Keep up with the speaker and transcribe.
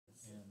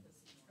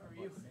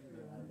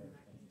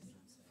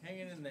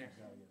in there.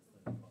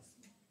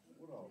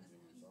 What I'll do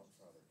is I'll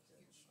try to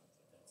catch.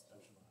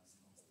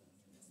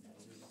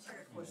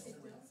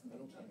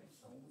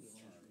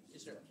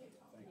 Yes, sir.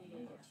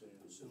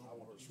 I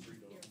want her street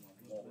over,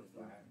 walk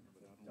back.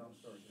 Tom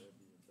started.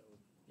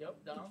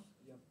 Yep, Dom.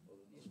 Yep.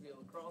 Used to be a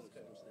lacrosse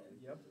coach then.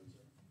 Yep.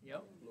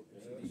 Yep.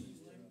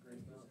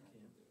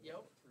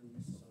 Yep.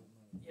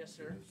 Yes,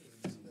 sir.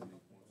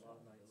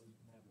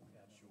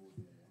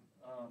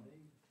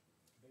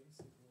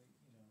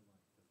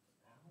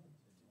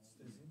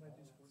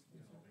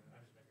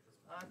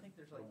 I think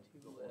there's like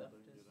 2 left.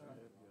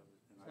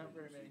 It's not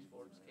very many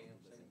sports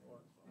camps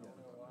anymore. I don't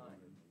know why.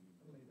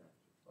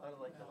 A lot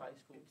of like the high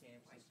school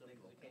camps and stuff, they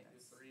can't do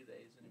 3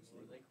 days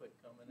anymore. They quit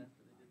coming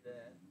after they did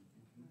that.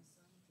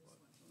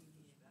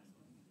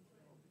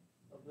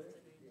 Up there?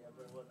 Yeah,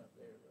 but it wasn't up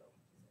there though.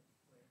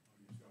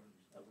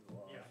 That was a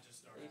lot. Yeah, I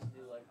just started. They used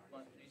to do like a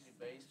bunch of easy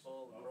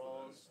baseball,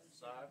 lacrosse,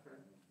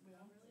 soccer.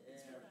 Yeah.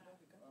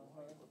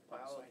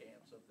 Pile of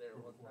camps up there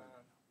one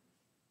time.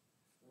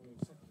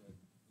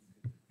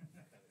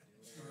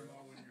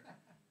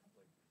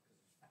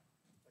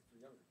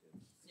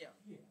 Yeah.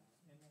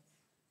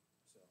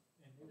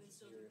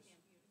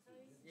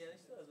 Yeah, they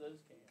still have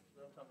those camps,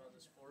 but I'm talking about the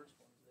sports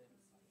ones. They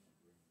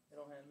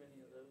don't have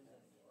many of those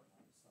anymore.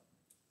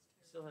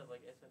 They still have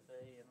like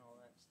FFA and all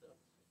that stuff.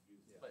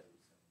 But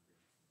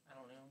I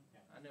don't know.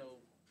 I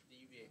know the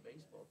UVA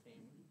baseball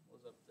team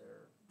was up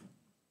there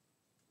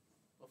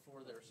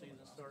before their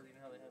season started. You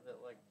know how they have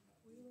that like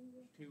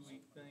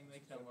 2-week thing?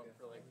 They come up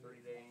for like 3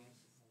 days.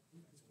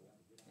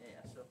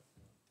 Yeah, so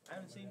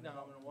I haven't seen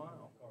Dom in a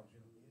while.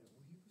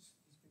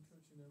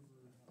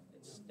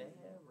 It's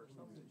Stab or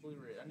something. Blue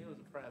Ridge. I knew it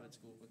was a private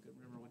school, but couldn't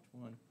remember which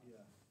one.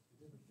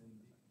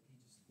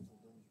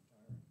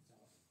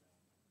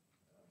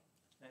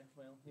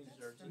 Well, he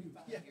deserves it.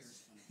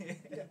 Yes.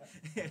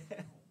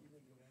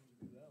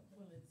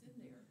 Well, it's in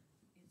there.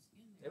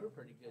 they were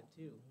pretty good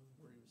too,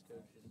 where he was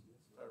coaching.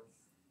 Or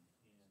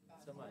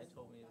somebody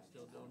told me he was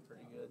still doing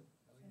pretty good.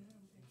 I'm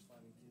not opposed to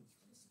that, I'm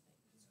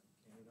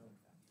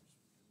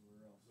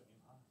not opposed to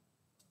that.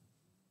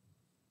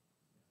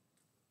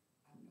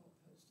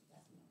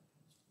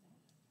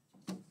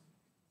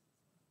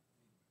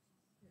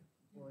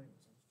 Well,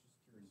 anyways, I was just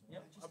curious.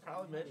 Yep, I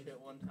probably met you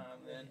at one time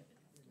then.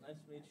 Nice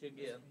to meet you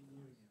again.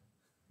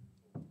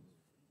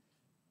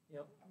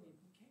 Yep. I mean,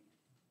 we can't.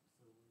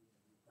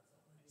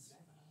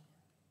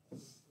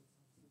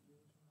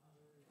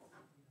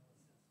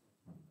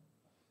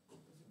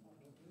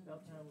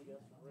 About time we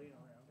got some rain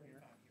around here.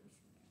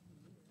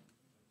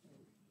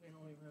 We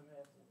don't even have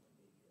half of it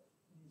yet.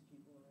 These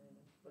people are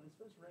raining. But it's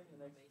supposed to rain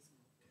the next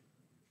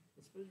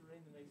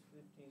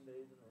 15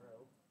 days in a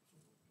row.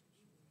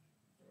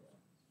 Yeah.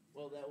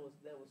 Well, that was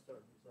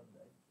starting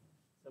Sunday.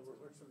 So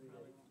we're 3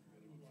 days.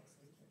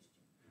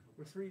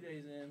 We're 3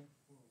 days in.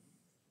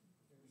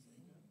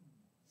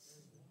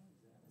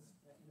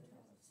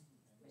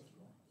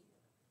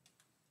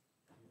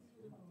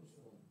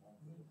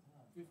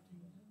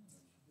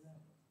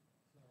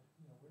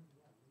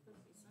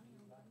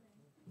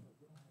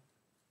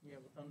 Yeah,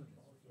 with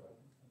thunderstorms.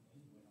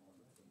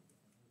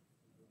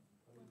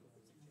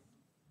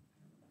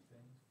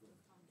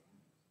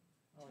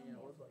 Oh yeah,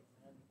 it was like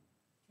that.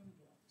 Let me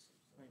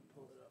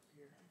pull it up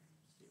here.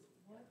 See what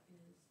we got.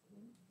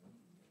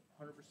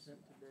 100%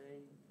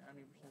 today,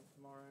 90%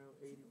 tomorrow,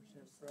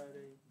 80%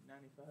 Friday,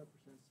 95%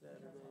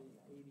 Saturday,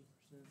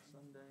 80%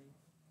 Sunday,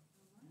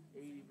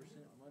 80%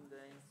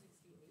 Monday.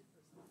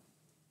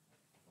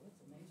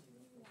 That's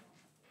amazing.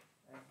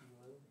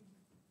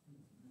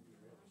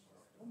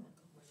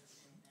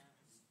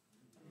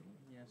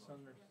 Yeah,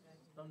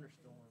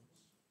 thunderstorms.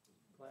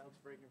 Clouds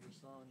breaking for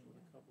sun with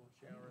a couple of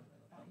showers and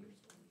a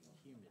thunderstorm.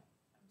 Humid.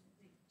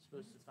 It's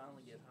supposed to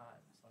finally get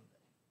hot Sunday.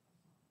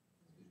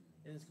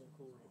 And it's gonna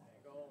cool right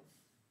back off.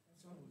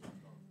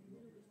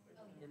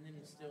 And then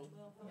it's still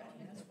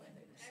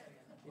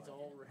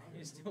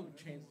it's still a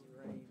chance of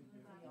rain.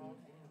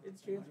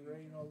 It's a chance of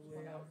rain all the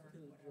way out to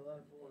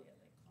July 4th.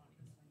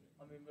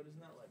 I mean, but it's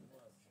not like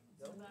much.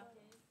 I'll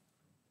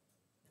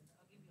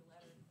give you a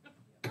letter.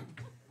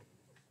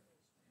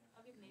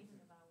 I'll give Nathan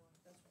to buy one.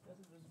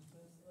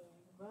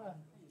 Bye.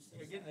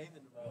 Yeah, get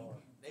Nathan to buy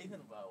one. Nathan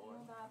will buy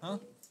one. Huh?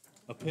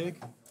 A pig?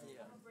 Yeah.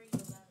 I'll bring you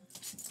a letter.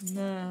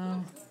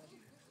 No.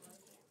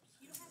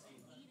 You don't have to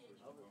eat it.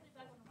 Just put it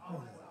back on the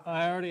floor.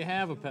 I already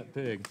have a pet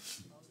pig. How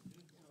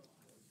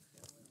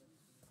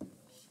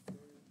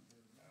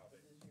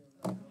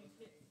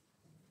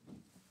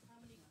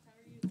are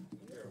you?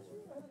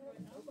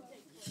 I'll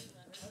take 20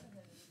 letters.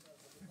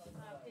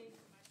 5 pigs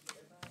for my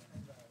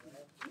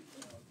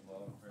kid.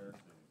 Love fair.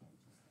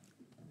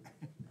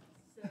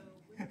 So,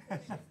 we're going to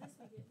finish this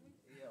weekend.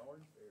 Yeah,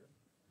 Orange Fair.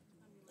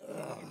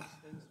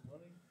 Spend some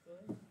money,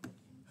 thing.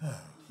 I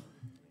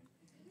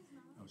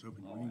was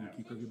hoping the rain would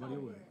keep everybody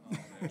away.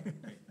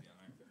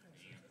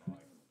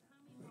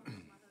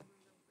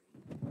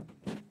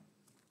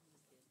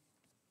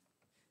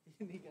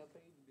 And he got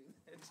paid to do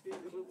that too.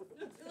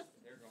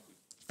 They're gonna be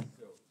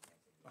so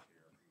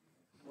here.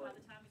 By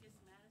the time it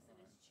gets to Madison,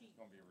 it's cheap. It's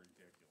gonna be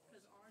ridiculous.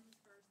 Because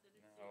Orangeburg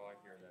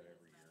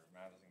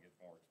Madison gets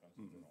more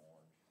expensive than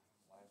Orange.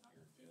 Last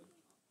year it did.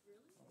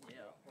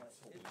 Yeah, like,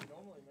 it's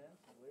normally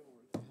Madison way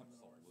more expensive than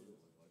Orange is.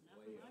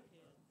 Not for my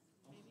kids.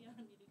 Maybe I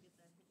need to get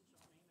that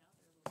Henshaw name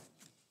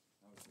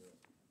out there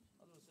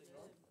a little bit.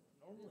 I was gonna say,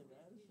 normally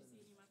Madison Did you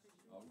is, see my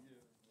picture? Oh,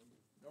 yeah.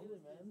 normally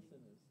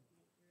Madison is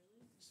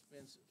Really?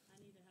 expensive. I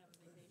need to have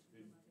a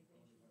vacation for my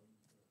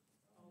vacation.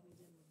 All we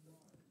did was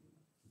walk.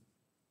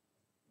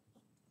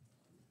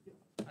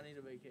 I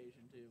need a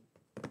vacation too.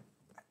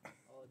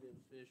 All I did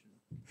was fishing.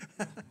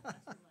 That's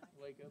relaxed.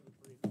 Wake up at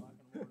 3 o'clock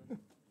in the morning.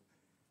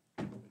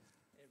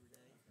 Every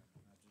day.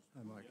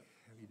 Hi, Mike.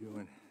 How you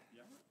doing?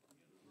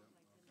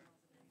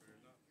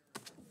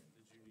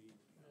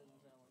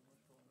 Doesn't sound like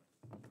much fun.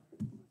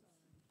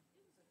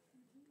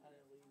 I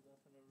didn't leave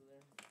nothing over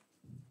there.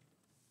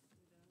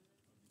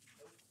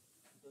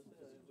 That's it,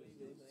 I didn't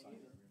leave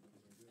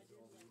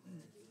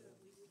anything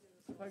either.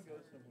 If I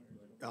go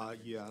somewhere.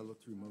 Yeah, I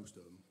looked through most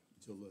of them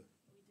until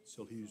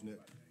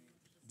HughesNet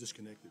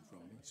disconnected from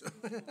me. So.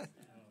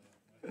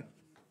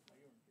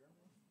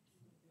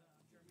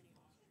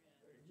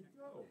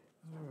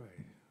 All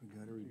right, we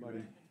got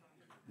everybody.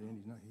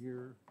 Danny's not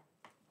here.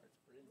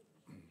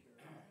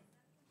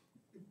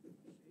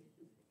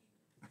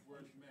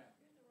 Where's Matt?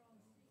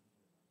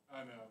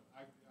 I know,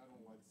 I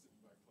don't like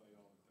sitting by Clay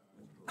all the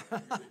time.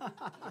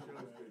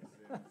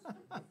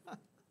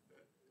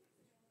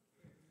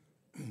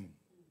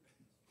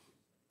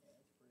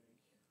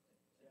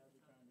 Yeah, I'll be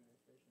trying to go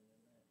fishing in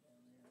that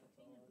down there, that's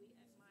all. We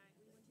went to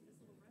this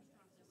little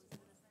restaurant that was in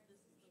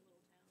this is the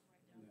little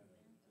town right down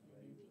there.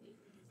 And we ate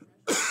in this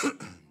restaurant.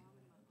 My mom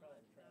and my aunt got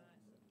a trout,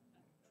 and they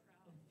thought it was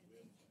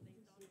really just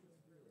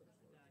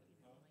a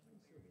guy, like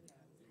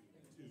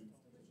very good.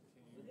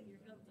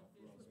 Here comes the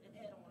fish with the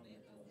head on it.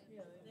 They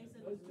said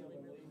it was really,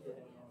 really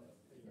good.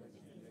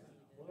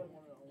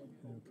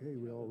 Okay,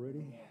 we all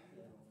ready?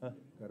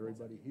 Got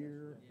everybody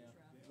here,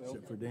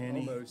 except for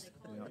Danny. Almost.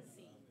 Yeah.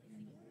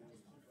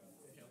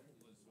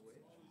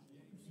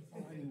 I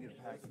didn't get a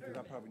packet because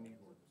I probably need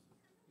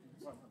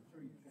one.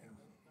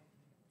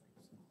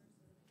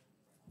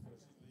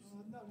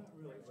 Not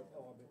really, but I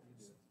bet you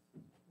do.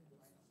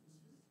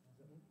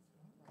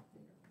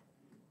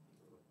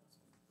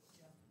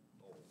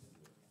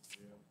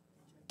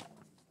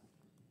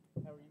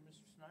 How are you,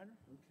 Mr. Snyder?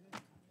 Okay.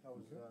 How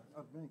was,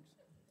 thanks.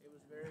 It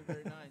was very,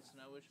 very nice,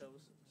 and I wish I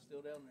was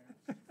still down there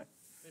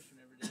fishing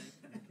every day.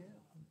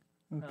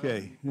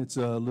 Okay, it's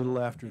a little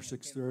after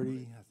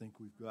 6:30. I think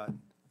we've got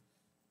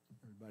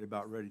everybody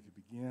about ready to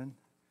begin.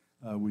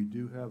 We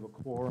do have a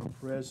quorum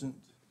present.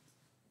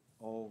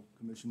 All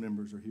commission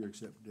members are here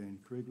except Danny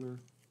Krigler.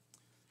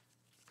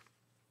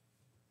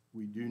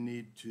 We do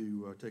need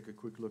to take a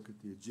quick look at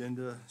the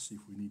agenda, see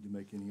if we need to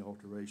make any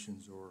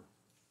alterations or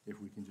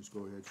if we can just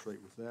go ahead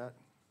straight with that.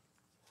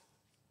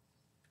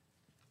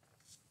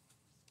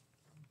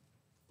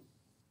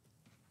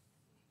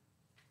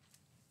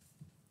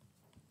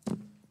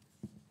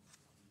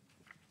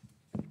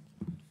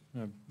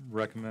 I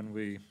recommend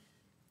we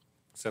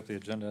accept the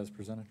agenda as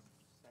presented.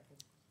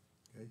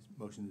 Okay,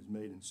 motion is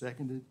made and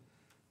seconded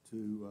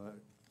to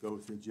go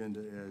with the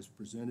agenda as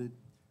presented.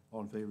 All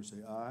in favor,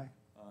 say aye.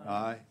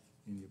 Aye.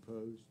 Any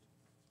opposed?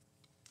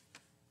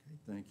 Okay,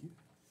 thank you.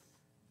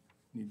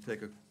 Need to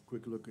take a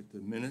quick look at the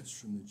minutes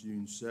from the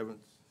June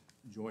 7th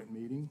joint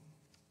meeting.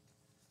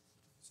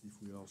 See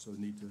if we also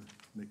need to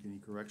make any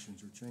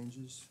corrections or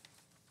changes.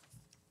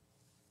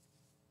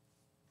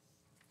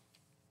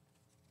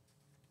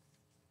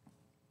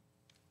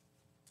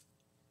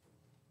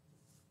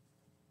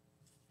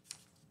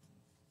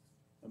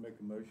 I make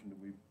a motion that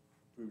we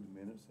approve the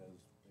minutes as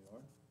they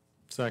are.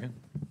 Second.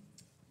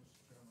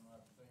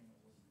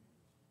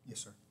 Yes,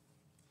 sir.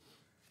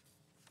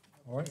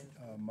 All right,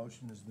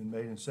 motion has been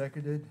made and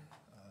seconded.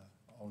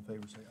 All in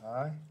favor, say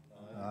aye.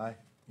 Aye.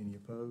 Any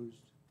opposed?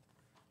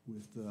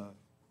 With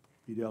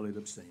Pete Elliott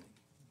abstaining.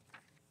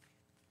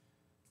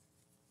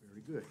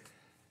 Very good.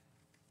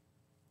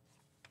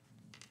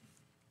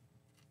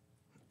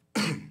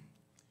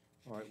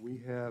 All right, we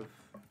have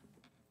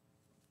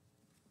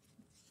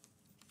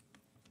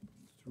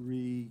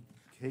 3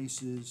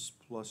 cases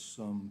plus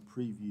some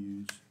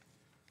previews.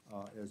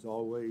 As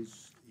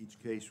always, each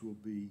case will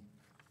be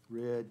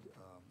read.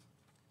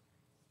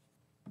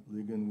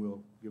 Ligon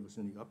will give us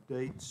any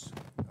updates.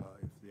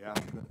 If the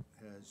applicant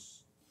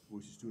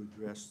wishes to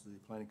address the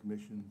planning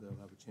commission, they'll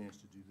have a chance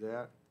to do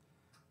that.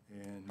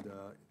 And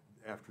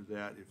after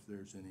that, if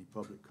there's any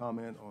public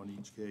comment on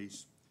each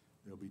case,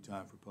 there'll be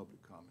time for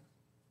public comment.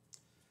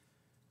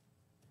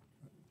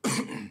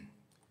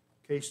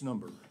 Case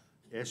number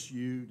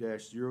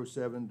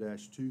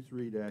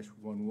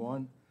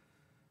SU-07-23-11.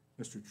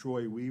 Mr.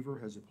 Troy Weaver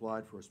has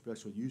applied for a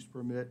special use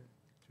permit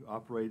to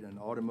operate an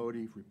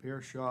automotive repair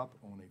shop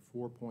on a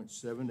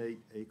 4.78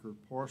 acre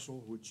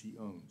parcel which he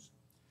owns.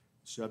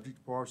 The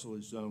subject parcel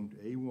is zoned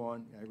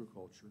A1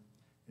 agriculture,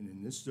 and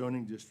in this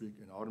zoning district,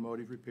 an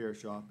automotive repair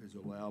shop is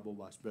allowable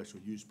by special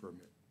use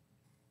permit.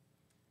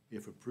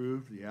 If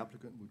approved, the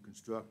applicant would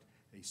construct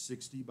a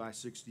 60 by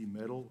 60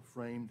 metal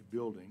framed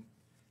building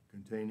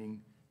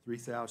containing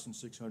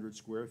 3,600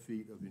 square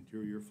feet of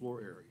interior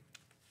floor area.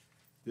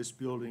 This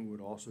building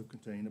would also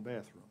contain a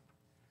bathroom.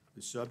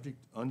 The subject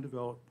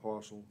undeveloped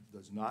parcel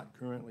does not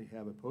currently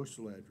have a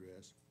postal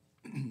address,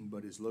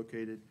 but is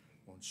located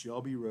on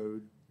Shelby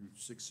Road, Route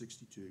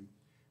 662,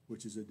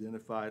 which is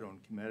identified on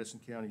Madison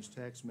County's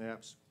tax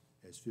maps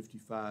as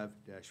 55-42A.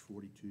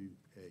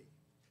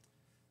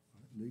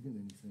 Megan,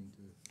 anything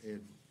to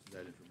add to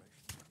that information?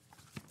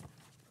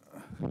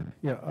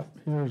 Yeah,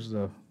 here's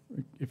the,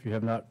 if you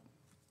have not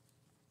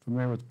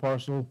familiar with the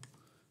parcel,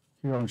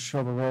 here on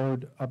Shelby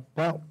Road,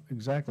 about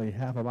exactly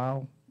half a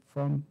mile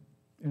from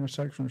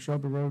intersection of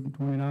Shelby Road and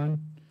 29.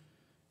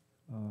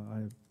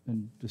 I've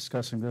been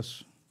discussing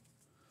this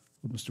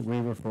with Mr.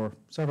 Weaver for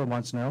several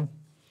months now.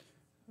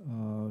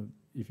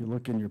 If you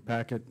look in your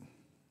packet,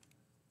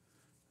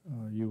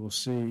 you will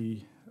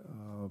see,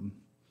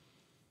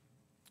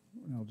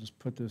 I'll just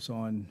put this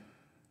on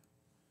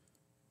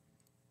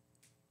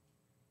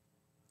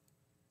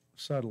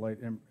satellite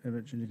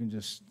image, and you can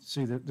just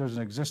see that there's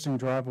an existing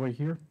driveway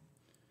here.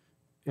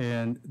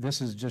 And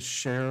this is just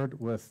shared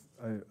with,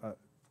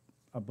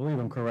 I believe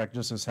I'm correct,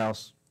 just this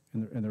house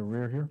in the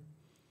rear here.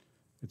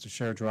 It's a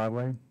shared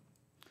driveway.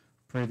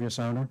 Previous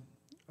owner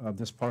of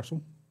this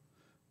parcel,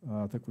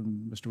 I think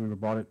when Mr. Weaver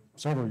bought it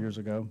several years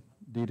ago,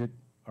 deeded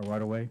a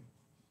right-of-way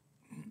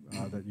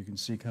that you can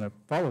see kind of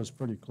follows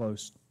pretty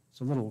close. It's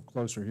a little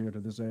closer here to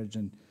this edge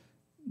and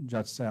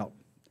juts out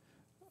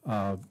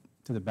to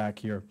the back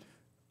here.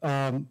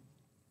 One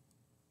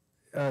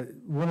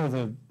of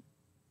the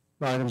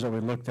items that we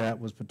looked at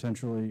was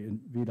potentially in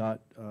VDOT.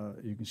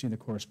 You can see in the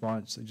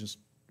correspondence,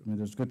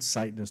 there's good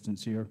sight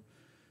distance here.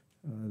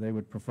 They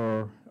would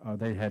prefer,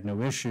 they had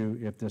no issue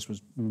if this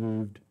was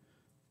moved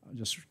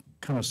just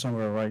kind of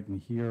somewhere right in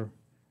here,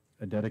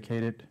 a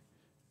dedicated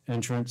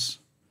entrance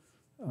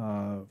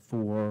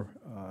for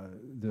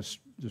this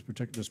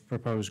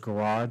proposed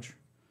garage,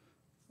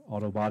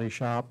 auto body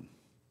shop.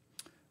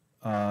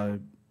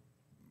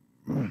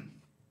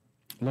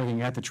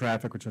 Looking at the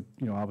traffic, which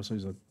obviously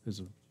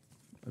is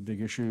a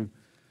big issue.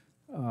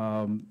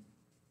 You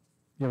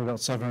have about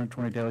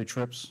 720 daily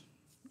trips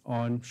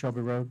on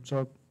Shelby Road,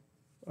 so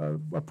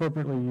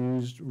appropriately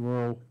used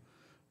rural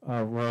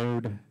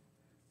road.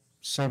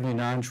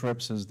 79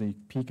 trips is the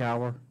peak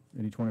hour,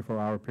 any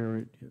 24-hour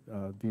period.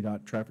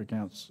 VDOT traffic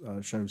counts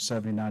show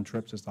 79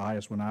 trips as the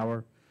highest 1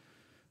 hour.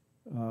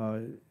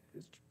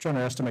 Trying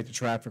to estimate the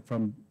traffic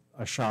from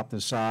a shop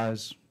this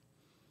size.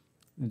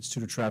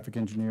 Institute of Traffic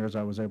Engineers,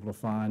 I was able to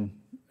find,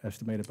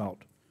 estimate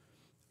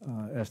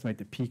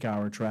the peak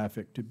hour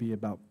traffic to be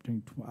about,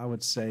 I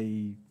would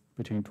say,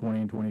 between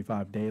 20 and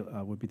 25 daily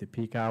would be the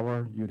peak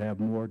hour. You'd have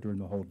more during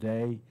the whole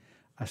day.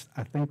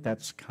 I think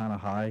that's kind of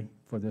high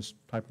for this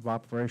type of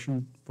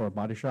operation, for a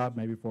body shop,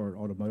 maybe for an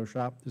automotive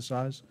shop this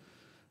size.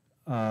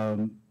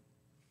 Also,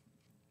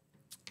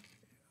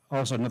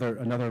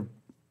 another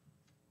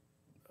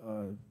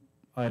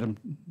item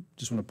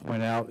just want to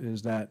point out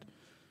is that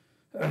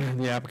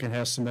the applicant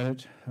has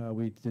submitted,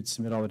 we did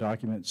submit all the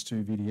documents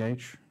to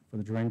VDH for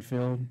the drain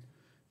field.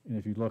 And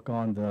if you look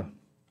on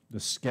the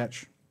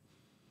sketch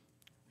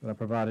that I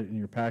provided in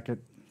your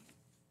packet,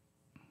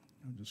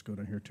 I'll just go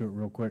down here to it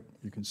real quick.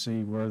 You can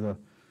see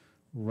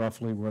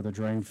roughly where the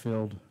drain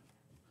field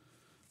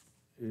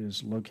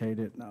is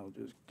located. And I'll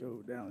just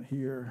go down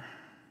here.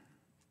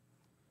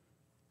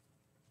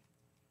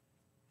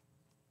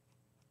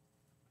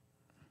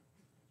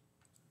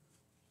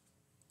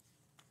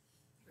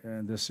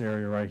 And this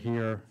area right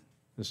here,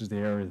 this is the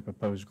area of the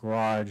proposed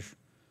garage.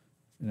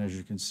 And as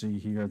you can see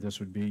here, this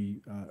would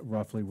be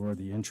roughly where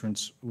the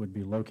entrance would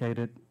be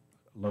located.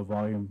 Low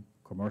volume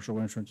commercial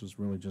entrance is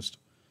really just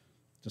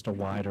a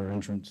wider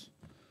entrance.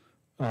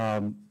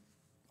 On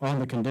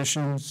the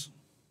conditions,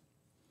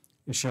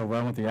 it shall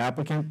run with the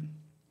applicant.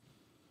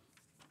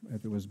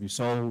 If it was to be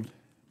sold,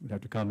 we'd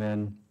have to come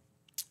in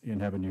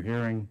and have a new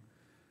hearing.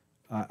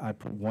 I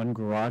put one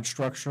garage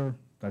structure.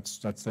 That's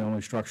the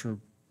only structure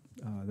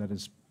that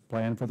is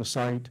planned for the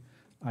site.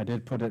 I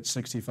did put it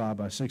 65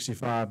 by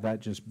 65, that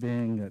just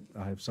being that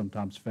I have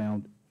sometimes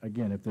found,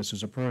 again, if this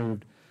is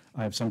approved,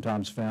 I have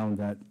sometimes found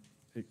that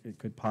it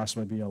could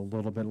possibly be a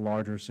little bit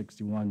larger,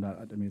 61.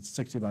 I mean, it's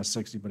 60 by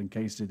 60, but in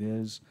case it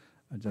is,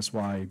 that's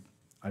why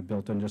I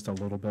built in just a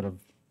little bit of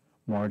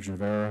margin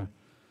of error.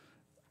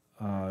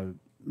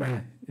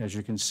 As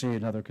you can see,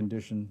 another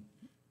condition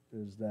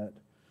is that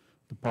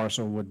the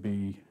parcel would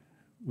be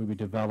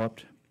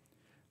developed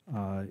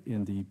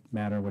in the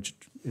manner which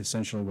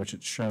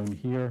it's shown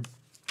here.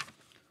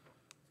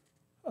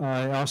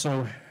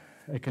 Also,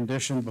 a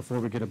condition before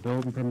we get a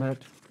building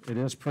permit, it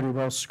is pretty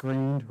well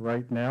screened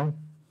right now,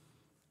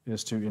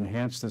 is to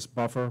enhance this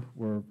buffer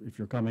where if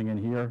you're coming in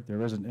here,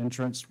 there is an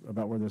entrance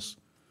about where this,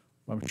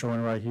 I'm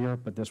showing right here,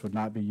 but this would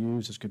not be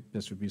used.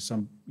 This would be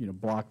some,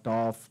 blocked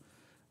off,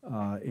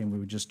 and we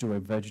would just do a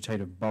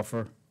vegetative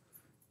buffer,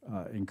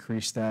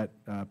 increase that,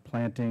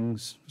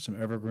 plantings, some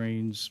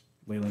evergreens,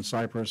 Leyland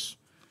cypress,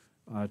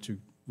 to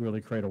really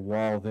create a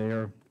wall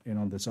there. And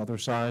on this other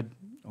side,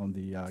 on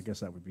the, I guess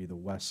that would be the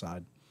west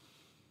side.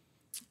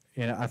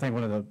 And I think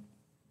one of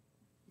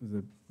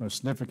the most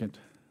significant,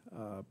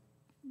 I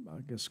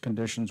guess,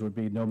 conditions would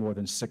be no more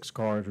than 6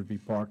 cars would be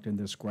parked in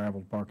this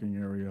gravel parking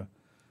area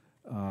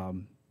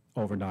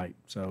overnight.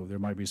 So there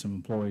might be some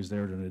employees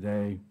there during the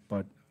day,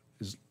 but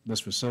this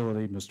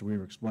facility, Mr.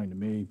 Weaver explained to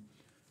me,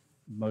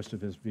 most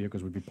of his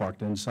vehicles would be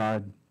parked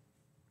inside.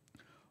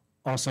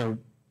 Also,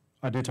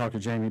 I did talk to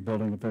Jamie,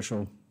 building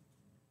official,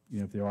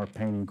 if they are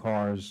painting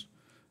cars,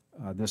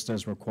 this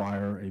does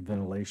require a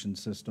ventilation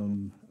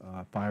system,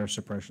 fire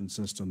suppression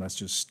system. That's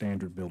just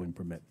standard building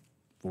permit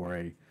for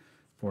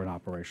an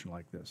operation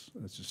like this.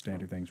 That's just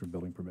standard things for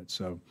building permits.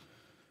 So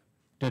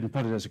didn't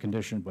put it as a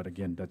condition, but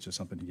again, that's just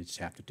something you just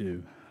have to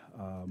do.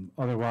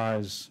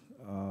 Otherwise,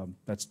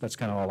 that's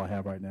kind of all I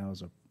have right now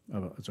as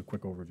a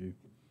quick overview.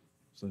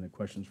 So any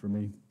questions for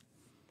me?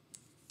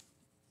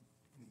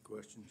 Any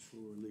questions for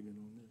Ligon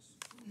on this?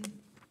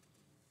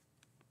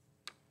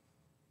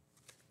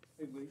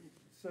 Hey, Lee,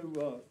 so,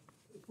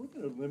 if we're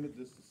gonna limit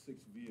this to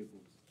 6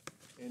 vehicles,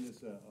 and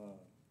it's a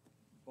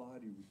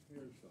body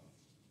repair shop,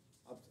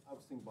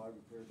 I've seen body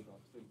repair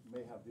shops, they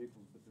may have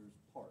vehicles, but there's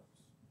parts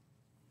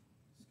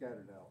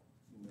scattered out,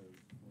 and I've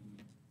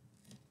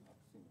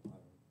seen a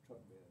lot of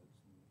truck beds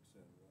and et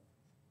cetera,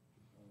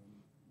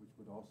 which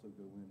would also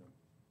go in a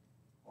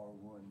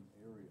R1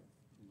 area.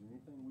 Is there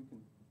anything we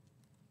can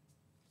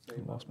say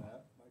about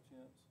that by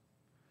chance?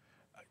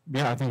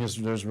 Yeah, I think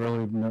there's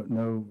really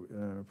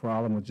no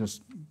problem with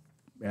just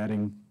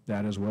adding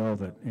that as well,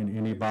 that in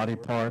any body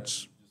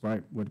parts,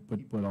 right, would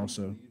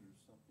also,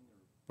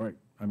 right.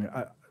 I mean,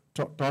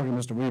 talking to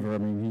Mr. Weaver, I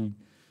mean,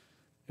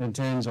 he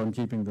intends on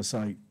keeping the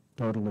site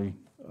totally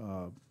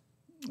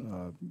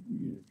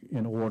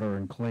in order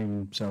and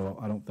clean, so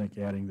I don't think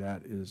adding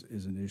that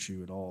is an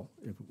issue at all.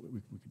 If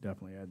we could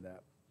definitely add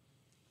that.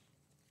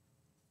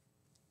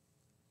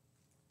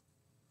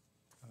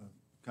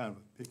 Kind of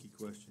a picky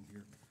question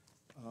here.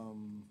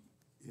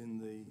 In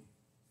the,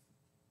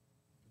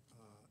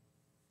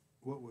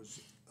 what was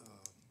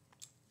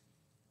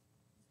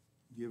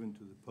given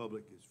to the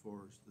public as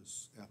far as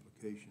this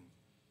application,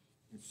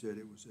 it said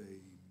it was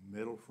a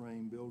metal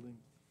frame building.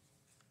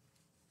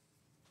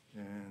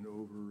 And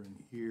over in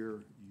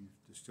here, you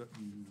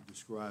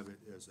describe it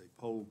as a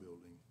pole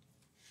building.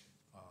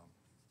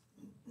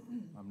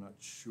 I'm not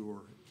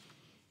sure.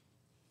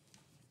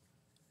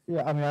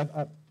 Yeah, I mean,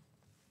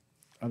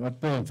 I'm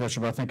not building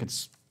official, but I think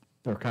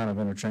they're kind of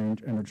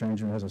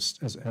interchanging.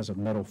 It has a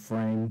metal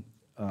frame,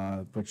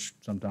 which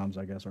sometimes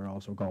I guess are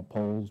also called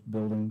poles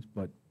buildings,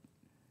 but.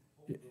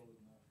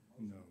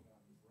 No.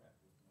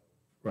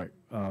 Right.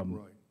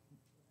 Right.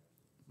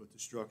 But the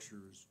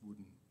structure is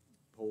wooden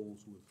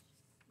poles with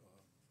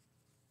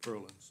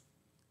purlins.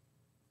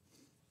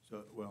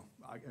 So, well,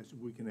 I guess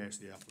we can ask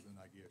the applicant,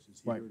 I guess.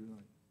 Is he Right. here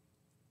tonight?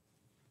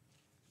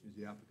 Is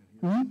the applicant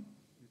here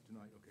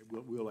tonight? Okay,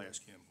 we'll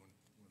ask him when we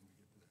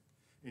get to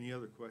that. Any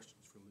other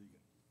questions for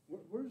Ligon?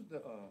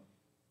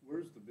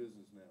 Where's the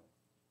business now?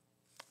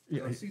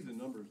 Yeah, I see the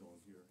numbers on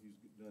here.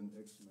 He's done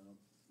X amount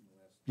in the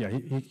last. Yeah,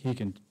 he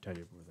can tell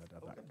you where that,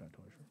 I'm not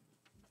totally sure.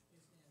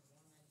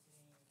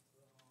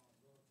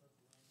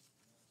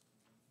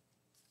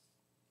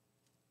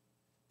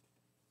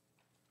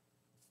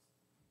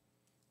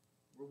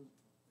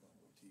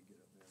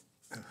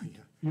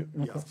 Yeah,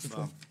 all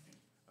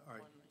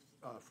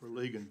right, for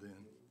Ligon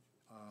then,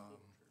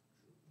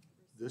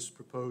 this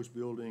proposed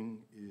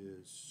building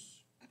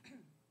is,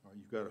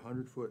 you've got a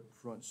 100-foot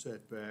front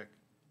setback,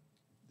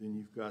 then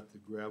you've got the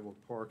gravel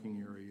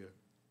parking area,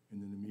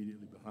 and then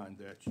immediately behind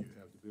that you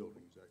have the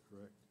building, is that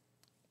correct?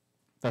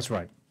 That's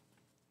right.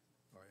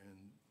 All right,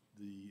 and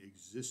the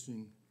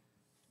existing,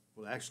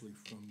 well, actually,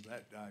 from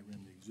that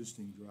diagram, the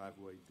existing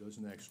driveway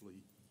doesn't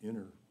actually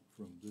enter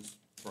from this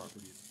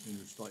property. It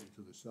enters slightly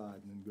to the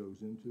side and then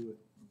goes into it.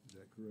 Is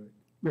that correct?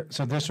 Yeah,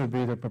 so this would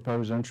be the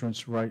proposed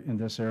entrance right in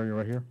this area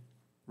right here?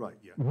 Right,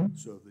 yeah.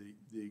 So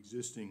the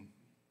existing,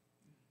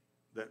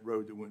 that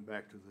road that went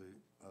back to the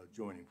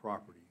adjoining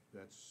property,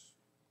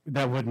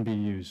 That wouldn't be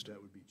used. that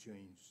would be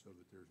changed so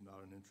that there's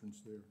not an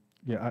entrance there?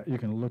 Yeah, you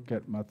can look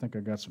at, I think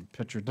I got some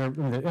pictures.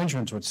 The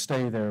entrance would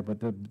stay there,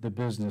 but the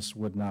business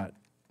would not,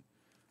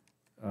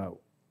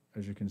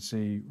 as you can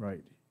see,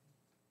 right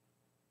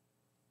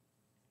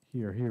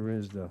here,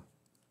 here's the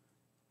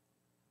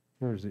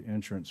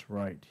entrance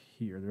right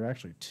here. There are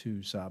actually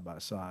two side by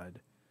side.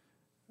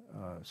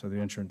 So the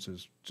entrance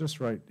is just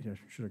right, yeah, I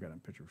should have gotten a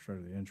picture straight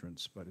of the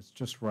entrance, but it's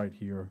just right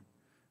here.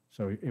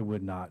 So it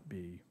would not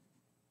be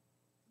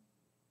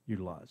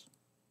utilized.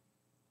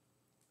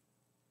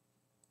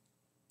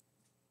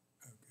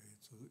 Okay,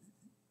 so,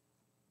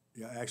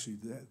 yeah, actually,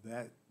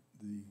 the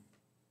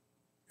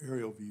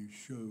aerial view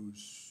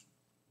shows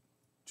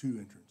two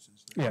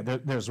entrances there. Yeah,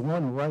 there's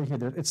one right here.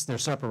 They're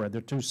separate.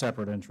 They're two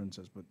separate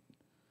entrances, but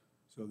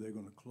So they're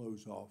going to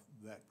close off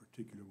that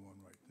particular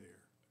one right there.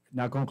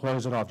 not going to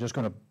close it off, just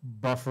going to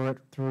buffer it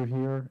through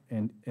here,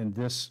 and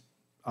this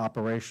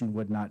operation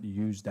would not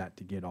use that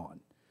to get on.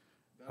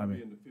 That'd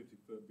be in the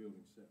 50-foot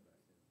building setback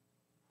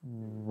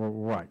then.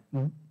 Right.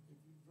 Mhm. If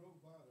you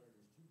drove by there,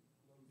 there's 2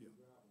 loads of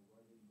gravel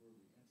right in where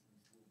the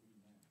entrance will be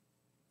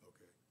now.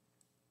 Okay.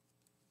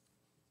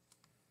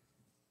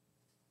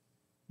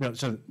 No,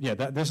 so, yeah,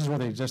 this is where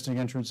the existing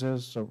entrance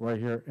is, so right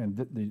here, and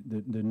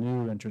the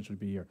new entrance would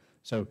be here.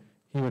 So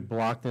he would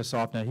block this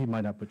off. Now, he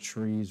might not put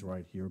trees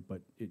right here,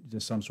 but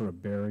just some sort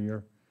of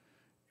barrier,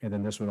 and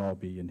then this would all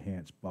be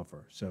enhanced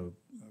buffer. So,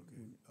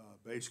 Okay,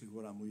 basically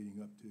what I'm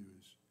leading up to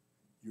is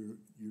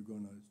you're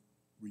gonna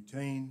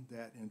retain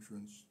that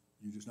entrance,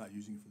 you're just not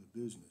using it for the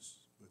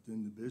business, but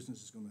then the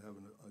business is gonna have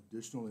an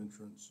additional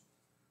entrance.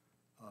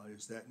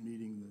 Is that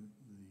meeting the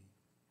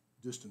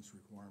distance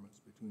requirements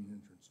between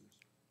entrances?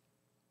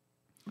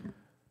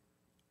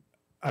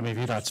 I mean, if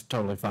you're not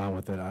totally fine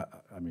with it, I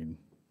mean,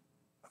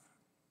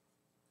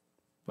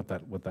 with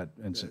that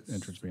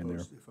entrance being there.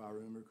 If I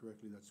remember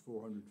correctly, that's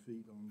 400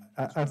 feet on.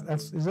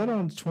 Is that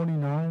on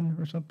 29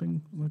 or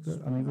something like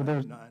that? I mean, well,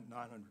 there's, 900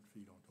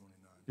 feet on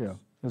 29. yeah,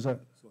 is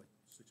that, It's like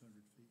 600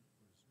 feet.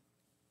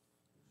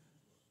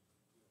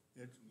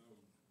 It's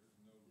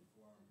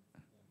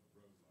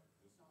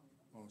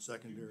on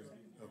secondary,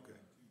 okay.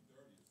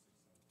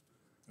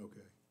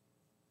 Okay.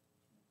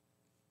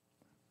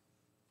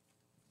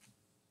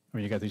 I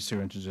mean, you got these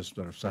two entrances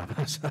that are side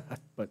by side,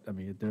 but, I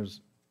mean,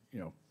 there's,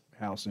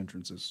 house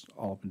entrances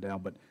all up and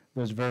down, but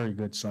there's very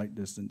good sight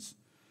distance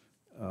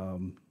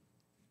on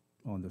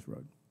this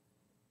road.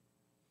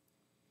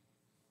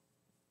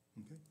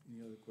 Okay,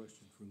 any other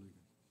questions for Leland?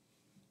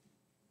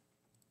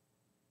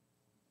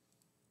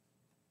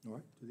 All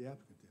right, to the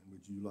applicant then,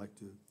 would you like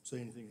to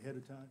say anything ahead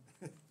of time?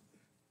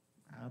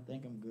 I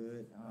think I'm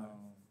good.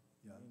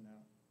 Yeah.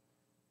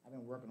 I've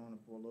been working on it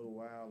for a little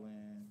while,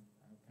 and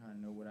I kind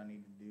of know what I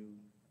need to do.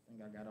 I think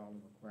I got all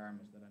the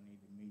requirements that I need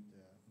to meet to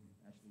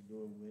actually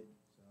do it with.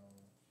 So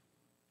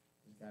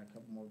just got a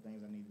couple more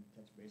things I need to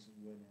touch bases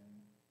with, and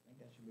I think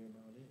that should be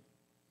about it.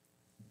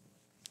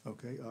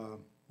 Okay,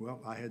 well,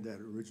 I had that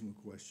original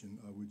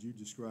question. Would you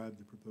describe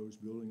the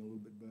proposed building a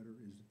little bit better?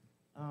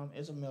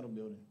 It's a metal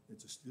building.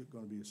 It's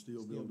going to be a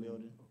steel Steel building?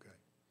 building. Okay.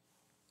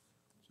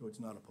 So it's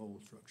not a pole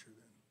structure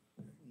then?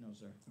 No,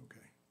 sir.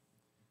 Okay.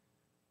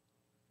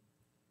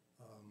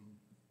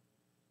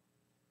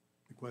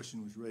 The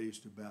question was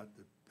raised about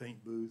the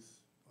paint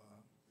booth.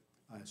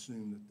 I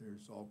assume that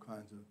there's all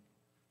kinds of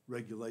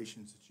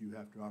regulations that you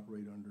have to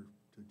operate under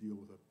to deal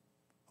with an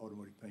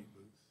automotive paint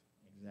booth.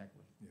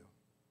 Exactly. Yeah.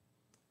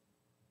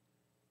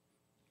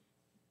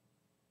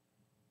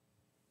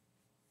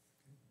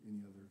 Okay.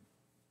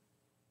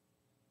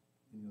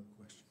 Any other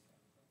questions?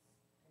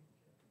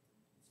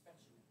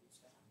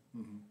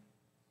 Mm-hmm.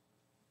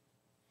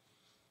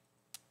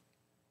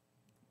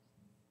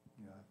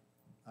 Yeah,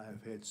 I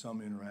have had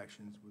some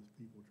interactions with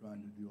people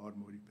trying to do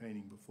automotive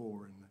painting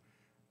before, and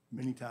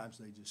many times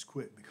they just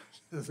quit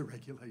because of the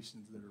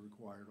regulations that are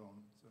required on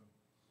them, so.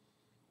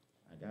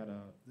 I got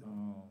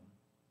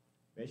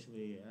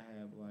basically I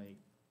have like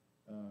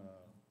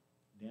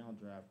down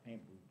drive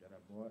paint booth that I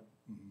bought.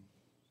 Mhm.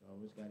 So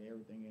it's got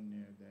everything in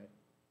there that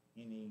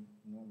any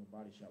normal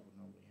body shop would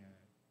normally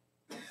have.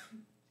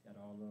 It's got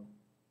all the,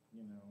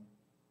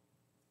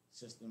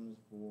 systems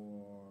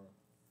for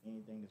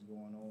anything that's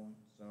going on.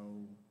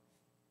 So,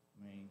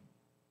 I mean,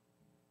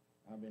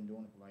 I've been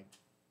doing it for like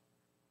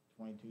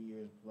 22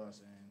 years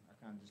plus, and I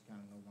kind of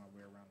know my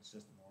way around the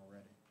system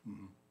already.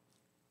 Mhm.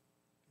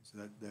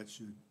 So that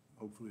should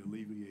hopefully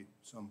alleviate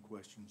some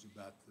questions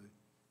about the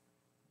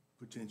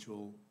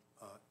potential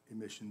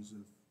emissions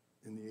in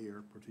the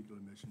air, particulate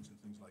emissions and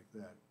things like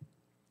that.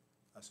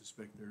 I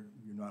suspect you're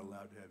not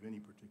allowed to have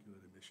any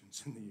particulate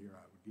emissions in the air,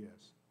 I would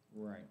guess.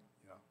 Right.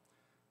 Yeah.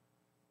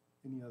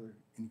 Any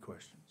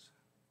questions?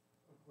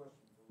 A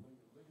question for Leland.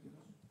 This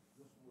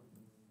would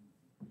be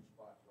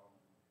spot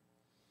zoning.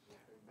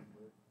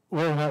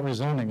 We're not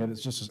rezoning it,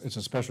 it's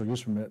a special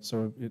use permit,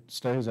 so it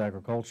stays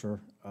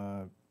agriculture.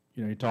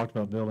 He talked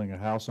about building a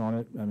house on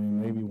it. I mean,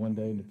 maybe one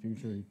day in the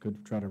future, he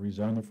could try to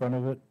rezone the front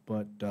of it,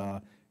 but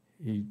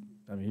he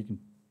can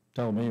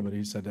tell me, but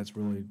he said that's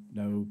really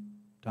no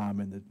time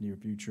in the near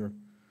future.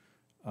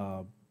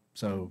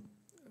 So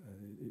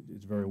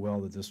it's very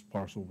well that this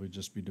parcel would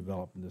just be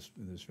developed in this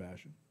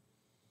fashion.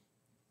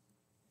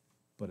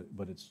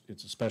 But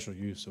it's a special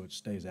use, so it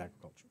stays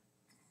agriculture.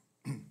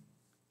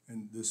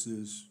 And this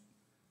is,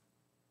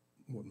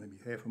 what, maybe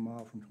half a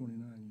mile from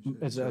 29, you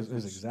said?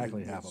 It's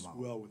exactly half a mile. It's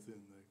well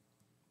within the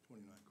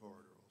 29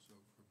 corridor also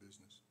for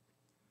business.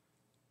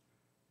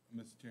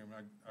 Mr.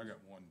 Chairman, I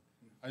got one.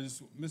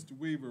 Mr.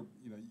 Weaver,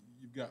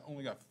 you've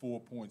only got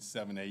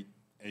 4.78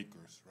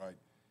 acres, right?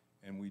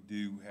 And we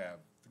do have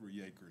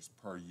 3 acres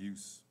per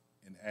use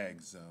in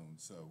ag zone.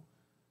 So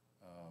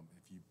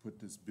if you put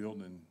this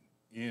building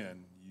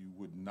in, you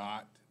would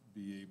not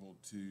be able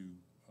to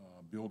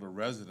build a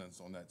residence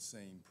on that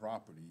same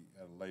property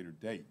at a later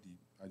date.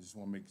 I just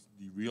want to do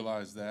you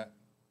realize that?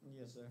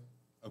 Yes, sir.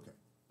 Okay,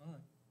 all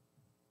right.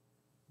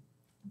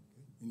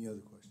 Any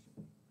other questions?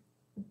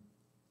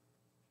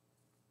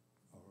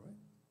 All right.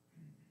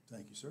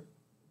 Thank you, sir.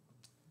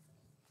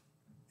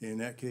 In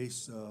that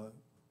case,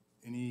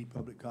 any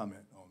public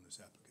comment on this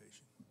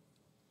application?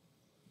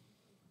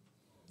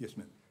 Yes,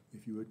 ma'am.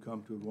 If you would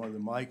come to one of the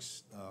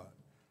mics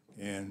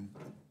and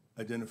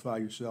identify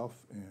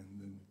yourself and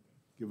then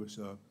give us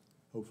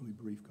hopefully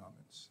brief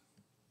comments.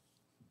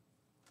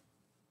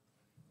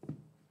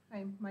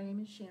 Hi, my name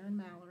is Sharon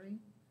Mallory.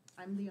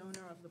 I'm the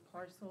owner of the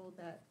parcel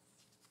that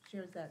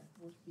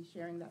will be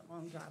sharing that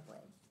long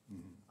driveway.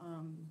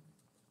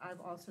 I've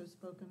also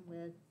spoken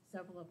with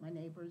several of my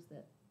neighbors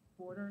that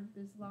border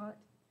this lot,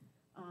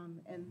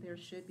 and there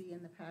should be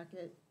in the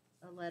packet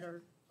a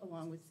letter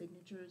along with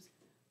signatures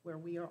where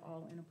we are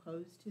all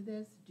opposed to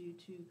this due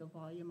to the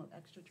volume of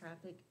extra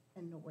traffic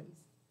and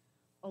noise,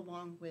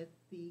 along with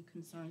the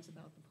concerns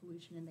about the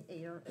pollution in the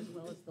air as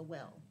well as the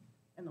well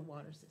and the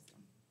water system.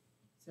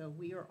 So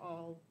we are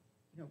all,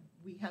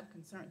 we have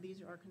concern,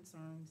 these are our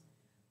concerns.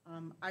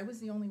 I was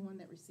the only one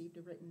that received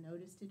a written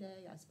notice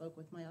today. I spoke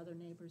with my other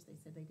neighbors. They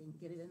said they didn't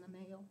get it in the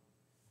mail.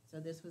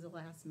 So this was a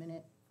last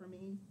minute for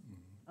me.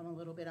 I'm a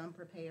little bit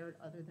unprepared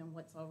other than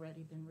what's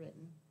already been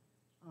written.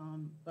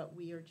 But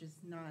we are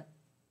just not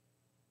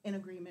in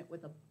agreement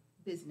with a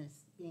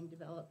business being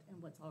developed in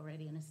what's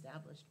already an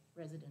established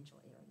residential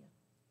area.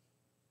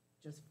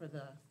 Just for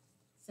the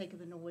sake of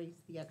the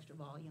noise, the extra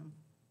volume,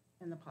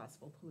 and the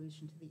possible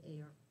pollution to the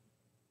air.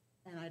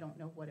 And I don't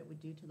know what it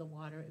would do to the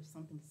water if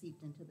something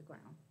seeped into the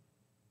ground.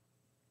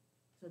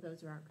 So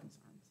those are our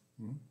concerns.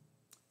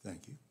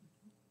 Thank you.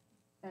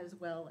 As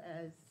well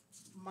as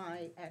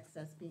my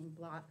access being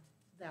blocked,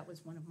 that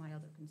was one of my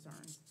other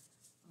concerns.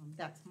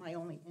 That's my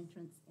only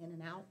entrance in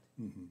and out.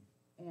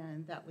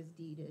 And that was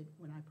deeded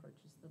when I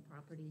purchased the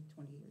property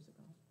 20 years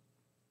ago,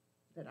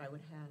 that I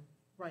would have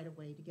right of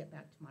way to get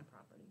back to my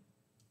property.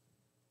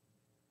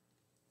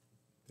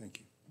 Thank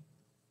you.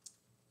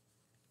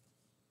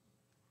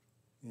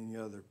 Any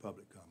other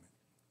public comment?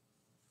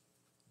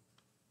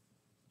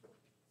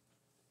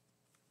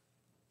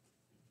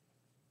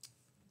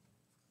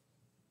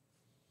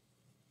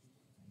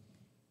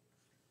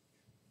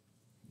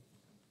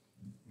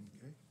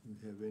 Okay, do we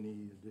have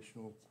any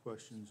additional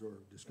questions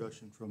or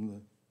discussion from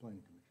the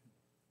Planning Commission?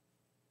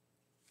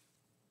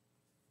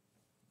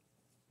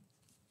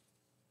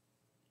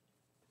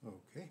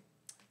 Okay.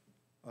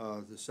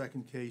 The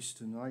second case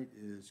tonight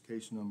is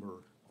case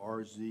number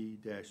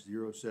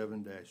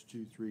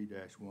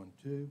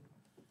RZ-07-23-12.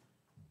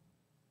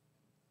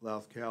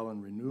 Louth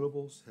Callan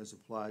Renewables has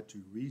applied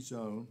to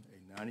rezone a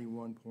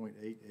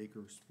 91.8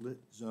 acre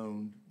split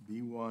zoned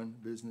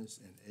B1 business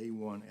and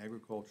A1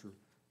 agriculture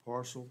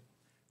parcel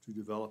to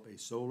develop a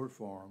solar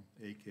farm,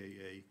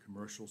 AKA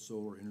commercial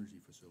solar energy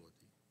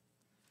facility.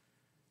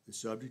 The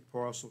subject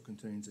parcel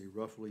contains a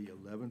roughly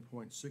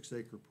 11.6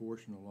 acre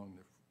portion along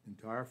the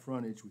entire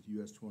frontage with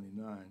US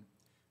 29,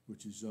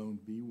 which is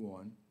zoned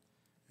B1,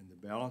 and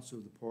the balance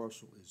of the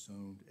parcel is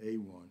zoned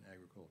A1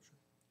 agriculture.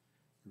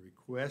 The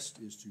request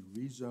is to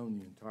rezone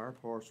the entire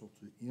parcel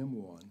to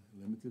M1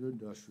 limited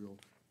industrial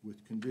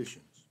with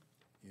conditions,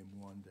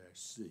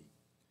 M1-C.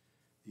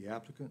 The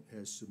applicant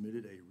has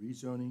submitted a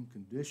rezoning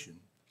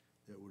condition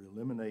that would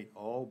eliminate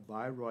all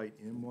by right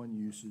M1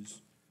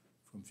 uses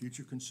from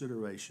future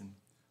consideration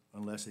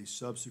unless a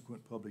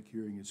subsequent public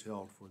hearing is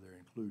held for their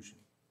inclusion.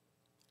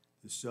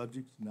 The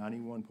subject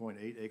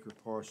 91.8 acre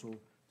parcel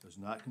does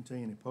not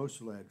contain a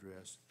postal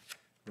address,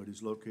 but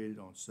is located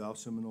on South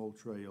Seminole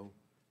Trail,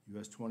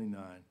 US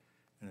 29,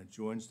 and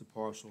adjoins the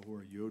parcel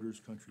where Yoder's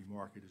Country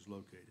Market is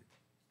located.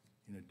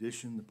 In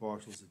addition, the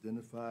parcel is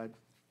identified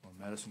on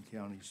Madison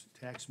County's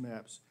tax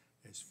maps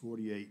as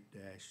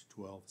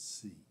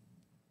 48-12C.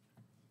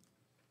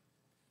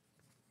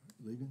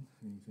 Ligon,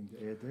 anything to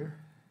add there?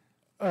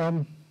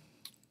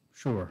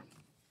 Sure.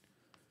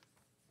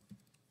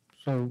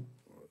 So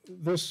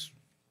this,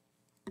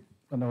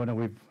 I know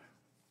we've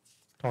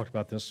talked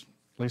about this,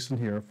 at least in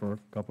here, for a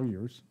couple of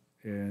years,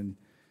 and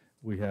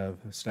we have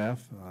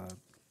staff,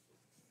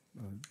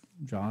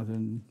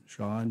 Jonathan,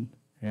 Sean,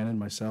 Hannah, and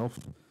myself,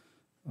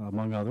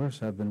 among others,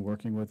 have been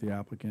working with the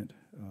applicant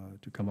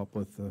to come up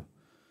with the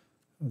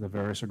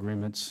various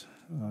agreements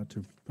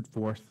to put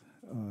forth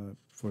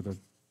for the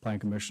Planning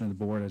Commission and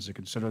the board as they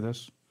consider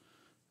this.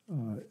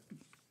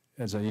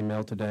 As I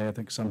emailed today, I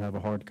think some have a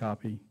hard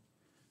copy.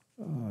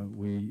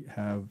 We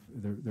have,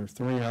 there are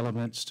three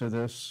elements to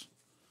this.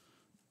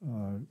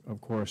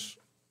 Of course,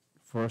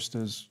 first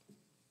is,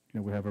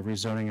 we have a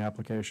rezoning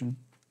application.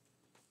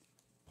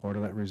 Part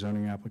of that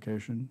rezoning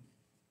application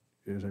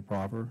is a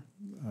proffer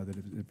that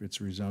if it's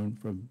rezoned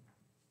from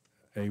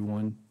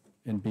A1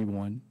 and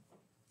B1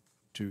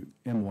 to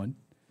M1,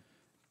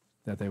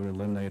 that they would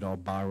eliminate all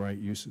by right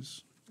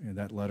uses. And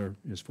that letter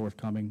is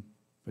forthcoming,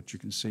 but you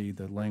can see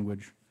the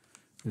language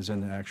is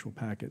in the actual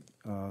packet,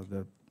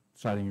 the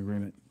citing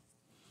agreement.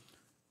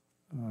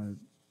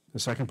 The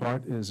second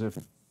part is if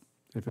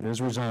it is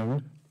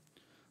rezoned,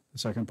 the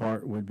second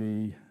part would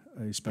be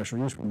a special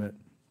use permit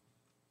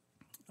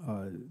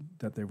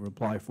that they would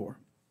apply for.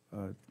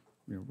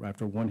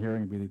 After one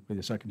hearing, would be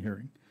the second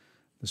hearing.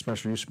 The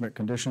special use permit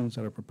conditions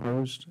that are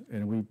proposed,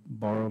 and we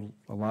borrowed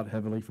a lot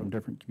heavily from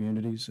different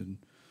communities, and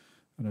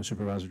I know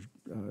Supervisor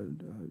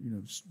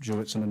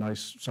Jewett sent a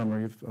nice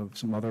summary of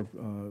some other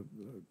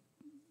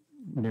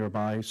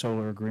nearby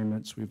solar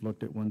agreements. We've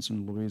looked at ones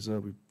in Louisa.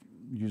 We've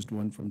used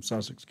one from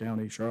Sussex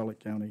County,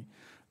 Charlotte County.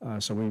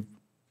 So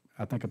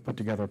I think, I put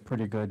together a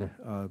pretty good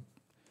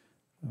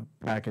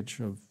package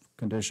of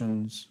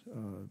conditions,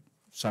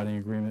 siding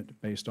agreement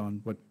based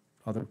on what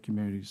other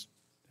communities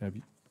have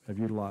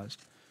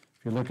utilized.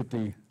 If you look at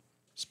the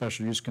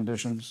special use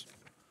conditions,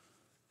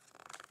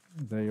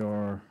 they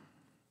are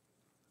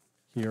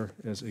here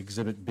as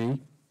Exhibit B.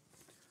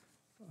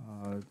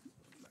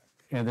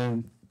 And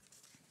then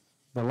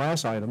the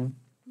last item,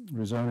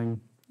 rezoning,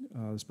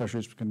 the special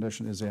use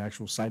condition is the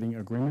actual siding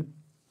agreement.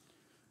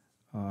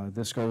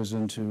 This goes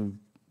into,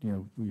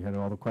 we had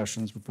all the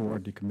questions before,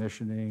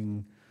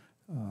 decommissioning,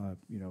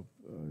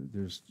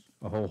 there's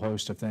a whole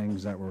host of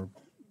things that were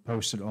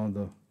posted on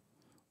the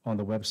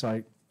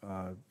website.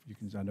 I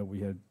know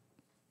we had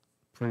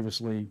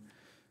previously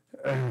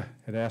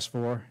had asked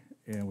for,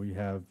 and we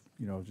have,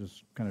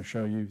 just kind of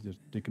show you the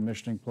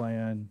decommissioning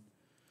plan.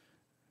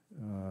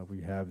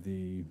 We have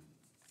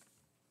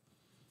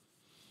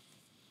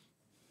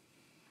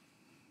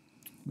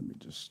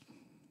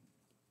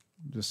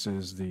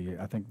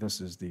I think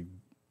this is the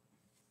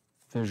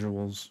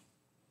visuals.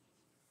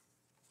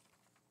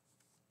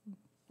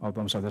 Oh,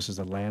 I'm sorry, this is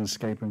the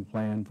landscaping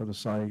plan for the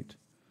site.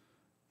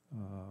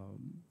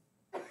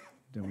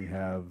 Then we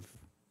have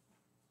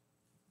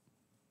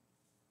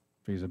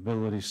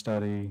feasibility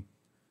study.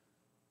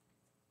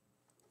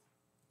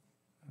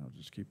 I'll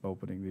just keep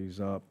opening these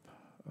up.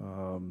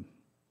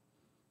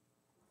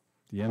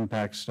 The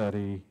impact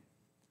study.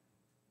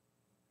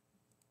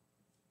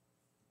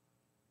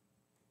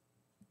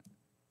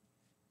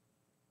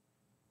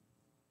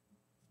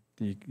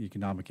 The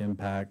economic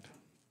impact.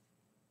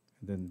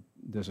 And then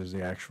this is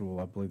the actual,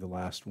 I believe the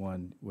last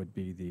one would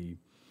be the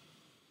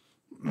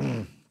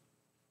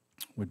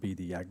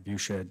view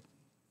shed.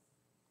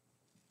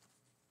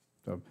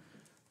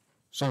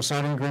 So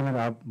siding agreement,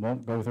 I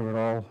won't go through it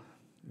all.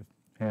 If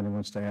Hannah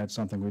wants to add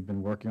something we've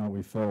been working on,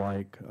 we feel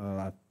like,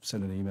 I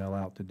sent an email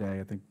out today,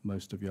 I think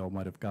most of y'all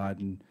might have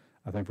gotten,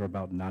 I think we're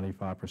about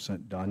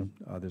 95% done.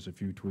 There's a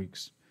few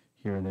tweaks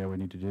here and there we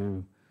need to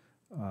do.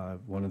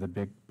 One of the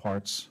big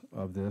parts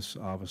of this,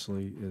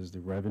 obviously, is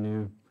the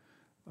revenue.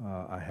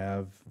 I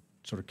have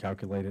sort of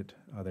calculated,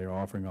 they're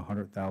offering a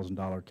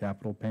 $100,000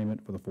 capital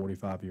payment for the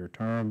 45-year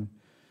term.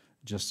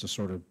 Just to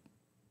sort of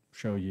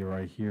show you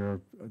right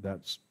here,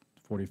 that's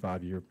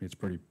 45-year, it's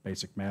pretty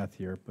basic math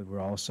here, but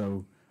we're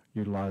also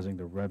utilizing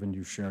the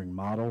revenue sharing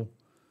model.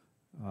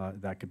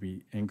 That could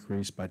be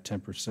increased by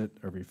 10%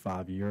 every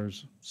 5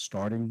 years,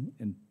 starting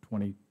in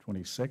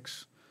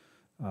 2026.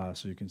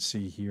 So you can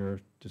see here,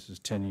 this is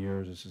 10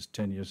 years, this is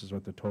 10 years, this is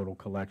what the total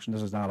collection.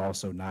 This is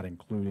not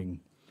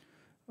including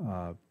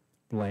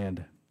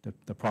land,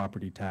 the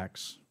property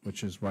tax,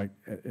 which is right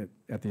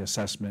at the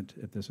assessment,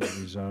 if this is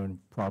rezoned,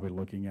 probably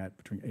looking at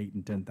between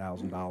 $8,000 and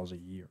 $10,000 a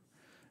year,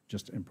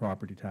 just in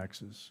property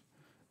taxes.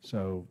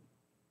 So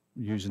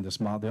using this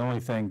model, the only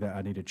thing that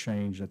I need to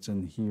change that's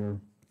in here,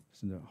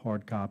 it's in the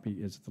hard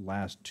copy, is the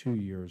last 2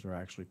 years are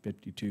actually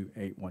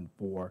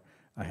 52,814.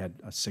 I had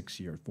a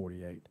 6-year,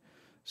 48.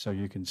 So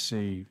you can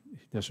see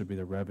this would be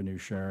the revenue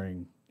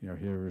sharing.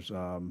 Here's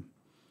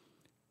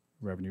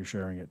revenue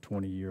sharing at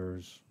 20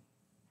 years.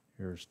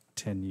 Here's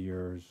 10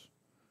 years.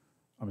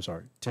 I'm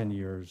sorry, 10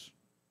 years,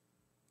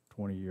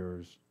 20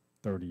 years,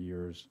 30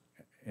 years,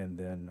 and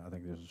then I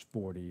think this is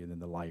 40, and then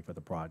the life of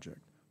the project,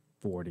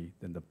 40,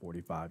 then the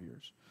 45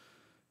 years.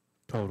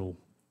 Total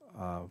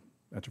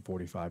after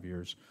 45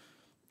 years.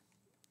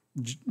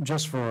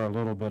 Just for a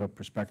little bit of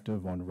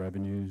perspective on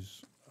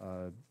revenues,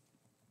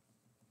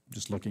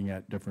 just looking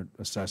at different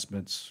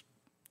assessments,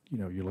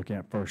 you're looking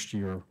at first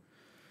year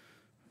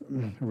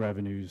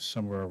revenues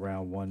somewhere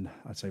around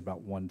I'd say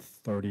about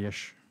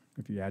 130-ish.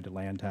 If you add the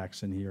land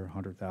tax in here,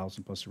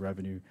 100,000 plus the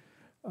revenue.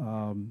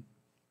 One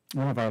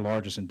of our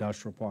largest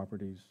industrial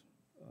properties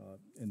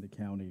in the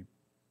county,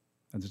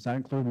 and does not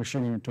include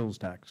machinery and tools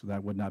tax, so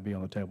that would not be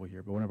on the table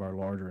here, but one of our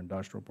larger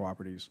industrial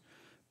properties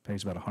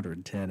pays about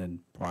 110 in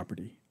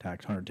property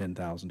tax,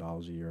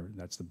 $110,000 a year, and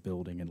that's the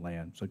building and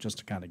land. So just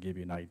to kind of give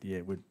you an idea,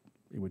 it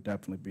would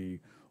definitely be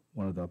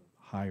one of the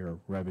higher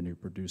revenue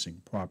producing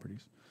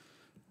properties.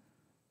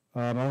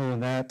 Other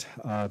than that,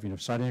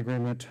 siding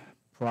agreement,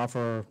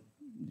 proffer,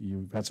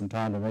 you've had some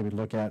time to maybe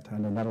look at, I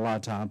know not a lot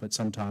of time, but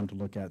some time to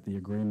look at the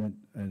agreement.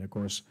 And of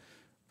course,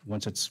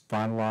 once it's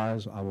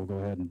finalized, I will go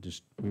ahead and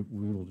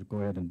we will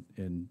go ahead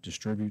and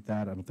distribute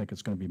that. I don't think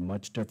it's going to be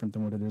much different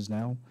than what it is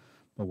now.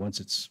 But once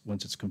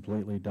it's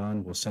completely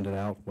done, we'll send it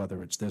out,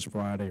 whether it's this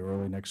Friday or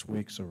early next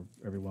week, so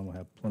everyone will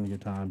have plenty of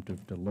time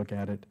to look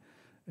at it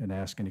and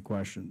ask any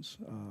questions.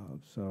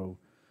 So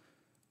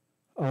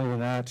other than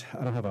that,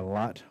 I don't have a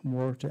lot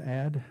more to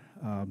add.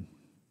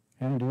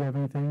 Hannah, do you have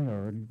anything,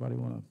 or anybody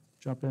want to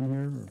jump in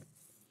here? Or?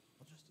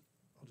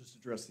 I'll just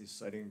address the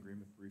siting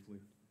agreement briefly,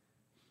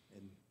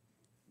 and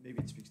maybe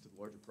it speaks to the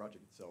larger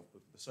project itself,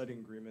 but the siting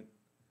agreement,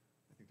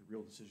 I think the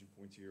real decision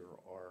points here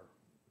are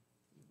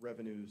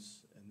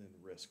revenues and then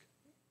risk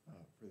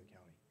for the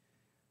county.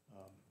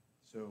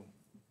 So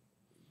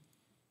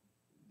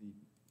the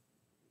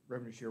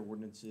revenue share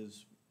ordinance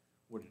is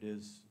what it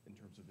is in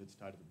terms of its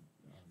tied to the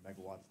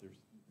megawatts. There's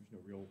no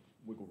real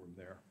wiggle room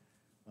there.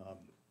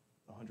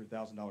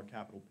 $100,000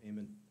 capital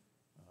payment,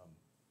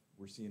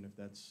 we're seeing if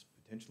that's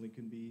potentially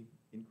can be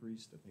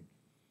increased. I think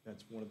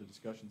that's one of the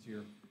discussions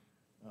here.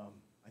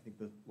 I think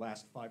the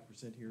last 5%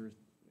 here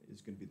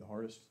is going to be the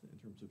hardest in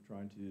terms of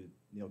trying to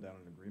nail down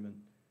an agreement.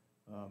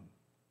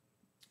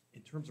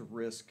 In terms of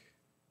risk,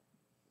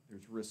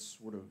 there's risks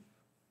sort of,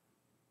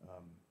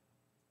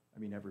 I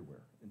mean,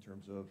 everywhere in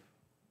terms of,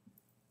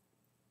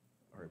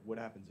 all right, what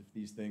happens if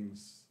these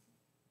things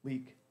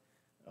leak?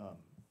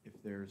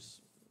 If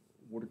there's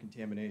water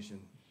contamination,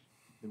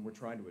 then we're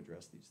trying to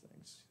address these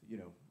things. You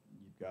know,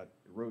 you've got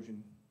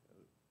erosion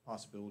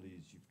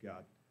possibilities, you've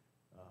got,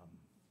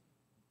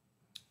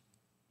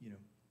 you know,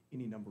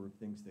 any number of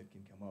things that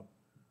can come up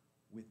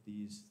with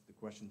these, the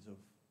questions of,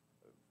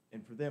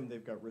 and for them,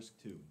 they've got risk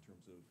too, in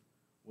terms of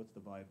what's the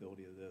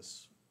viability of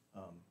this.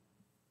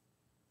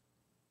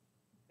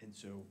 And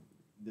so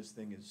this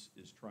thing is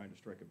trying to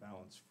strike a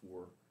balance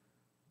for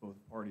both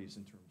parties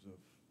in terms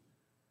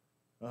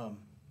of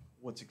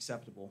what's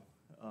acceptable.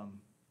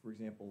 For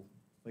example,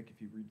 like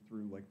if you read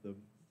through like the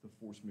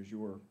force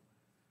majeure,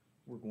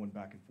 we're going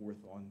back and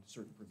forth on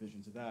certain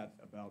provisions of that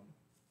about,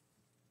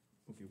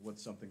 okay,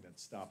 what's something that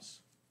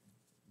stops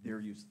their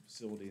use of the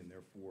facility and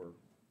therefore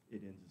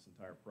it ends this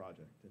entire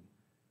project. And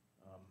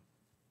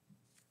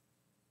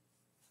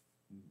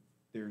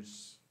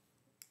there's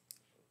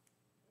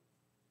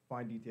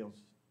fine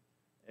details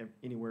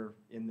anywhere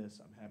in this.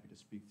 I'm happy to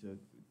speak to,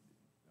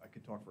 I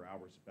could talk for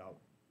hours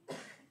about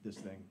this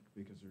thing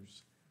because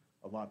there's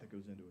a lot that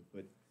goes into it.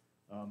 But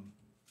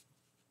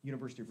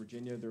University of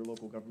Virginia, their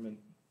local government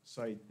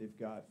site, they've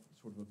got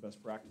sort of a best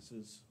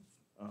practices,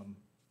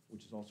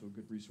 which is also a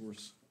good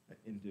resource.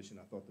 In addition,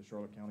 I thought the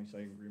Charlotte County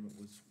siting agreement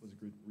was a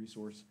good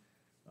resource.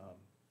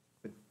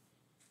 But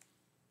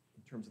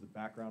in terms of the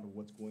background of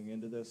what's going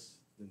into this,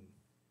 then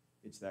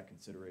it's that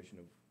consideration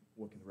of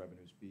what can the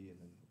revenues be and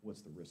then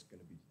what's the risk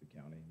going to be to the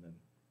county. And then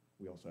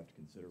we also have to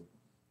consider,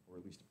 or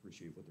at least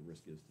appreciate what the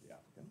risk is to the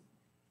applicant.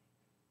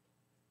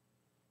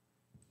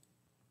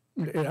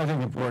 I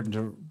think important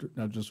to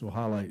just will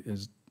highlight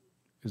is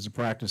the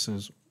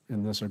practices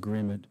in this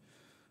agreement.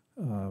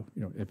 You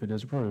know, if it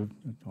is approved,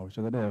 always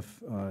say that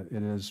if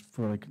it is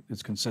fairly,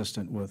 it's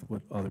consistent with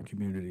what other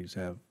communities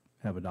have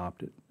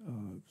adopted.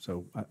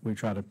 So we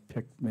try to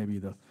pick maybe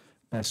the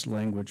best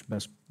language,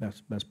 best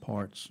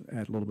parts,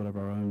 add a little bit of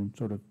our own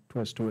sort of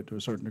twist to it to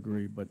a certain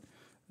degree, but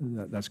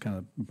that's kind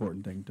of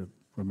important thing to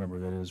remember.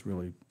 That is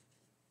really,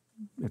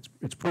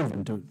 it's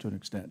proven to an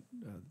extent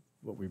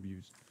what we've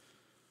used.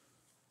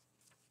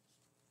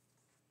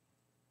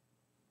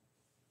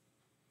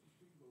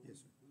 Yes,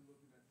 sir.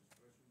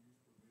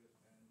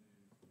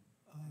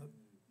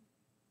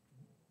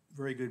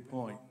 Very good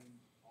point.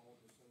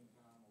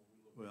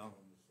 Well,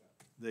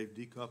 they've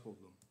decoupled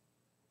them.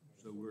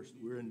 So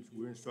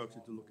we're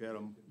instructed to look at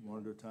them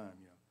one at a time,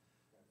 yeah.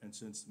 And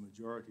since the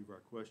majority of our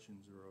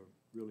questions are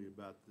really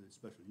about the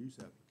special use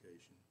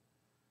application,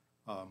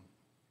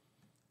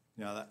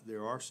 now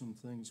there are some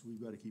things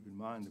we've got to keep in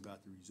mind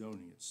about the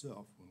rezoning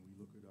itself when we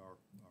look at our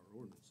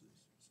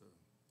ordinances. So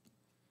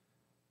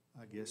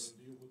I guess.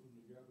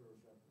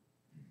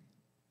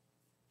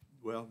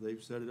 Well,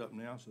 they've set it up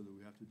now so that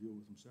we have to deal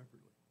with them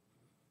separately,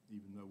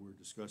 even though we're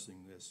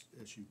discussing this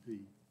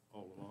SUP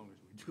all along as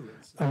we do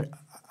it. So.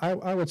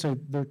 I would say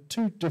there are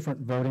two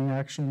different voting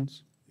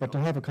actions, but to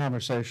have a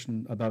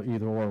conversation about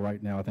either or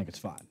right now, I think it's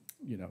fine.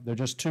 You know, they're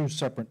just two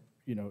separate,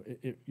 you know,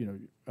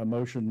 a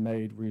motion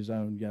made,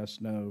 rezone, yes,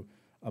 no,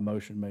 a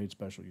motion made,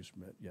 special use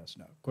permit, yes,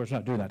 no. Of course, we're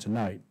not doing that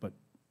tonight, but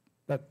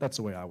that's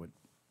the way I would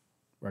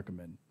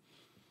recommend.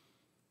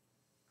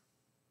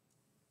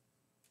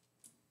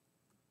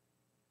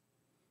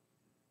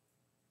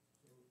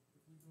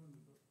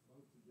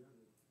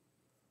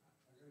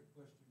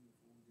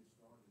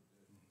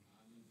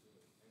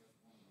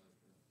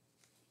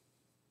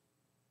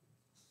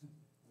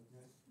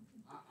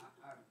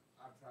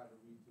 I've tried to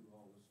read through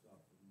all this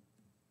stuff, and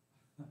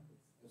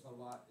it's a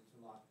lot to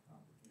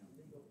comprehend.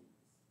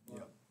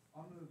 But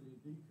under the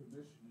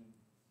decommissioning,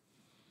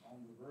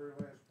 on the very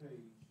last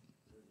page,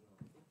 there's a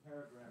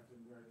paragraph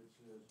in there that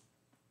says,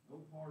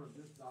 no part of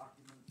this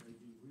document may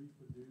be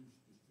reproduced,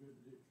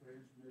 distributed,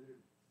 transmitted,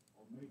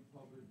 or made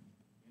public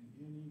in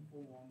any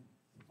form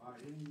by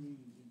any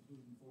means,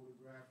 including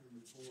photographing,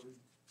 recording,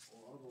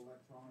 or other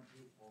electronic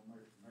or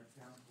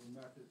mechanical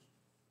methods,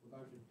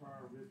 without the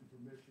prior written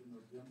permission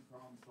of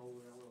Demcom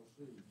Solar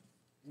LLC.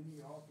 Any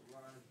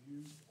authorized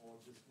use or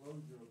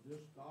disclosure of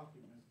this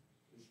document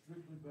is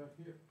strictly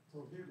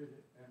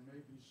prohibited and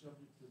may be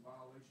subject to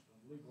violation of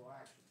legal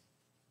action.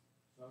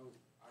 So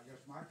I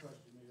guess my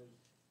question is,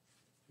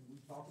 can we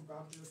talk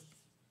about this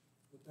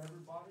with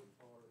everybody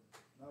or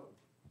no?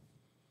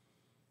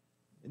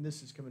 And this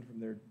is coming from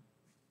their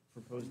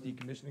proposed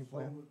decommissioning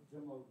plan?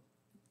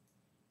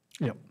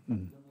 Yep. Well,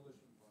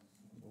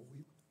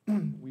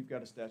 we've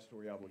got a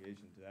statutory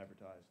obligation to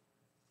advertise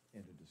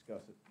and to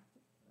discuss it.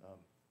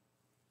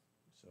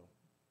 So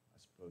I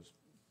suppose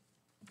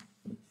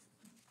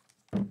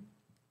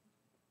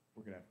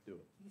we're going to have to do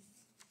it.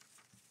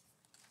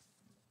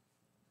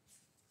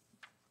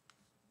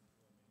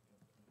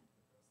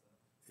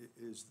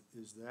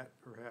 Is that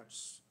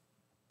perhaps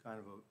kind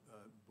of a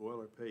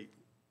boilerplate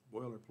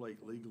boilerplate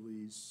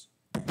legalese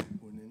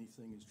when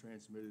anything is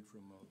transmitted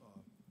from a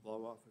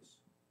law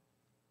office?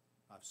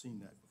 I've seen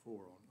that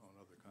before on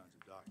other kinds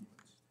of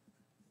documents.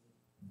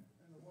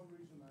 And the one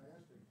reason I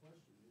asked that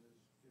question is,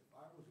 if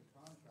I was a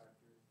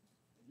contractor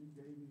and you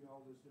gave me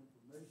all this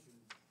information,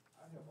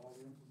 I'd have all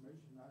the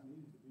information I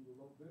needed to be the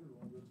low bidder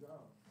on your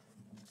job.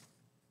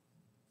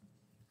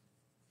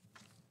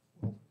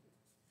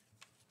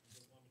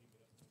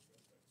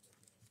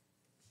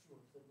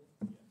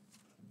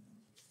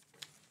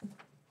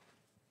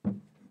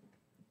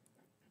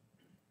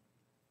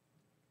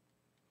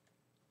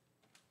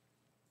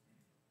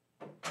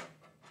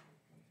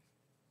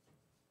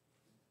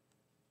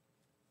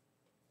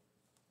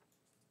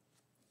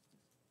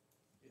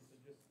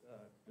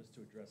 Just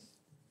to address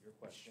your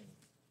question,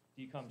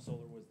 Decom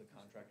Solar was the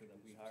contractor that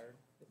we hired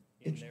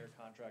in their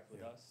contract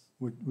with us.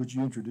 Would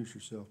you introduce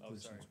yourself, Oh,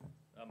 please? sorry.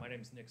 My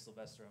name's Nick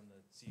Sylvester. I'm the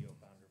CEO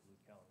founder of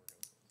Luke Callan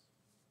Renewables.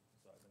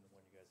 So I've been the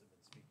one you guys have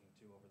been speaking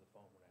to over the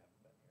phone when I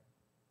haven't been here.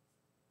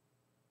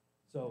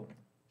 So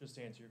just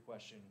to answer your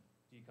question,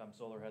 Decom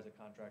Solar has a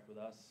contract with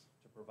us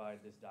to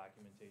provide this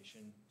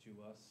documentation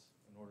to us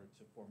in order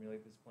to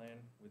formulate this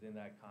plan. Within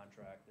that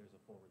contract, there's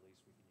a full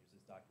release. We can use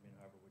this document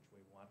however which way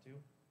we want to.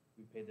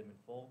 We paid them in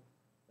full.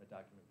 That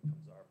document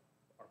becomes our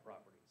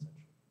property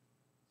essentially.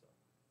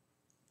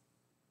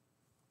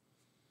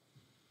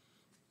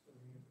 So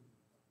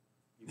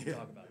you can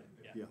talk about it.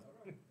 Yeah.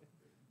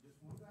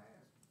 Just wanted to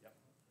ask.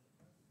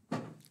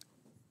 Yep.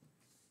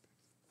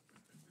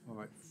 All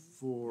right,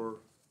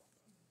 for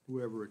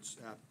whoever it's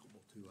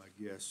applicable to, I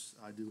guess,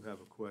 I do have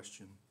a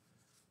question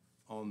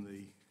on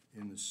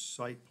in the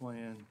site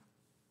plan,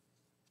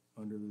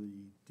 under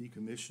the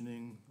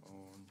decommissioning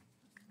on,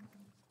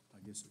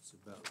 I guess it's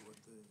about, what,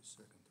 the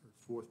second, third,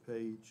 fourth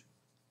page.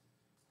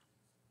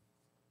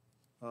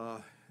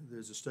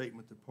 There's a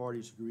statement that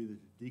parties agree that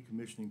the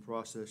decommissioning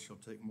process shall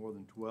take more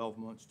than 12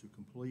 months to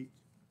complete.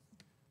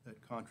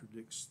 That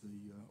contradicts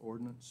the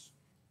ordinance.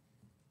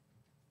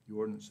 The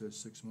ordinance says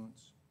 6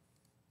 months.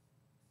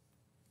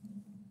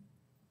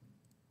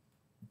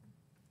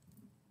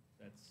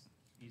 That's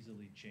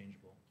easily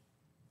changeable.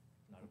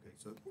 Not a Okay, big-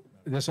 so,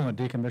 This on a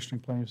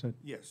decommissioning plan, you said?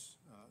 yes,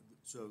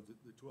 so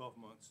the 12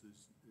 months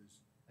is,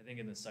 I think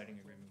in the siting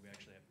agreement, we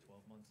actually have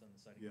 12 months on the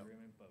siting Yeah.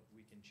 agreement, but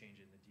we can change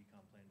it in the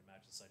decom plan to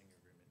match the siting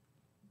agreement.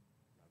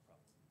 Not a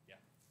problem. Yeah,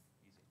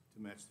 easy. to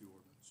match the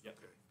ordinance. Yep.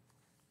 Okay.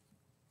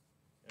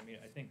 I mean,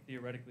 I think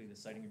theoretically, the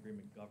siting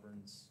agreement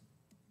governs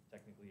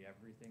technically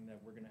everything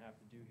that we're gonna have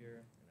to do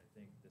here. And I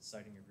think the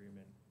siting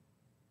agreement,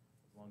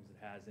 as long as it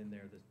has in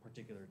there this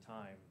particular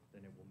time,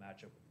 then it will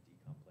match up with the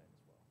decom plan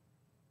as well.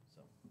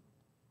 So,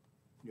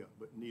 Yeah,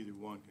 but neither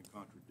one can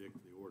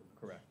contradict the ordinance.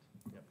 correct,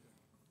 yep.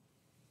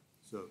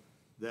 So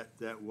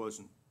that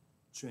wasn't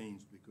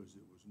changed because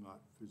it was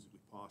not physically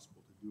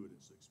possible to do it in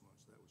 6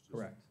 months. That was just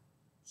Correct.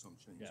 some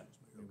change Yeah, that was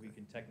I made. mean, we Okay.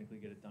 can technically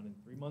get it done in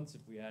 3 months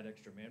if we add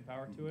extra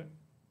manpower to it.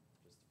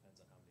 Just depends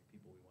on how many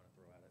people we wanna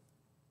throw at it.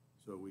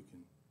 So we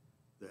can,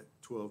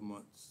 that 12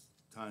 months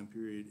time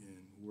period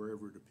and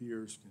wherever it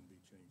appears can be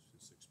changed to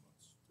 6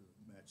 months to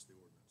match the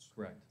ordinance.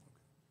 Correct.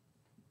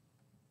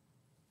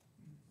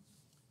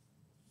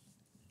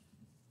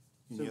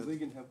 So Any other-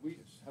 Ligon, have we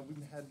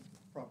had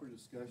proper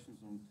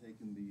discussions on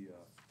taking the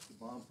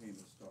bond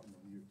payments starting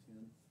on year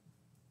 10?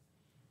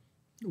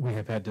 We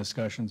have had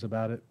discussions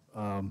about it.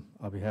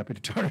 I'll be happy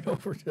to turn it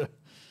over to,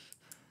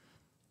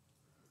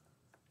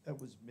 That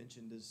was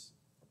mentioned as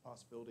a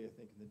possibility, I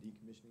think, in the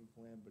decommissioning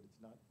plan, but it's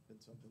not been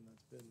something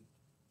that's been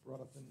brought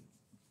up in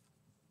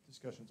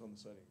discussions on the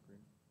siting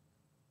agreement.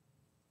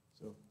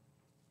 So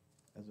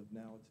as of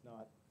now, it's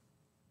not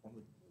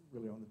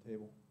really on the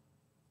table.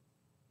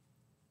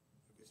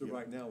 So Yeah.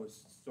 right now, it's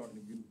starting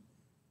to get,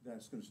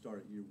 that's gonna start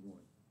at year 1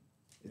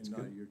 It's and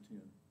not good. year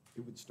 10.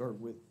 It would start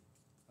with,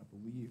 I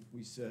believe,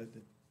 we said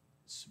that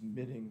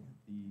submitting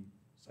the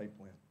site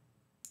plan.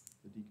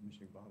 The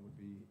decommissioning bond would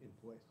be in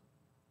place.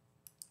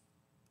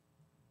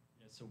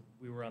 Yeah, so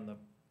we were on a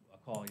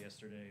call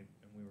yesterday,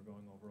 and we were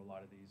going over a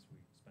lot of these. We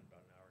spent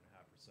about an hour and a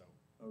half or so.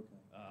 Okay.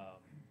 I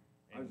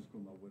And was just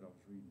going by what I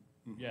was reading.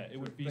 yeah, it So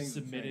would be things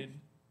have submitted,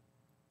 changed.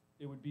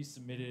 it would be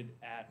submitted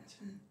at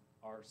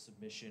our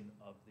submission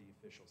of the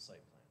official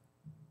site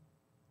plan.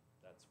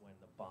 That's when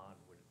the bond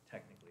would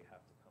technically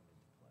have to come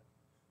into play.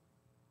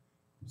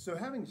 So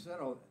having said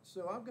all that,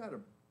 so I've got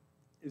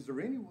is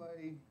there any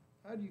way,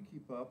 how do you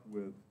keep up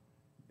with,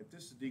 if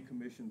this is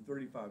decommissioned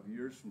 35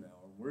 years from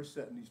now, and we're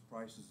setting these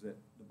prices at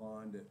the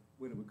bond at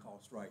what it would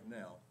cost right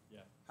now?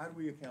 Yeah. How do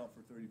we account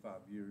for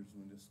 35 years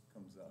when this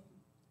comes up?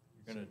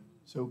 You're gonna,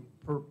 So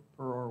per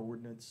our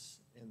ordinance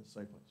and the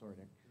site plan, sorry,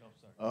 Nick. no,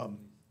 sorry.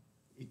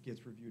 It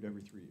gets reviewed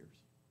every 3 years,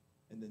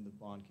 and then the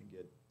bond can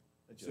get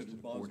So adjusted the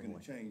bond's accordingly.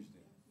 gonna change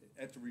then?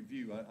 At the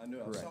review, I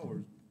know, I saw Correct.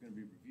 it was gonna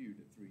be reviewed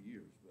at 3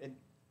 years, but.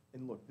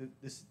 And look,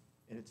 this,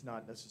 and it's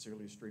not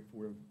necessarily a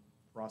straightforward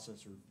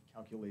process or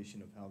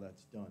calculation of how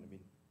that's done. I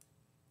mean,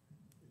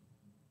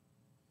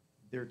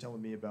 they're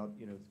telling me about,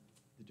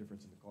 the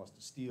difference in the cost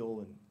of steel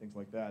and things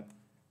like that,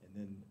 and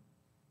then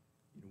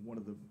one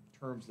of the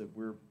terms that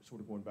we're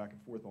sort of going back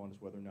and forth on is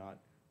whether or not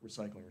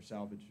recycling or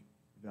salvage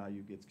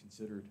value gets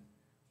considered.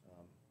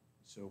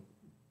 So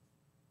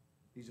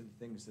these are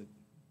the things that,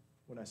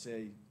 when I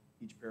say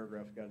each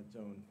paragraph's got its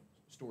own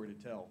story to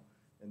tell,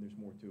 and there's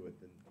more to it,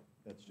 then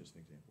that's just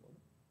an example of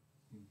it.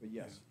 But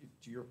yes,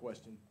 to your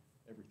question,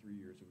 every 3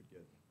 years it would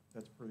get,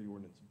 that's per the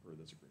ordinance and per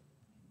this agreement.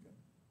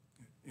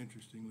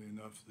 Interestingly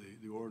enough,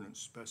 the ordinance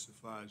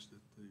specifies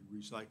that the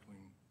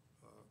recycling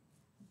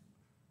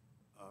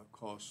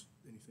cost,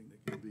 anything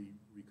that can be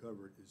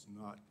recovered is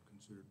not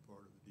considered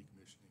part of the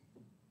decommissioning.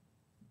 So,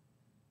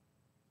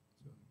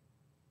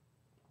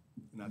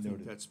 and I think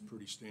Noted. that's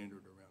pretty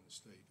standard around the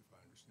state, if I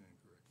understand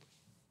correctly.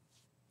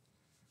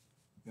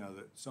 Now,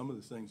 that some of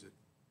the things that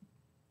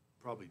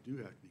probably do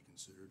have to be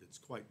considered, it's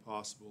quite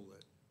possible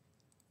that,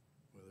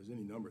 well, there's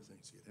any number of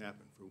things that could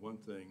happen. For one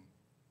thing,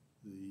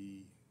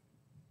 the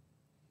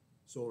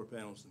solar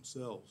panels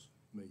themselves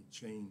may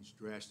change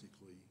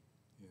drastically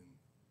in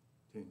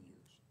 10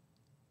 years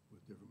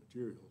with different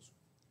materials.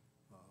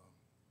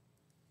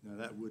 Now,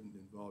 that wouldn't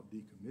involve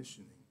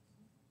decommissioning,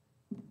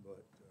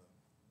 but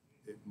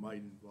it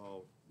might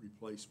involve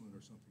replacement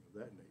or something of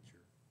that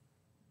nature.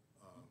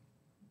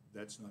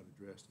 That's not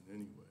addressed in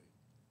any way.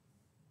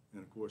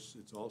 And of course,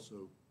 it's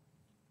also,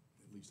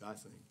 at least I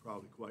think,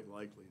 probably quite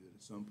likely that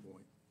at some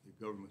point the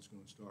government's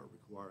going to start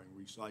requiring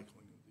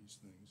recycling of these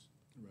things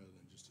rather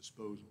than just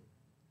disposal,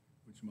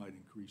 which might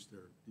increase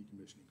their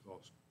decommissioning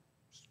costs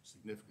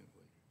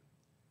significantly.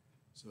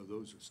 So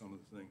those are some of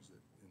the things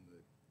that in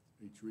the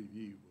each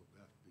review will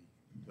have to be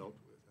dealt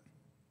with, I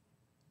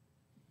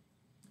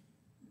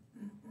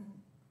think.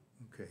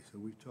 Okay, so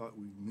we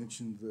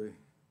mentioned the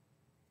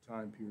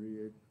time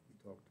period, we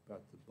talked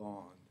about the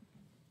bond.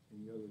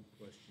 Any other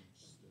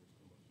questions that have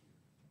come up here?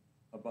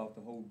 About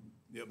the whole,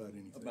 Yeah, about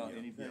anything. About yeah,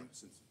 anything? yeah,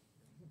 since-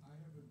 I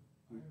haven't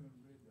read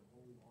the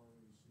whole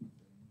RAC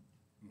thing,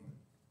 but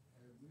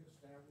have we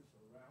established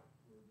a route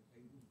where the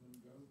cable's gonna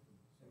go to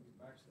take it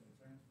back to the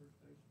transfer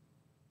station?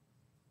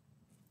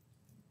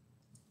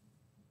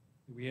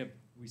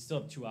 We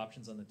still have two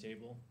options on the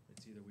table.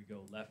 It's either we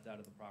go left out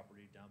of the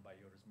property down by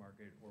Yoder's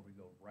Market, or we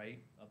go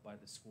right up by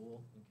the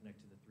school and connect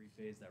to the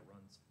three-phase that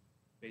runs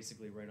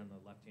basically right on the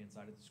left-hand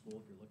side of the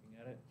school if you're looking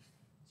at it.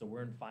 So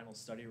we're in final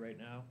study right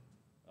now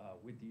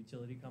with the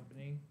utility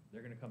company.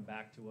 They're gonna come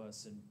back to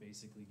us and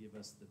basically give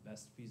us the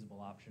best feasible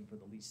option for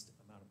the least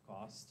amount of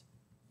cost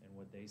and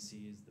what they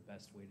see is the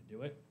best way to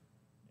do it.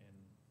 And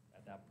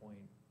at that point,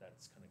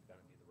 that's kind of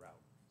gonna be the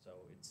route.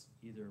 So it's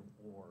either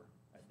or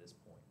at this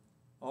point.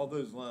 all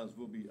those lines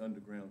will be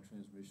underground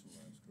transmission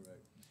lines,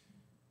 correct?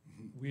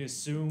 We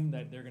assume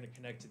that they're gonna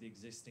connect to the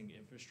existing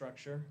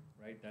infrastructure,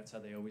 right? That's how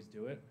they always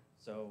do it.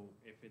 So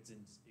if it's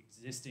in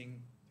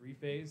existing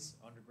three-phase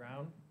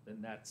underground,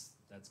 then that's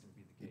gonna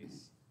be the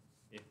case.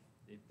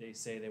 If they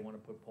say they wanna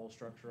put pole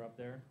structure up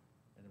there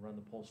and run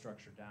the pole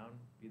structure down,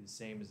 be the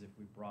same as if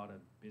we brought a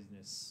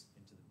business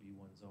into the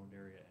B1 zoned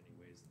area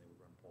anyways, and they would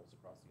run poles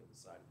across the other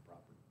side of the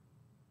property.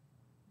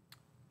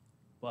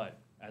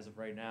 But as of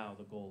right now,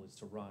 the goal is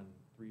to run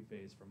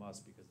three-phase from us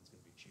because it's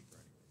gonna be cheaper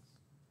anyways.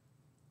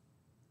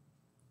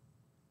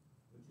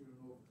 But you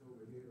don't know if it's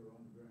overhead or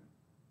underground.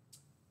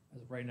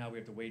 As of right now, we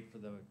have to wait for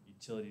the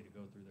utility to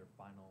go through their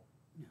final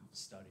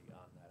study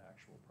on that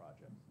actual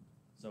project.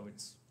 So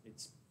it's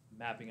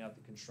mapping out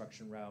the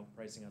construction route,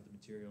 pricing out the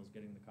materials,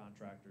 getting the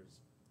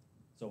contractors,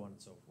 so on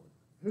and so forth.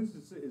 Whose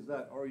is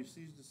that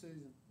REC's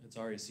decision? It's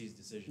REC's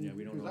decision, yeah,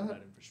 we don't Because own I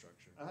had- that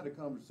infrastructure. I had a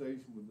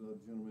conversation with a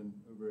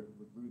gentleman over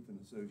with Ruth and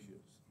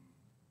Associates,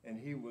 and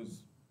he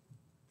was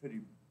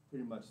pretty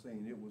much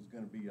saying it was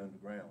gonna be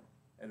underground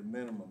at a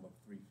minimum of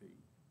 3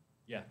 feet.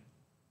 Yeah,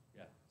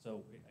 yeah,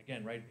 so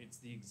again, right, it's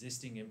the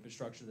existing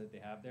infrastructure that they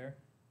have there.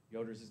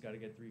 Yoder's has gotta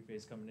get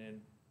three-phase coming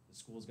in, the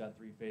school's got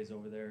three-phase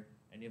over there.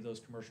 Any of those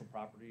commercial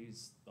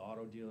properties, the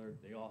auto dealer,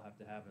 they all have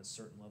to have a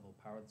certain level of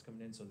power that's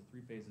coming in, so the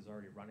three-phase is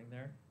already running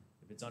there.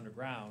 If it's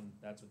underground,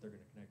 that's what they're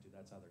gonna connect to,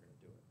 that's how they're gonna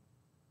do it,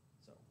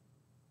 so.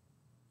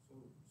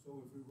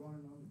 So if we run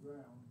it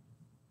underground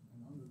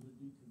and under the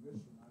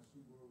decommission, I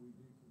see where we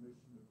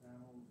decommission the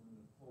panels and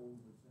the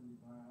poles that's in the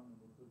ground and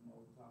we're putting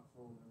all the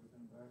topsoil and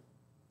everything back.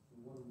 So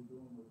what are we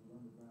doing with the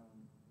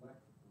underground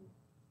electrical?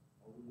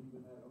 Are we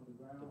leaving that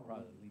underground? They'll or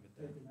probably leave it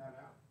there. Taking that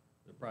out?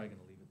 They're probably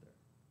gonna leave it there.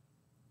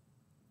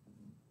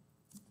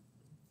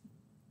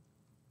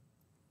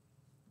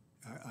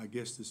 I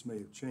guess this may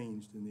have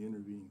changed in the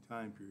intervening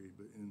time period,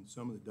 but in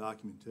some of the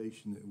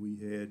documentation that we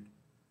had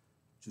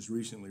just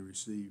recently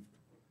received,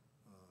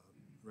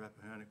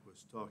 Rappahannock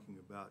was talking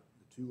about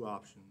the two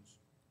options.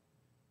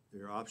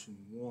 Their option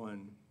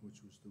one,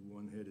 which was the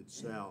one headed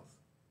south,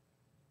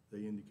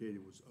 they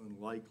indicated was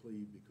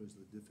unlikely because of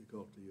the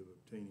difficulty of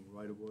obtaining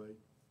right-of-way.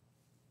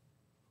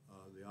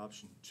 The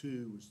option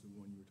two was the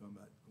one you were talking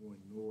about going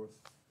north,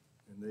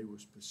 and they were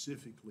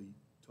specifically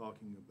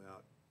talking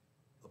about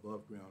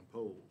above-ground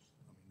poles.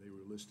 I mean, they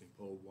were listing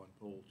pole one,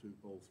 pole two,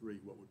 pole three,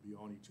 what would be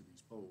on each of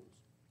these poles.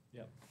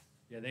 Yep.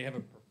 Yeah, they have a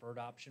preferred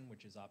option,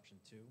 which is option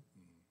two,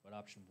 but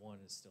option one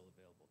is still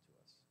available to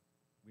us.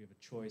 we have a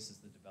choice as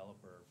the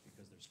developer,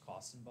 because there's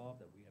costs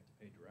involved that we have to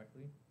pay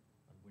directly,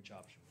 on which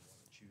option we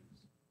want to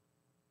choose.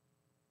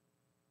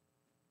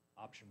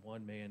 Option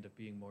one may end up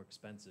being more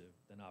expensive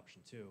than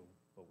option two,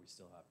 but we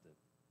still have to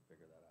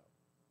figure that out.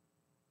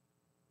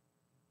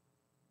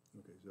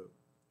 Okay,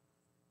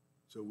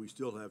 so we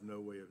still have no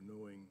way of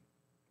knowing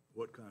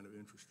what kind of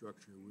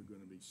infrastructure we're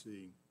gonna be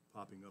seeing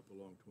popping up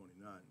along 29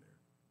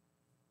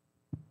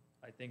 there.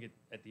 I think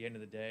at the end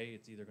of the day,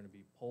 it's either gonna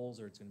be poles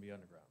or it's gonna be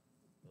underground.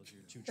 Those are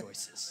your two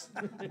choices.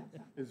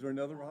 Is there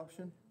another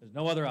option? There's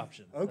no other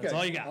option. Okay. That's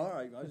all you got. All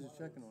right, I was just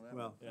checking on that.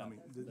 Well, Yeah. I mean,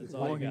 That's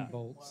all you got.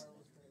 bolts.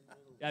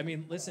 Yeah, I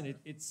mean, listen,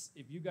 it's,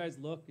 if you guys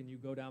look and you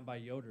go down by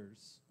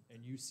Yoder's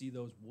and you see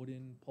those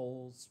wooden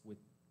poles with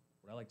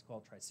what I like to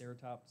call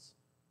triceratops,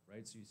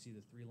 right? So you see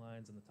the 3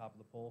 lines on the top of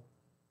the pole.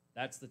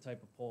 That's the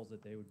type of poles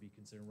that they would be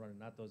considering running,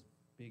 not those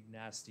big,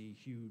 nasty,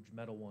 huge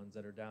metal ones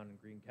that are down in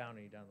Greene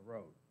County down the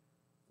road,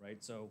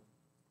 right? So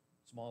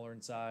smaller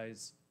in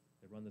size,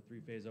 they run the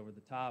 3-phase over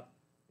the top.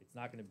 It's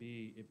not gonna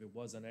be, if it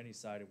was on any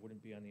side, it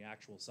wouldn't be on the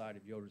actual side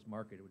of Yoder's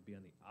Market, it would be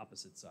on the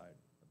opposite side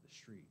of the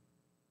street,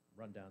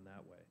 run down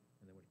that way.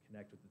 And then would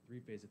connect with the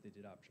 3-phase if they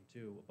did option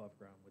 2 above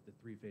ground with the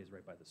 3-phase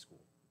right by the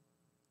school.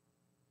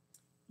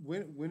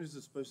 When is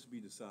it supposed to be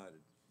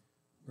decided?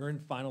 We're in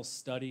final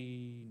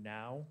study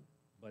now,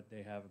 but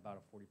they have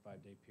about a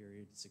 45-day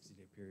period,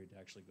 60-day period to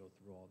actually go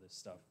through all this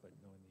stuff, but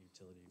knowing the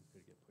utility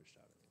could get pushed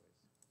out anyways.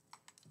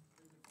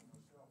 Speaking for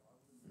myself, I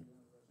wouldn't be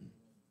interested in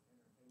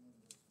entertaining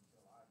this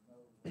until I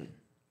know where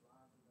these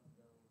lines are gonna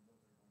go and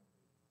what they're gonna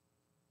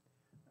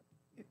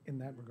be. In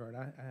that regard,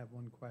 I have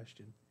one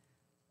question.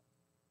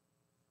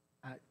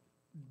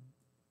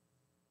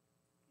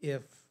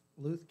 If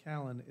Luth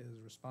Callan is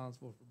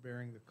responsible for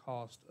bearing the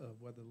cost of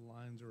whether the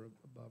lines are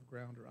above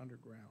ground or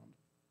underground,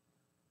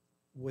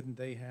 wouldn't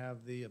they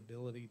have the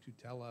ability to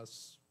tell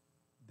us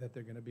that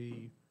they're gonna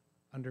be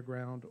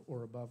underground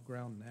or above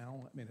ground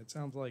now? I mean, it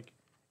sounds like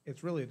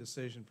it's really a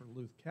decision for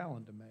Luth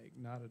Callan to make,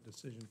 not a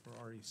decision for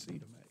REC to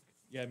make.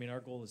 Yeah, I mean, our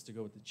goal is to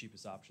go with the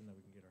cheapest option that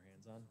we can get our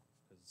hands on,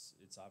 because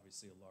it's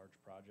obviously a large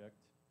project,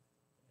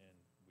 and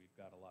we've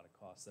got a lot of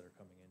costs that are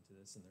coming into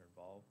this, and they're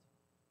involved.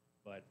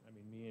 But, I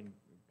mean, me and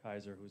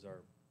Kaiser, who's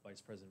our Vice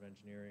President of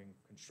Engineering,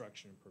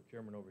 Construction, and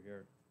Procurement over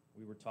here,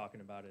 we were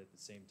talking about it at the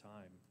same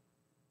time.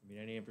 I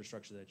mean, any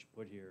infrastructure that you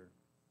put here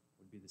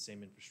would be the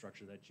same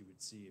infrastructure that you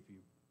would see if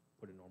you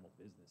put a normal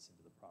business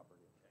into the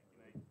property.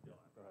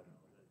 Go ahead.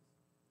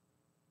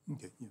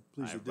 Okay, yeah,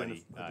 please Hi,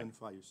 everybody.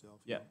 identify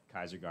yourself. Yeah,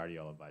 Kaiser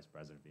Guardiola, Vice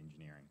President of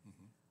Engineering.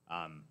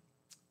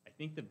 I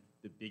think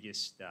the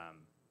biggest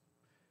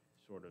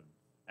sort of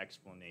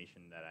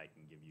explanation that I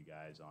can give you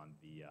guys on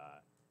the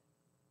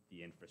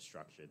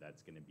infrastructure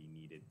that's going to be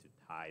needed to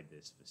tie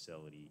this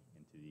facility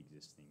into the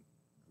existing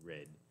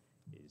grid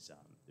is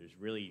there's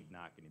really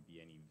not going to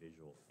be any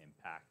visual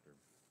impact or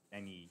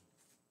any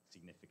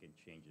significant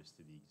changes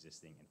to the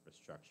existing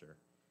infrastructure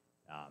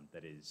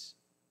that is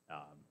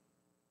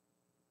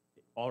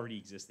already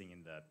existing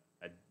in the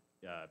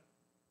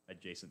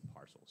adjacent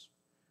parcels,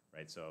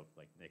 right? So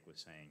like Nick was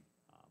saying,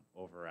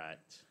 over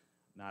at,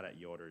 not at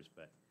Yoder's,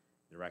 but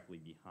directly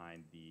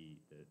behind the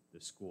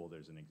school,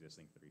 there's an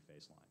existing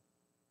 3-phase line.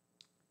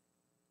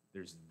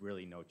 There's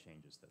really no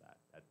changes to that.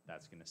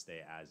 That's going to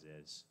stay as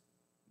is,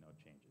 no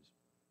changes.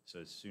 So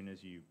as soon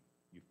as you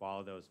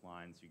follow those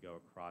lines, you go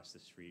across the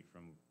street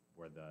from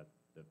where the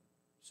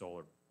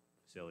solar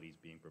facility is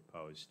being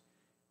proposed,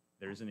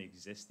 there's an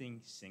existing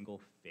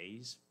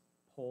single-phase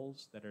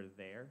poles that are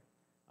there.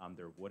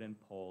 They're wooden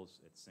poles.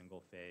 It's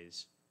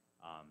single-phase.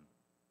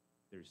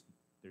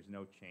 There's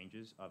no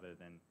changes other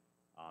than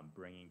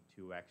bringing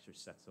 2 extra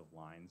sets of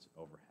lines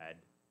overhead.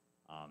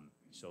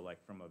 So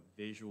like from a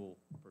visual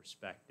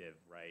perspective,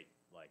 right,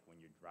 like when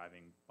you're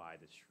driving by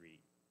the street,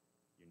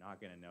 you're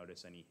not going to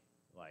notice any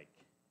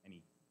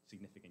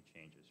significant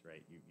changes,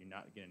 right? You're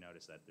not going to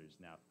notice that there's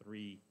now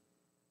 3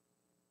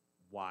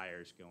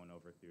 wires going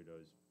over through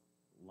those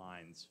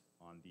lines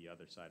on the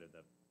other side of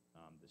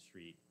the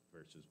street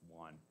versus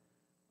 1.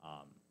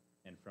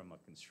 And from a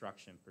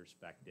construction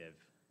perspective,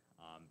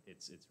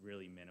 it's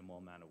really minimal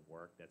amount of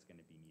work that's going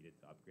to be needed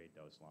to upgrade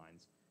those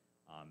lines.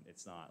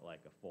 It's not like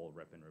a full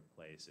rip and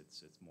replace.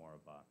 It's more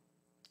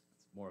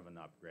of an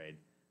upgrade.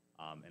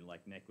 And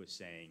like Nick was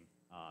saying,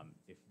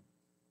 if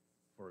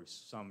for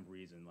some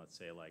reason, let's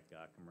say like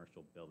a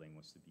commercial building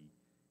was to be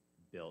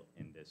built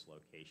in this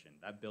location,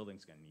 that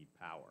building's going to need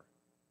power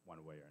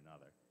one way or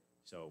another.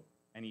 So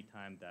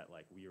anytime that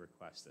like we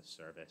request a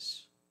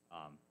service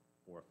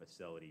for a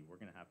facility, we're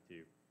going to have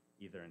to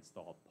either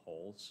install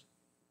poles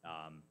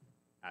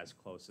as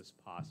close as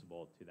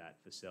possible to that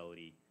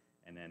facility.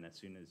 And then as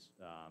soon as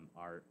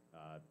our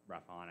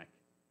Raphonic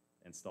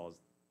installs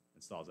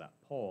that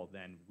pole,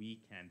 then we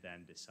can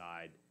then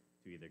decide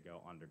to either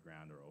go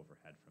underground or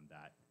overhead from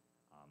that,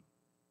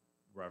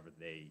 wherever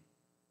they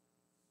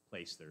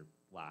place their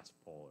last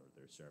pole or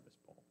their service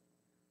pole.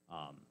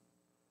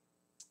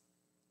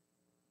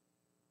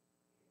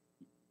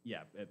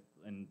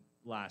 And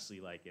lastly,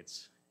 like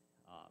it's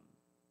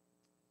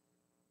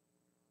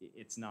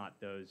it's not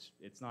those,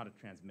 it's not a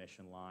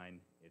transmission line,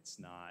 it's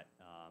not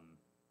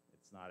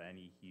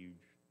any huge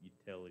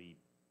utility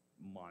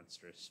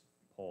monstrous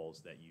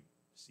poles that you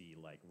see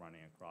like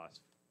running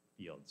across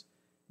fields.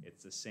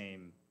 It's the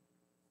same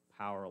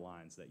power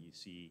lines that you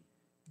see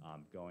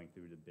going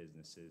through the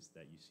businesses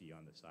that you see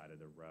on the side of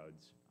the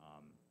roads.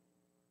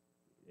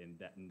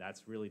 And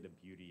that's really the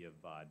beauty of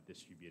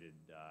distributed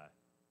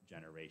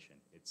generation.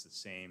 It's the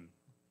same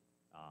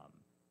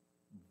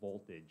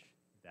voltage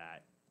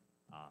that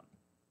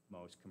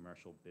most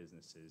commercial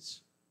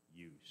businesses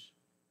use.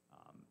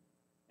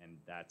 And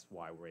that's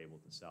why we're able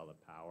to sell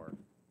the power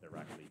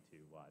directly to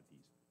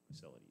these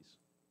facilities.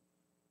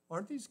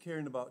 Aren't these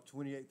carrying about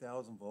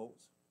 28,000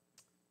 volts?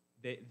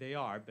 They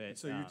are, but.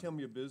 So you're telling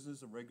me a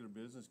regular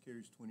business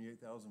carries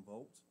 28,000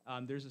 volts?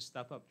 There's a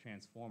step-up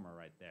transformer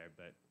right there,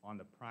 but on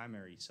the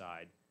primary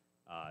side,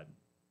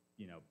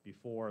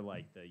 before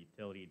like the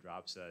utility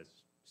drops a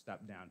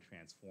step-down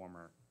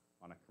transformer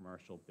on a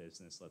commercial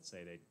business, let's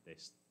say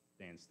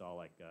they install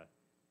like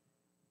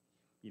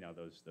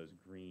those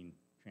green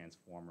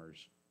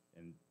transformers,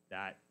 and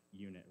that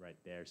unit right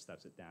there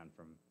steps it down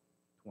from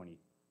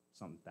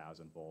 20-something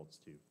thousand volts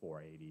to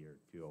 480 or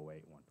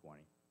 208,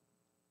 120.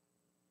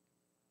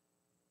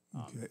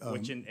 Okay,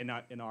 Which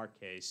in our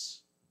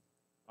case,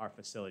 our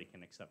facility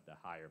can accept a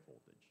higher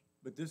voltage.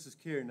 But this is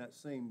carrying that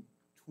same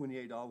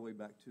 28 all the way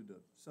back to the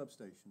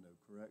substation though,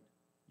 correct?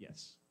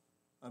 Yes.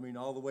 I mean,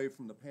 all the way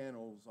from the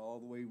panels, all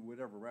the way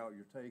whatever route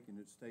you're taking,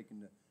 it's taking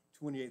the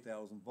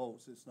 28,000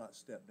 volts. It's not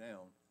stepped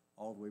down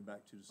all the way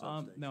back to the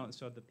substation. No,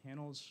 so the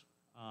panels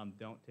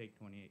don't take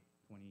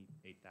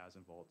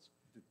 28,000 volts.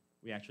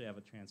 We actually have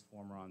a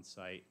transformer on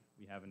site.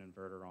 We have an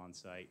inverter on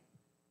site.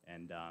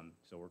 And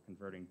so we're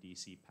converting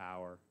DC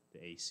power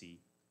to AC,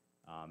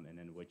 and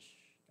then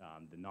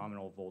the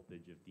nominal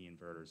voltage of the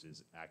inverters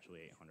is actually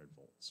 800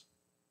 volts,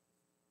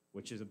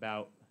 which is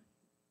about,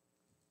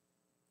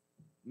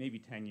 maybe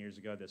 10 years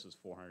ago, this was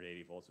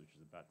 480 volts, which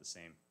is about the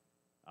same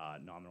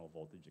nominal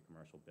voltage a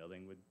commercial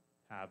building would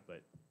have,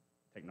 but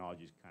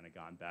technology's kind of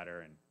gone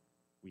better, and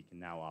we can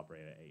now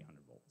operate at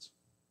 800 volts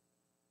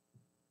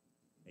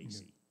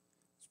AC. Okay.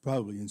 It's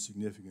probably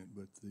insignificant,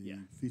 but the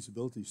Yeah.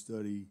 feasibility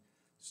study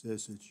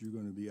says that you're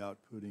going to be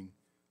outputting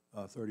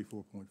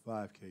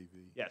 34.5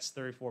 kV. Yes,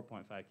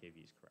 34.5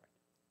 kV is correct.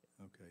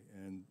 Okay,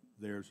 and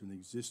there's an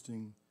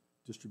existing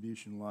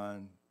distribution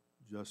line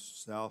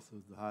just south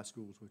of the high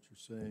school is what you're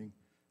saying.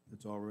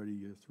 It's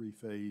already a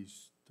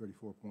three-phase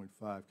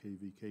 34.5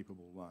 kV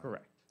capable line.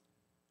 Correct.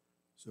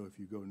 So if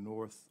you go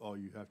north, all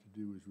you have to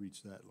do is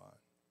reach that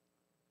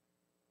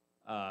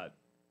line.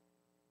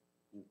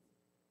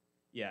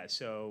 Yeah,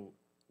 so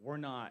we're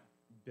not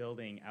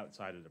building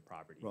outside of the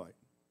property. Right.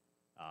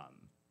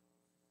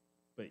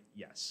 But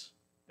yes,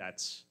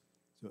 that's.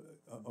 So,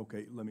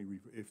 okay, let me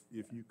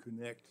if you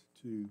connect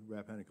to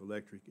Rappahannock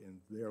Electric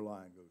and their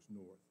line goes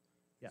north,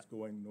 it's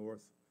going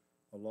north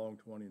along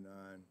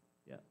 29.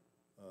 Yeah.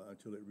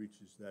 Until it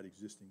reaches that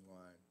existing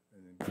line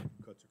and then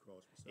cuts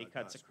across. It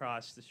cuts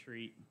across the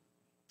street,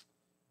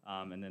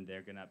 and then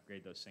they're going to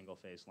upgrade those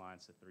single-phase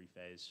lines to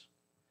three-phase.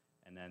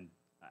 And then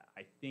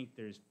I think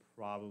there's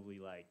probably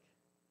like,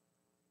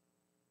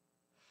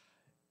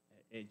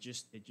 it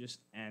just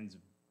ends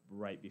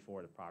right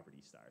before the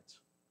property starts.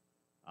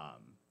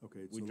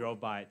 Okay. We drove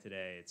by it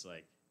today. It's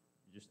like,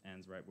 it just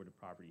ends right where the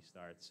property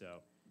starts.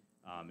 So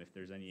if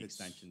there's any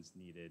extensions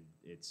needed,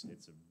 it's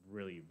a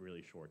really,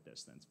 really short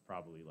distance,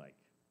 probably like.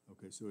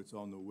 Okay, so it's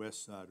on the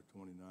west side of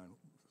 29.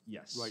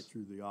 Yes. Right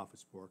through the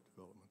office park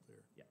development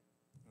there. Yeah.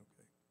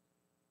 Okay.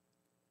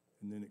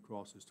 And then it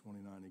crosses 29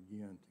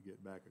 again to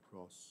get back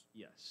across.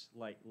 Yes,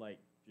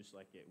 just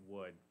like it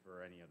would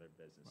for any other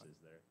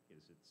businesses there,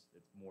 because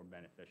it's more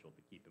beneficial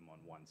to keep them on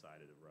one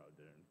side of the road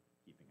than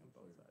keeping them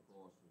both sides.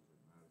 Crosses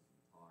at Madison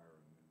Tire,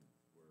 and then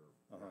where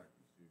Uh-huh.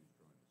 Q is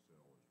trying to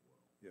sell as well.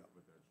 Yeah.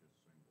 But that's just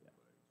single phase.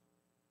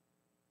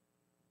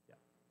 Yeah.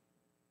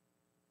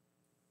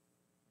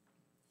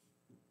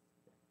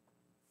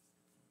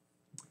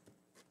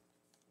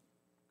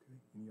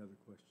 Okay, any other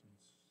questions?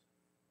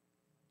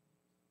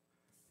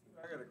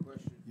 I got a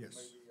question. Yes.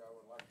 Maybe I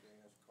would like to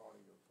ask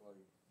Carly or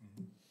Clay.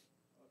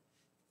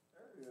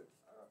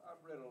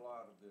 I've read a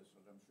lot of this,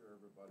 and I'm sure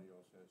everybody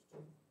else has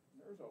too.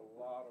 There's a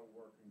lot of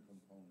working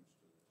components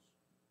to this.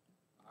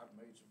 I've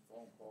made some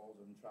phone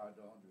calls and tried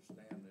to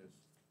understand this,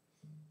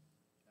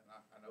 and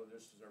I know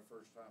this is our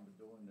first time of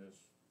doing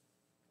this.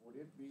 Would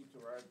it be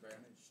to our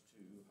advantage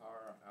to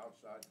hire an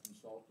outside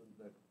consultant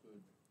that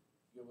could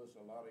give us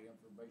a lot of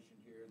information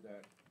here?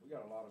 That we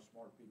got a lot of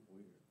smart people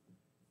here.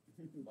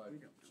 But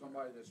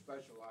somebody that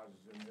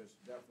specializes in this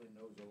definitely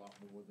knows a lot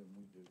more than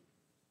we do.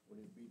 Would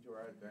it be to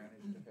our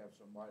advantage to have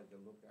somebody to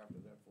look after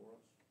that for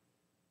us?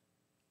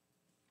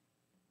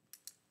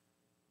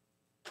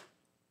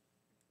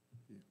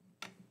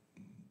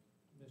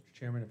 Mr.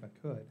 Chairman, if I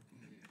could,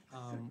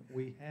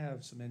 we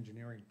have some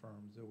engineering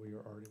firms that we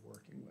are already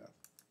working with.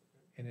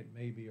 And it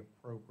may be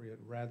appropriate,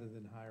 rather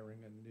than hiring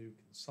a new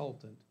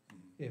consultant,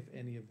 if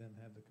any of them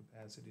have the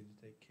capacity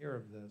to take care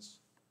of this,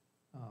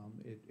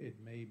 it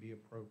may be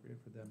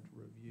appropriate for them to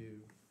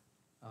review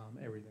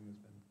everything that's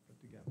been put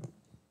together.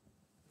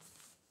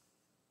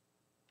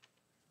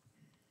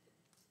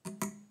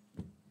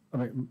 I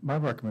mean, my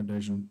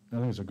recommendation, I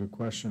think it's a good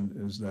question,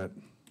 is that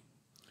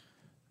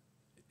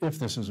if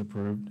this is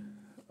approved,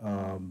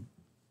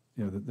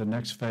 you know, the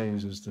next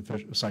phase is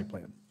the site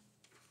plan.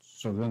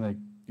 So then they,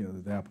 you know,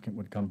 the applicant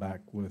would come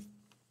back with,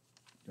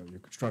 you know, your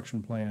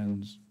construction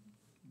plans,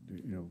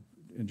 you know,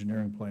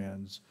 engineering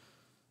plans,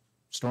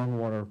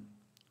 stormwater.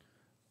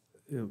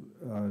 You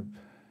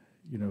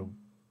know,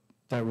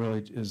 that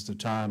really is the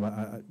time,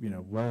 you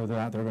know, whether or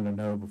not they're gonna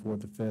know before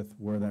the 5th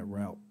where that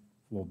route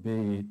will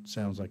be. It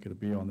sounds like it'll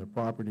be on their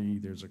property.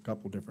 There's a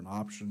couple different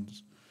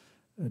options.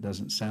 It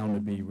doesn't sound to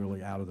be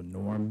really out of the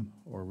norm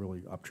or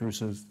really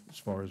obtrusive as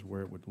far as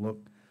where it would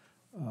look.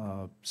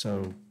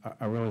 So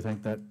I really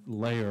think that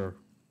layer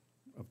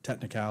of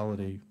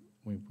technicality,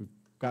 we've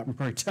gotten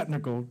pretty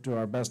technical to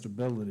our best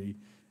ability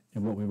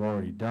in what we've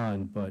already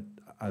done, but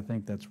I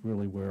think that's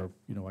really where,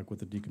 you know, like with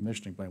the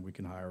decommissioning plan, we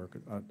can hire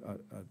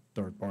a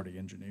third-party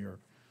engineer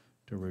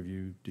to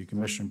review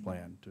decommissioning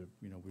plan to,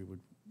 you know,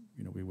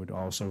 we would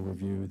also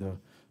review the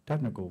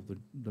technical,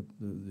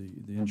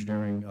 the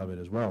engineering of it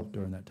as well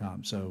during that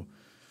time. So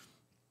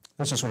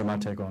that's just sort of my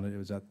take on it,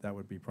 is that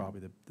would be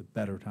probably the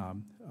better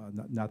time.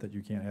 Not that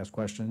you can't ask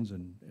questions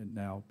and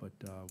now, but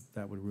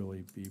that would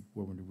really be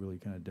where we really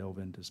kind of delve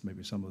into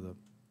maybe some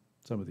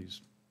of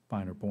these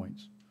finer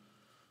points.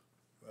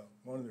 Well,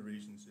 one of the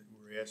reasons that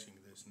we're asking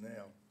this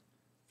now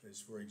is,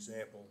 for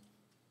example,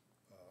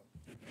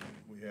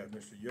 we have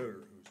Mr.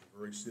 Yoder, who's a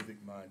very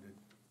civic-minded,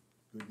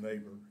 good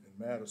neighbor in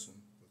Madison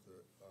with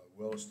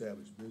a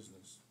well-established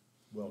business,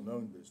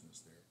 well-known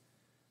business there.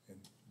 And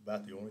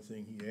about the only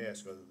thing he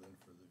asked, other than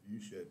for the view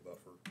shed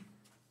buffer,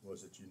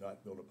 was that you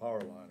not build a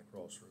power line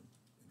across from,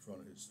 in front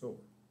of his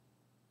store.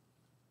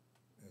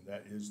 And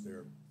that is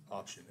their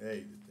option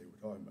A that they were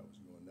talking about, was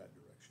going that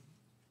direction.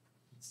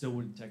 It still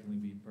wouldn't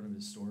technically be in front of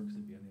his store because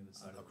it'd be on the other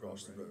side of the road.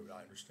 Across the road,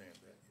 I understand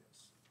that,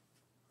 yes.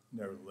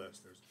 Nevertheless,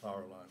 there's a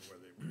power line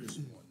where there is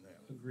one now.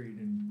 Agreed,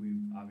 and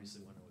we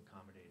obviously want to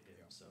accommodate him,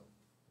 so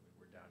I mean,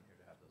 we're down here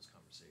to have those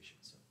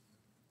conversations, so.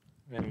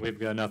 And we've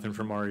got nothing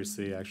from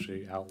REC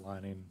actually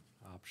outlining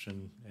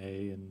option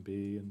A and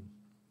B and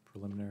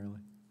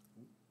preliminarily.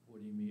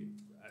 What do you mean,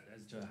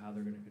 as to how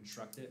they're gonna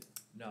construct it?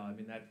 No, I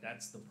mean,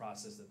 that's the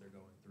process that they're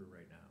going through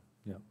right now.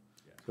 Yeah.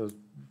 So,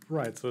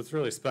 right, so it's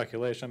really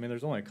speculation. I mean,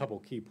 there's only a couple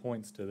key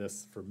points to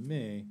this for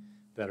me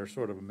that are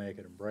sort of a make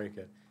it and break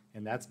it.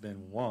 And that's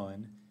been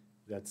one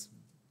that's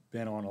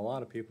been on a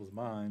lot of people's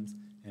minds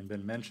and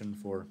been mentioned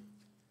for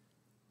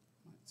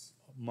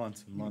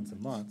months and months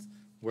and months.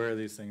 Where are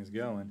these things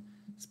going?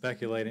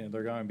 Speculating if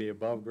they're going to be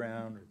above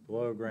ground or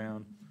below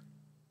ground.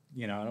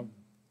 You know,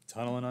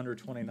 tunneling under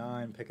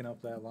 29, picking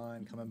up that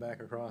line, coming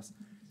back across.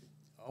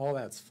 All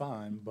that's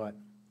fine, but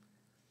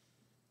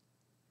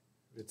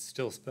it's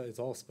still, it's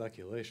all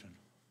speculation.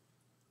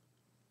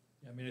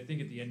 Yeah, I mean, I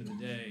think at the end of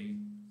the day,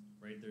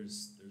 right,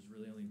 there's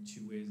really only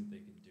two ways that they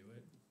can do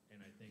it.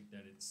 And I think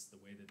that it's the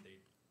way that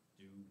they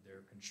do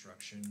their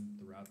construction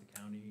throughout the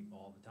county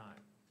all the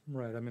time.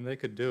 Right, I mean, they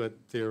could do it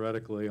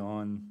theoretically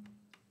on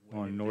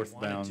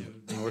northbound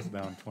 29.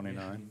 Yeah,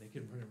 I mean, they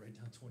could run it right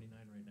down 29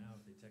 right now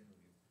if they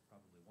technically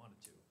probably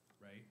wanted to,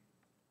 right?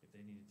 If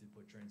they needed to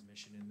put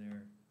transmission in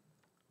there,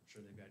 I'm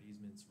sure they've got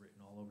easements written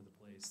all over the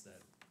place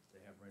that they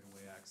have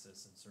right-of-way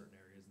access in certain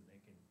areas and they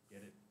can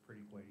get it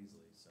pretty quite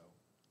easily, so.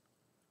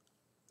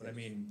 But I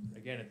mean,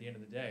 again, at the end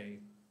of the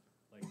day,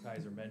 like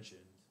Kaiser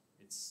mentioned,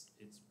 it's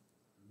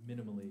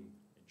minimally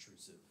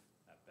intrusive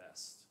at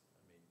best.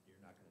 I mean,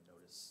 you're not gonna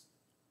notice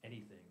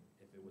anything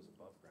if it was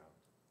above ground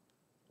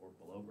or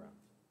below ground.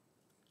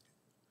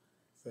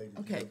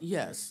 Okay,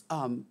 yes.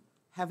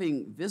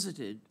 Having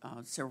visited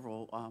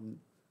several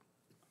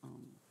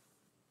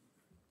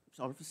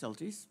solar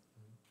facilities,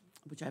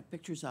 which I have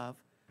pictures of,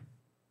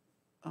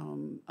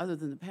 other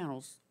than the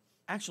panels,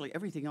 actually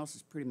everything else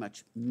is pretty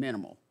much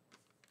minimal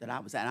that I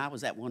was at. I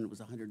was at one that was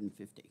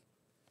 150.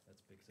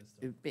 That's a big system.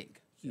 It was big,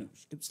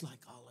 huge. It was like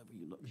all over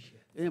you look.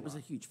 And it was a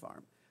huge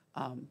farm.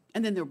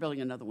 And then they were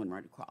building another one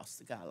right across.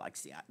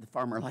 The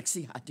farmer likes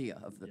the idea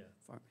of the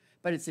farm.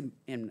 But it's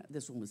in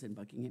this one was in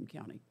Buckingham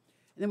County.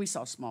 And then we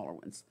saw smaller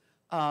ones.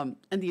 And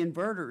the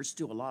inverters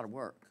do a lot of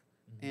work.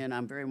 And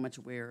I'm very much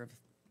aware of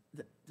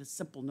the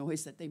simple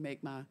noise that they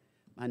make. My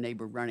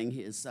neighbor running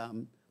his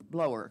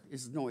blower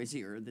is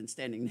noisier than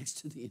standing next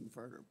to the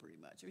inverter pretty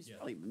much. It's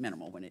really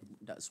minimal when it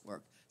does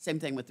work. Same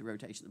thing with the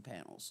rotation of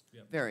panels.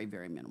 Very,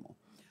 very minimal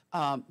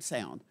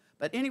sound.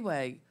 But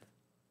anyway,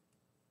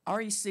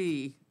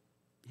 REC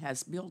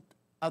has built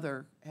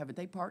haven't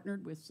they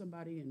partnered with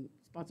somebody in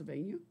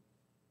Spotsylvania?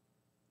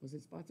 Was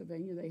it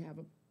Spotsylvania they have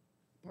a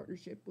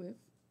partnership with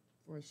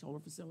for a solar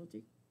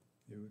facility?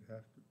 It would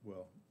have to,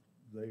 well,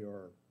 they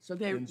are So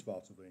they're in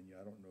Spotsylvania.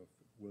 I don't know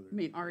whether. I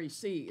mean,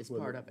 REC is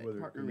part of it, whether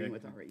partnering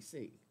with connected.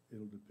 REC.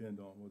 It'll depend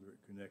on whether it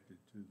connected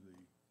to the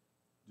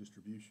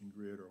distribution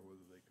grid or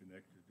whether they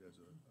connected as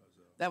a.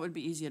 That would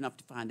be easy enough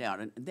to find out.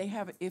 And they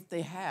have, if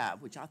they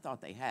have, which I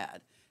thought they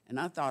had, And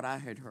I thought I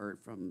had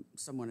heard from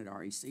someone at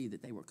REC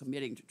that they were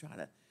committing to try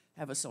to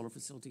have a solar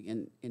facility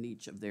in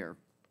each of their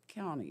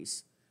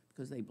counties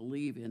because they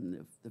believe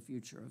in the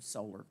future of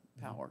solar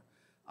power.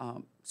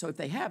 So if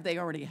they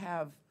already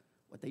have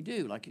what they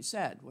do, like you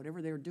said,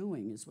 whatever they're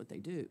doing is what they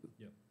do.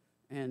 Yep.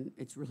 And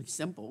it's really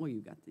simple.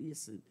 You've got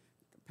this, and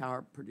the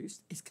power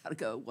produced, it's got to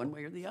go one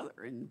way or the other.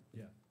 And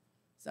Yeah.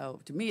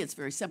 so to me, it's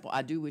very simple.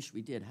 I do wish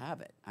we did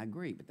have it. I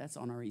agree, but that's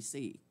on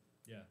REC.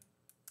 Yeah.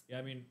 Yeah,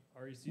 I mean,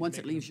 REC's Once it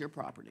making leaves a- your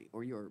property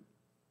or your,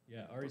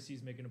 Yeah,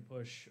 REC's making a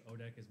push,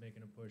 ODEC is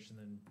making a push, and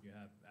then you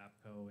have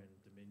APCO and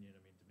Dominion.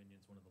 I mean,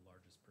 Dominion's one of the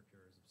largest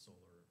procurers of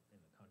solar in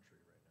the country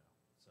right now.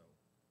 So,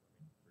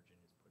 I mean,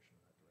 Virginia's pushing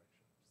in that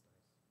direction, which is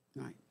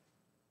nice. right.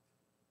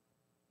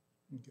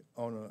 Okay.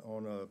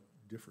 On a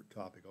different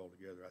topic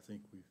altogether, I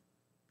think we've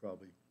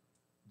probably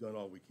done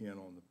all we can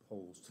on the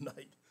polls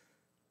tonight.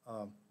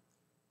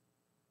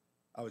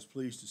 I was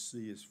pleased to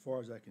see, as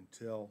far as I can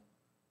tell,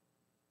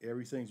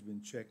 everything's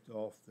been checked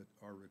off that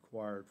are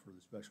required for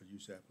the special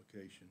use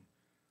application,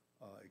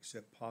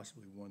 except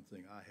possibly one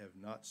thing. I have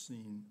not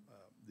seen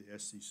the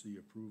SCC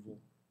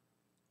approval.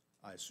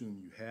 I assume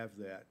you have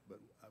that, but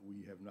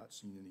we have not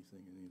seen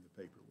anything in any of the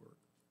paperwork.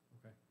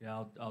 Okay.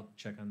 Yeah, I'll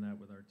check on that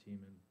with our team,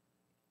 and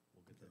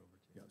we'll get that over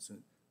to you. Yeah, so,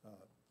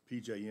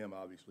 PJM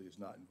obviously is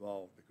not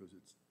involved because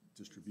it's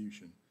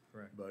distribution.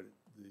 Correct. But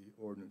the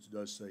ordinance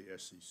does say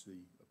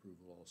SCC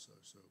approval also,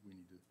 so we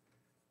need to,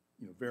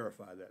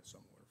 verify that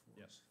somewhere for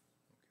Yep. us.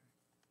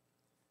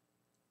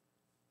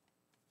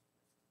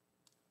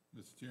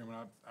 Mr.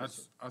 Chairman,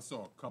 I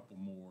saw a couple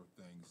more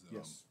things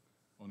Yes.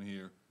 on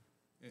here.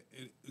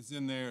 It's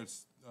in there,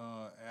 it's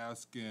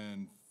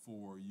asking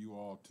for you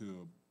all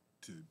to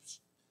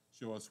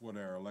show us what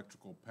our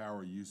electrical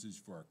power usage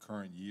for our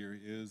current year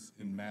is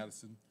in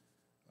Madison.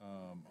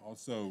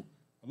 Also,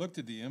 I looked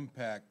at the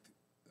impact,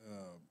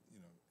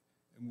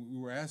 and we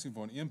were asking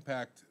for an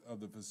impact of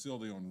the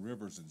facility on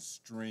rivers and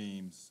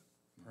streams.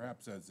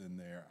 Perhaps that's in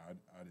there,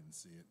 I didn't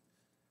see it.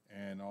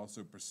 And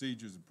also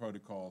procedures and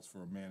protocols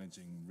for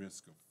managing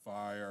risk of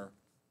fire.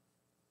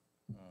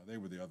 They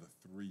were the other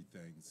three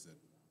things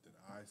that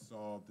I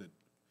saw that,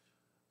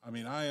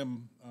 I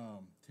am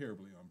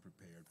terribly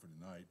unprepared for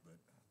tonight, but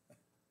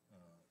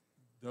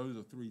those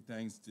are three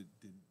things. Did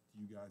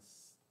you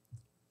guys,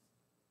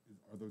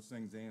 are those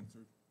things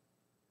answered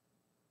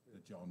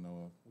that y'all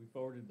know of? We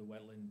forwarded the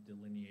wetland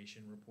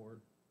delineation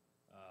report.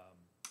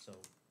 So,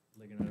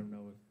 Ligon, I don't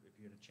know if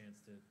you had a chance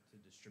to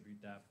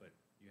distribute that, but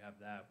you have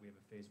that. We have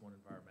a phase 1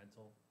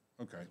 environmental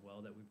Okay. as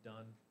well that we've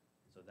done.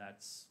 So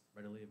that's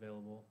readily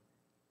available.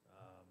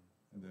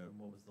 And the And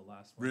what was the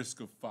last one?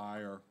 risk of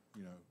fire,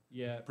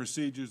 Yeah,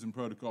 procedures and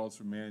protocols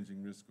for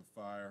managing risk of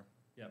fire.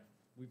 yep.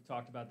 We've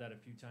talked about that a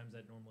few times.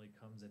 That normally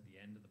comes at the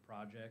end of the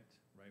project,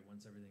 right,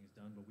 once everything's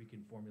done. But we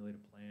can formulate a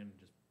plan and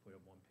just put a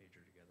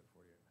one-pager together for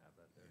you and have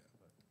that there.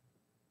 But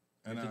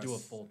And you have to do a I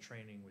s- full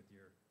training with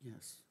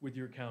Yes.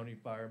 your county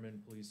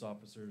firemen, police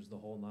officers, the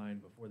whole nine,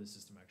 before the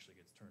system actually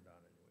gets turned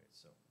on anyway,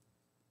 so.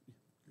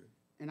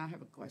 And I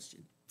have a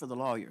question for the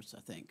lawyers,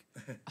 I think.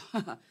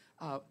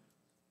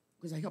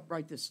 Because I helped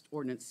write this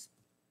ordinance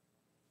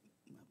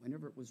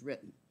whenever it was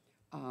written.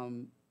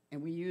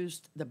 And we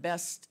used the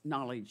best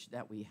knowledge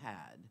that we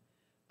had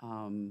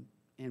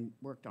and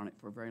worked on it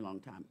for a very long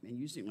time. And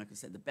using, like I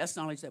said, the best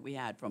knowledge that we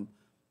had from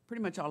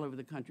pretty much all over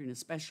the country, and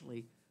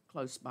especially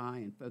close by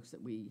and folks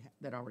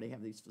that already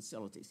have these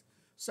facilities.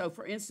 So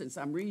for instance,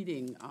 I'm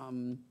reading,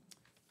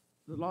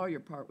 the lawyer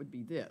part would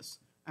be this.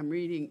 I'm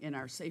reading in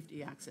our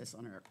safety access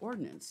on our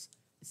ordinance,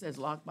 it says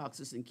lock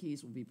boxes and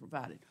keys will be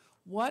provided.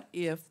 What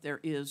if there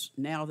is,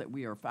 now that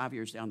we are 5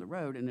 years down the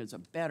road, and there's a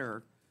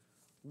better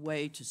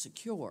way to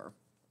secure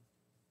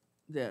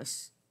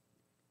this,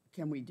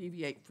 can we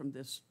deviate from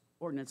this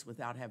ordinance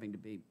without having to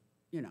be,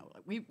 like,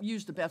 we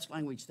used the best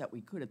language that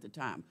we could at the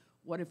time.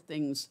 What if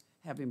things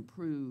have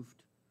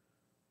improved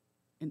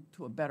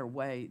into a better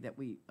way that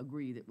we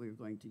agree that we're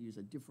going to use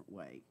a different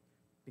way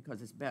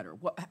because it's better?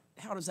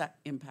 How does that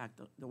impact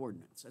the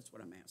ordinance? That's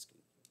what I'm asking.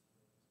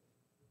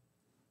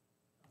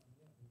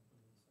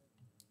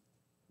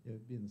 Yeah,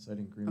 it'd be in the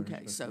siting agreement. or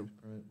Okay, special so- use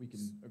permit. We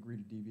can agree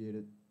to deviate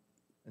it,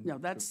 and No, the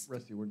that's-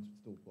 rest of the ordinance would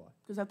still apply.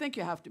 Because I think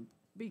you have to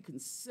be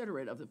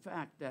considerate of the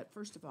fact that,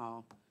 first of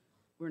all,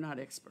 we're not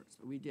experts,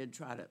 but we did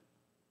try to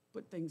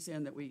put things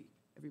in that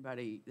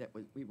everybody that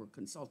we were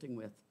consulting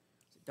with,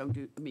 said,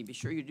 be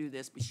sure you do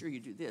this, be sure you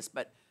do this.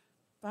 But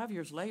 5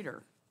 years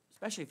later,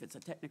 especially if it's a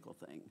technical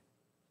thing,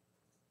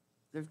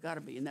 there's got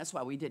to be, and that's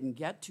why we didn't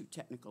get too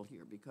technical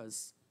here,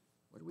 because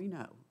what do we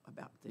know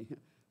about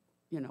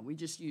we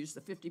just use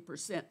the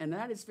 50%, and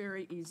that is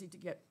very easy to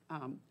get.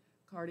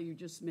 Carter, you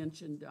just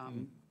mentioned,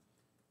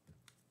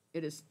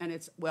 it is, and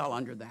it's well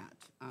under that.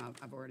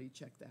 I've already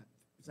checked that,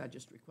 because I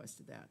just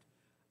requested that.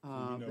 So you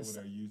know what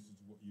our usage,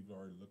 you've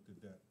already looked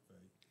at that, Faye?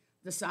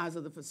 The size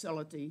of the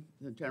facility,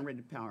 the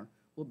generated power,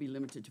 will be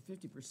limited to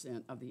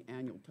 50% of the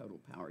annual total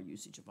power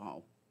usage of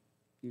all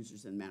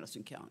users in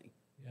Madison County.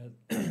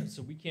 Yeah,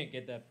 so we can't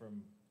get that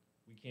from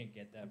the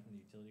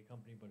utility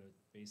company, but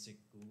a basic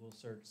Google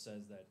search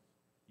says that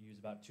you use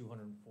about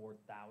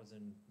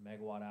 204,000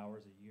 megawatt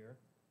hours a year,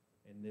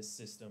 and this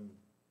system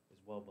is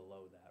well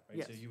below that,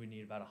 right? So Yes. you would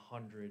need about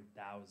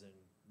 100,000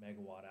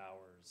 megawatt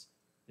hours.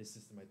 This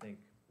system, I think,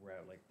 we're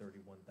at like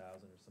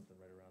 31,000 or something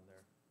right around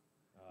there.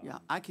 Yeah,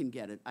 I can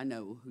get it. I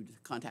know who to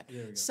contact.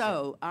 There we go.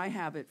 So I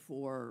have it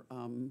for,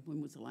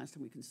 when was the last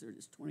time we considered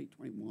this?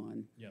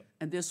 2021. Yep.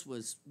 And this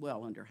was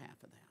well under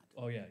half of that.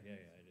 Oh, yeah, it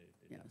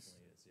Yes.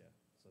 definitely is, yeah.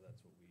 So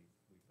that's what we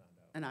found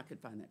out. And I could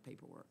find that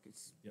paperwork.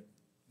 It's, Yep.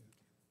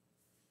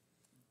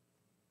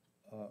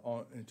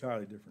 On an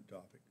entirely different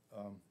topic.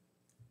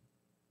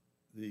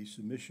 The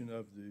submission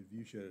of the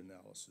viewshed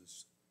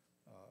analysis,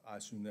 I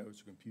assume that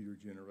was computer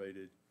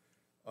generated.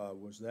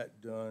 Was that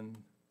done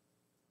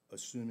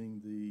assuming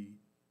the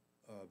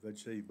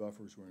vegetative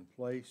buffers were in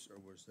place, or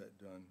was that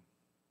done?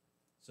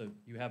 So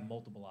you have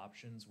multiple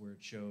options where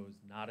it shows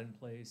not in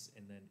place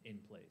and then in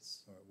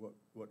place. All right,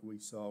 what we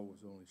saw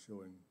was only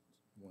showing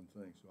one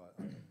thing, so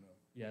I don't know.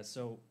 Yeah,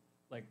 so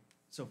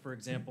for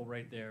example,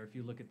 right there, if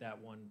you look at that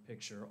one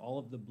picture, all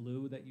of the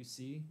blue that you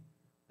see,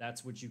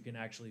 that's what you can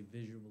actually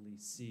visually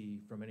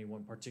see from any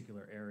one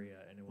particular area,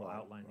 and it will Right,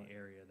 outline right. the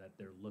area that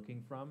they're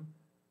looking from.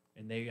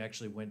 And they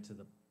actually went to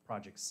the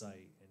project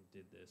site and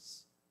did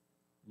this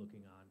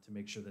looking on to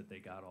make sure that they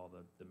got all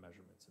the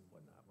measurements and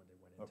whatnot when they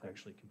went in to Okay.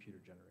 actually computer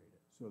generate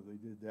it. So they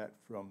did that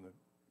from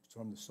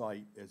the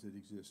site as it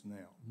exists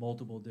now?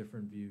 Multiple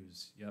different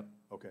views, yep.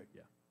 Okay.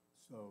 Yeah.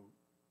 So,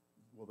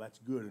 well, that's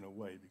good in a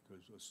way,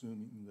 because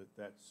assuming that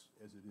that's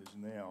as it is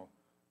now,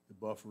 the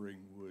buffering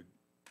would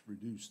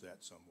reduce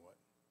that somewhat.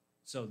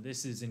 So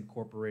this is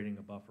incorporating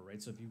a buffer,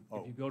 right? So if you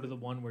go to the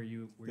one where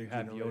you They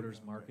have generate it, Yoder's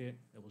okay. Market,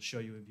 it will show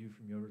you a view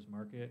from Yoder's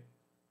Market.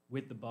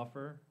 With the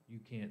buffer, you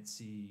can't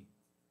see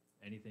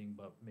anything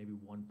but maybe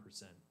 1%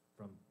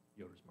 from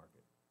Yoder's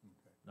Market.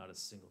 Okay. Not a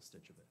single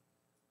stitch of it,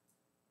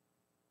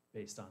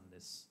 based on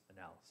this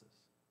analysis.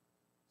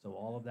 So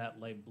all of that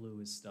light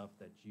blue is stuff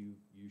that you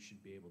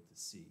should be able to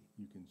see.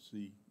 You can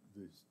see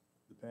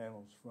the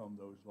panels from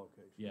those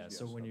locations? Yeah,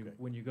 so Yes, okay.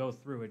 when you go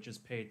through it,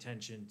 just pay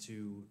attention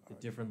to the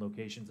different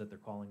locations that they're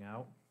calling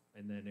out,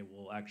 and then it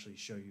will actually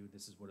show you,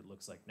 this is what it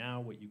looks like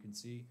now, what you can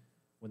see.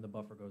 When the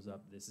buffer goes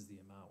up, this is the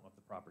amount of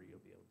the property you'll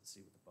be able to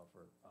see with the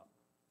buffer up.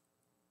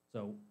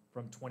 So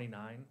from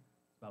 29,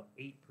 about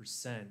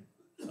 8%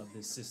 of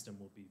this system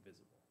will be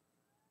visible.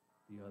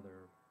 The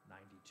other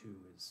 92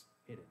 is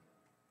hidden.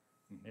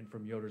 Mhm. And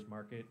from Yoder's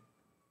Market,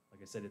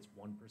 like I said, it's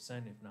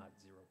 1%, if not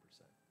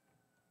 0%.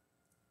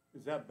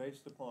 Is that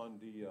based upon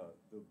the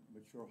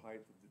mature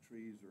height of the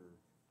trees or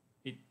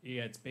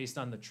Yeah, it's based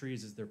on the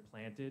trees as they're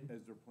planted.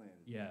 as they're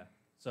planted? Yeah,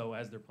 so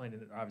as they're planted,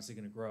 they're obviously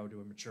gonna grow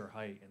to a mature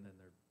height, and then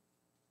it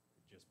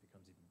just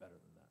becomes even better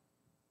than that.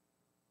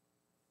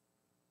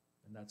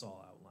 And that's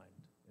all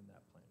outlined in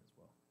that plan as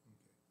well.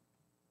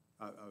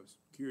 I was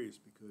curious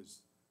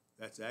because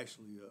that's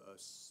actually a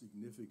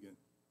significant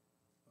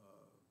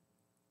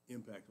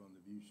impact on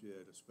the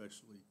viewshed,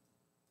 especially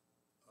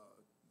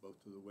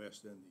both to the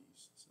west and the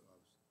east. So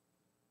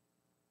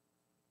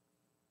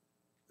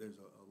there's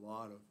a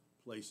lot of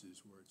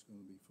places where it's going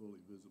to be fully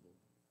visible.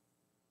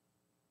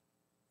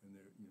 And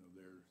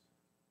there's,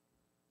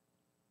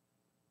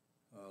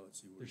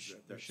 let's see, where's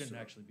that? There That's, shouldn't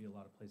actually be a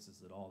lot of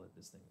places at all that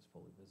this thing is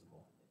fully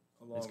visible.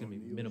 along It's gonna be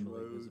O'Neill's minimally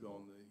Road,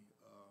 visible.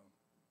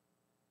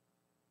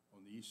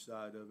 on the east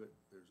side of it,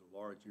 there's a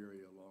large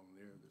area along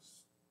there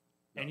that's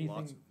got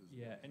lots of Anything, visibility.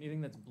 yeah,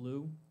 anything that's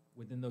blue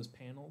within those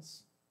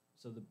panels,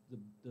 so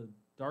the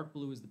dark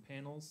blue is the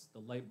panels, the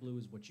light blue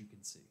is what you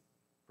can see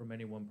from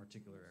any one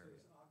particular area.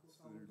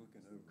 So they're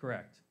looking over.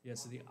 Correct. Yeah,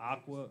 so the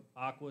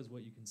aqua is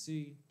what you can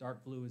see,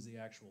 dark blue is the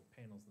actual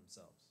panels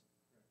themselves.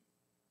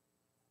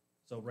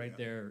 So right Yeah.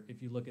 there,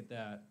 if you look at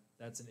that,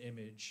 that's an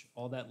image.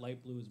 All that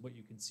light blue is what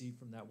you can see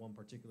from that one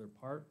particular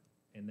part,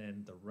 and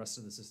then the rest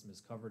of the system is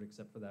covered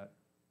except for that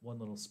one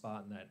little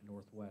spot in that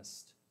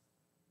northwest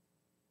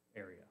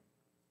area.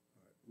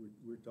 All right,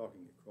 we're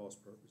talking at cross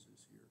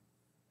purposes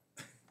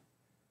here.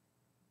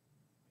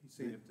 He's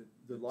saying if The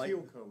the light-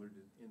 teal colored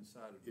is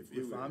inside of the If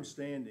blue I'm area.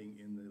 standing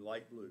in the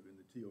light blue, in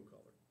the teal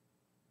color,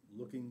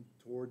 looking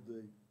toward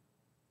the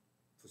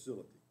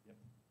facility, Yep.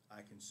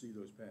 I can see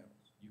those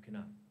panels. You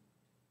cannot.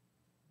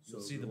 So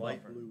You'll see the the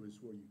light buffer. blue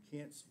is where you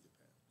can't see the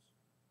panels.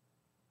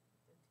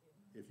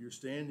 If you're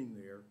standing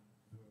there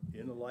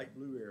in the light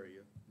blue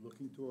area,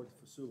 looking toward the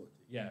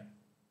facility, Yeah.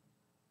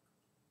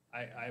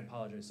 I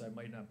apologize, so I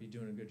might not be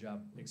doing a good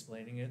job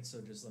explaining it,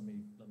 so just let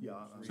me.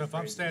 Yeah, So if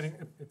I'm rephrase this. standing,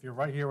 if you're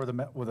right here where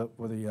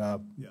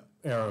the Yeah.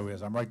 arrow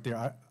is, I'm right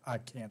there, I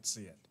can't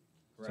see it. Is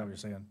that what you're Correct.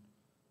 saying?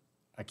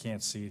 I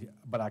can't see it,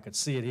 but I could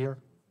see it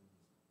here?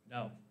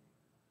 No.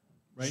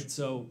 Right,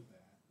 so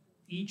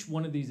each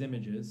one of these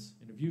images,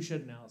 in a viewshed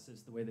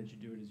analysis, the way that you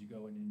do it is you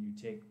go in and you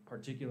take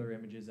particular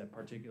images at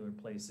particular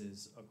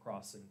places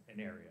across an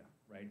area,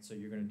 right? So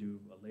you're gonna do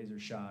a laser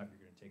shot, you're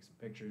gonna take some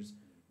pictures,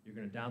 you're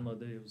gonna download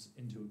those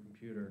into a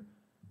computer,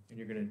 and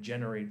you're gonna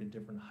generate the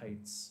different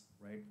heights,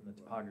 right, from the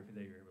topography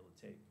that you're able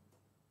to take.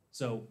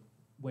 So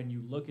when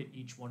you look at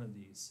each one of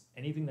these,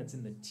 anything that's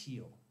in the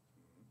teal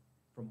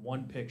from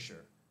one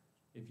picture,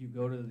 if you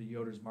go to the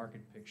Yoder's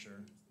Market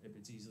picture, if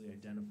it's easily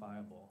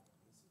identifiable,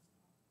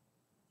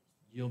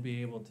 you'll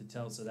be able to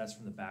tell, so that's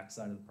from the back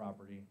side of the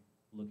property,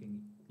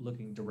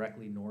 looking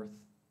directly north,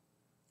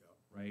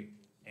 right?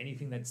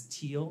 Anything that's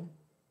teal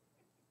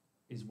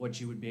is what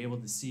you would be able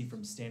to see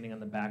from standing on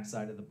the back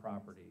side of the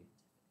property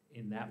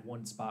in that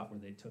one spot where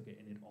they took it,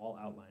 and it all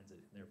outlines it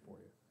in there for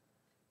you.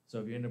 So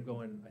if you end up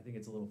going, I think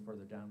it's a little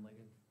further down,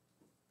 Lincoln.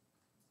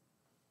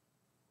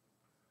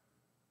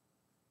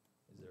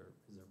 Is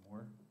there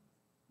more?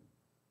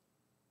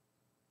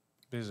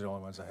 These are the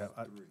only ones I have.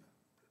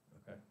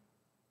 Okay.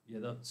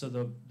 Yeah, so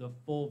the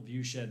full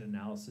view shed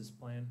analysis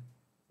plan,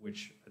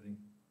 which I think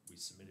we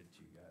submitted to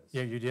you guys.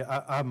 Yeah, you did.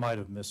 I might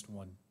have missed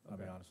one. I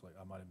mean, Okay. honestly,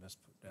 I might have missed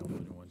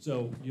downloading one.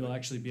 So you'll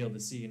actually be able to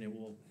see,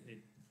 and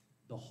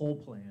the whole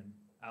plan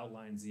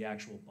outlines the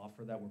actual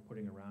buffer that we're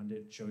putting around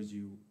it, shows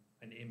you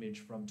an image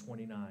from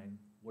 29,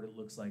 what it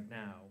looks like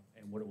now,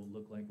 and what it will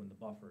look like when the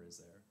buffer is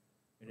there.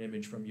 An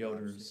image from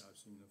Yoder's. I've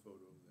seen the photo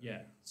of that.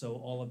 Yeah, so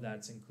all of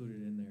that's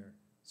included in there.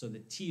 So the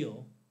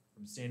teal,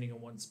 from standing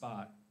in one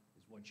spot,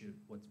 is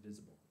what's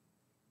visible.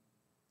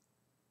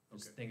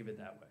 Just Okay. think of it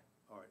that way.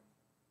 All right.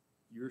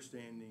 You're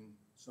standing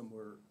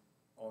somewhere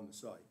on the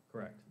site,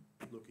 Correct.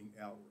 looking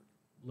outward.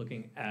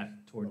 Looking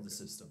towards the Okay.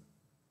 system.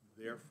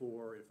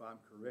 Therefore, if I'm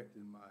correct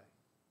in my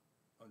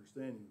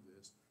understanding of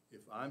this,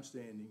 if I'm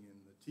standing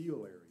in the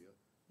teal area,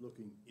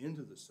 looking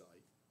into the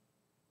site,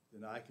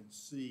 then I can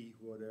see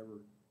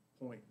whatever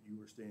point you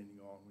were standing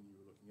on when you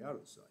were looking out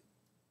of the site.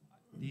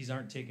 These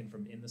aren't taken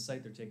from in the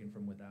site, they're taken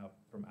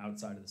from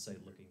outside of the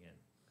site looking in.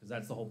 Because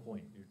that's the whole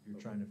point. You're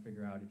trying to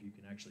figure out if you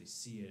can actually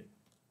see it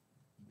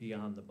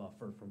beyond the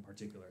buffer from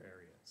particular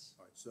areas.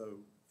 All right, so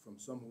from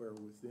somewhere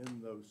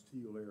within those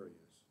teal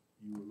areas,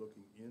 you were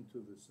looking into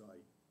the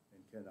site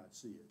and cannot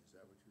see it. Is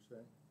that what you're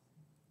saying?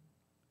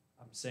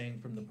 I'm saying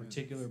from the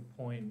particular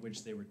point in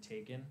which they were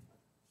taken,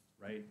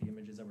 right, the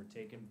images that were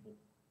taken,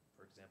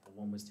 for example,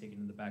 one was taken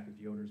in the back of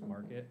Yoder's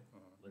Market,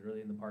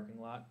 literally in the parking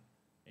lot,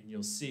 and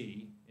you'll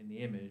see in the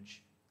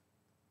image,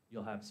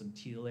 you'll have some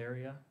teal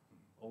area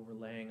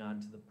overlaying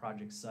onto the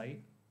project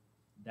site.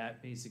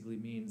 That basically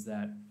means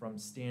that from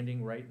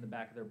standing right in the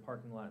back of their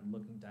parking lot and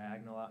looking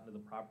diagonal out into the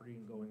property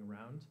and going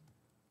around,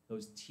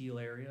 those teal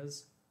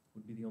areas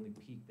would be the only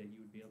peak that you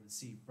would be able to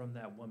see from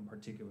that one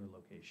particular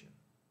location.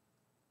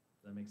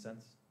 Does that make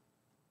sense?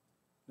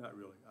 Not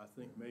really. I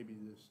think maybe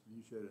this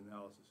view shed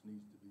analysis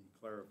needs to be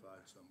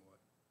clarified somewhat.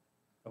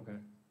 Okay.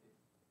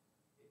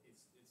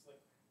 It's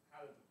like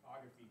how the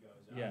topography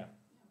goes up. Yeah.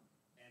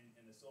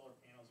 And the solar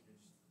panels are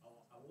just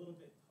a little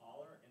bit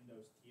taller in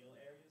those teal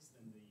areas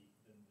than the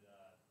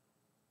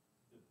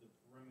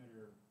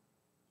perimeter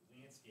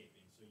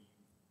landscaping. So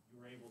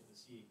you're able to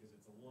see it because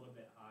it's a little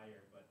bit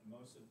higher, but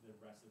most of the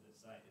rest of the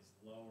site is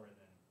lower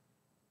than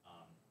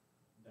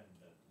the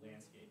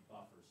landscape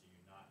buffer, so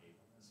you're not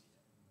able to see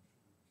it.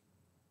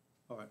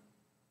 All right.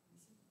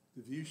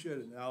 The view shed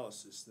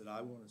analysis that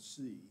I want to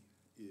see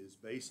is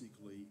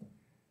basically,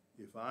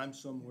 if I'm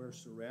somewhere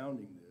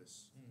surrounding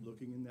this,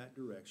 looking in that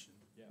direction,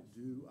 Yeah.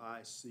 do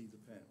I see the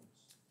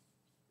panels?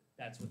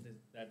 That's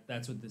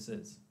what this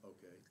is.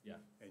 Okay. Yeah.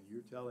 And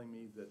you're telling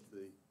me that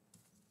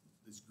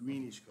this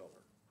greenish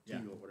color,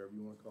 Yeah. teal, whatever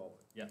you want to call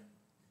it. Yeah.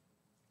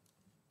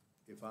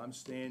 If I'm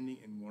standing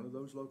in one of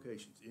those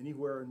locations,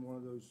 anywhere in one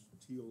of those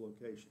teal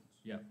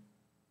locations, Yeah.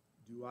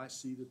 do I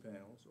see the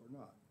panels or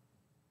not?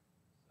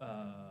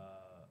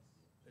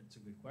 It's a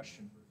good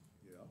question.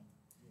 Yeah.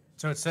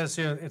 So it says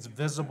here, it's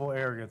visible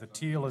area. The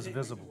teal is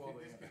visible.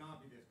 This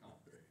cannot be this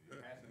complicated.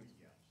 It has to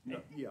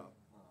be, Yeah,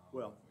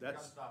 well,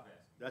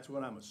 that's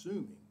what I'm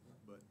assuming,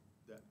 but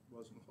that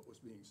wasn't what was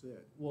being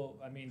said. Well,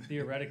 I mean,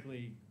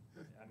 theoretically,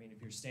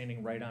 if you're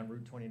standing right on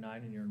Route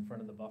 29 and you're in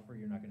front of the buffer,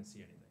 you're not gonna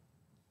see anything.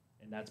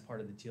 And that's part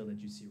of the teal that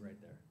you see right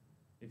there.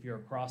 If you're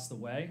across the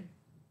way,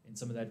 in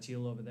some of that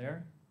teal over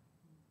there,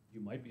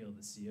 you might be able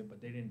to see it, but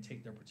they didn't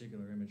take their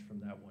particular image from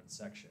that one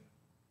section.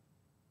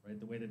 Right,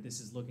 the way that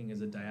this is looking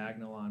is a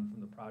diagonal on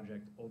from the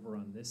project over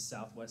on this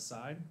southwest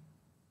side.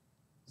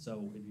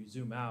 So if you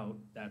zoom out,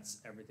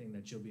 that's everything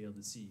that you'll be able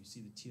to see. You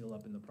see the teal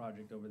up in the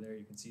project over there,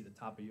 you can see the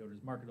top of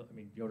Yoder's Market.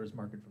 Yoder's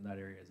Market from that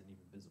area isn't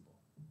even visible.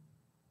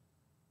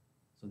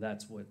 So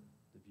that's what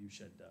the view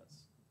shed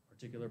does.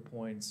 Particular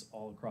points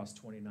all across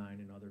 29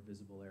 and other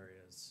visible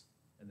areas,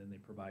 and then they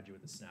provide you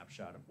with a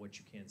snapshot of what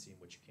you can see and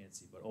what you can't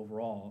see. But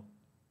overall,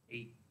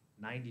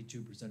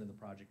 92% of the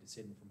project is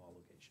hidden from all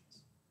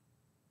locations.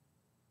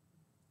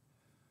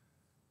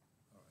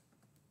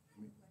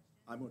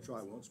 I'm gonna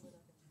try once more.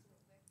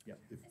 Yeah.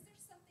 If- Is there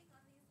something on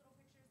these little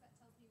pictures that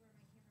tells me where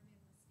my cameraman was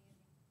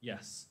standing?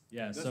 Yes,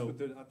 yeah, That's so what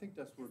the, I think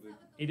that's where the,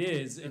 it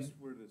is, that's and,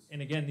 where this.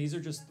 and again, these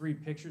are just 3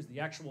 pictures. The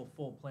actual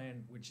full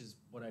plan, which is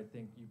what I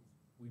think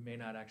we may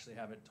not actually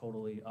have it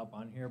totally up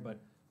on here,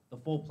 but the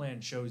full plan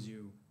shows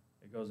you,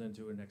 it goes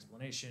into an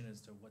explanation as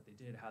to what they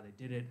did, how they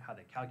did it, how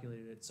they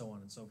calculated it, so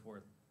on and so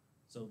forth.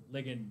 So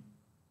Ligon,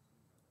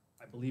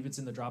 I believe it's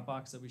in the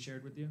Dropbox that we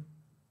shared with you.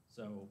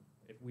 So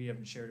if we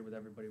haven't shared it with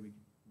everybody, we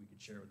could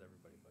share it with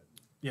everybody, but.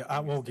 Yeah, I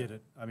will get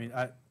it. I mean,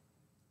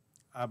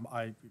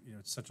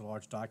 it's such a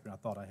large document,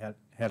 I thought I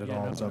had it Yeah,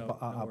 all, no, so no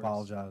I worries.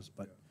 apologize,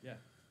 but. Yeah.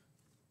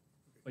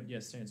 But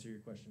yes, to answer your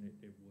question, it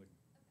would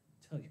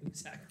tell you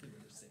exactly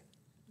what they're saying.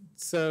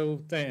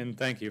 So, and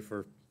thank you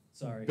for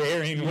Sorry.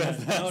 bearing Yeah,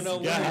 with us. no, no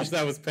Gosh, worries.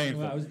 that was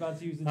painful. I was about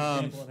to use an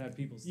example and have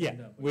people Yeah,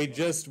 stand up. we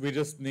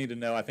just need to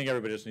know, I think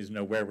everybody just needs to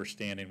know where we're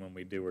standing when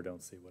we do or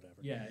don't see whatever.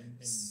 Yeah.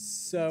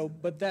 So,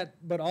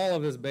 but all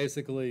of this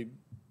basically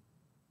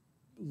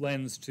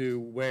lends to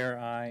where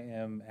I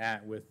am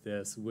at with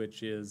this,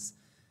 which is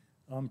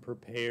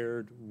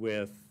unprepared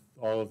with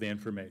all of the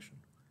information.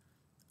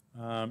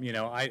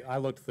 I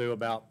looked through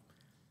about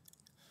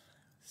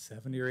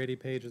 70 or 80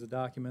 pages of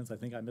documents. I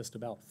think I missed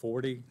about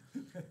 40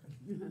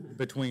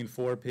 between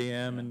 4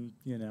 p.m. and,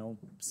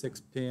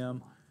 6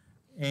 p.m.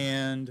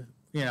 And,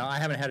 I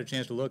haven't had a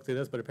chance to look through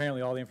this, but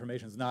apparently all the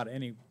information is not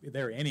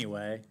there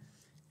anyway.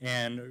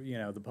 And,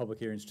 the public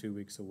hearing's 2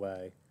 weeks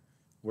away.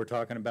 We're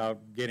talking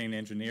about getting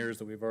engineers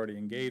that we've already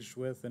engaged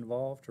with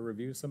involved to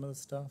review some of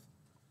this stuff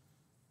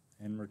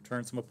and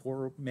return some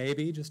report,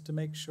 maybe just to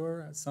make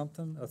sure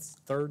something, a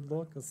third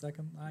look, a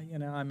second,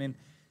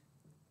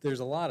 there's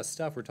a lot of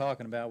stuff we're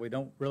talking about. We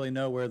don't really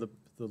know where the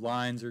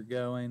lines are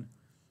going,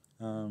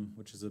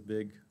 which is a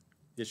big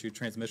issue,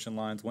 transmission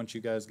lines, once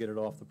you guys get it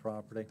off the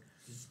property.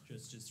 Just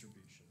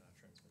distribution, not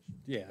transmission.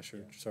 Yeah,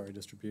 sure, sorry,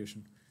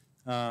 distribution.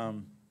 I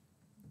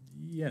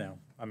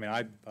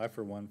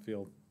for one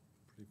feel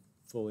pretty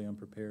fully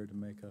unprepared to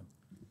make a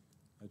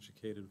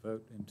educated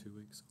vote in 2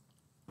 weeks.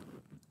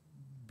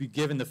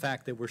 Given the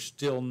fact that we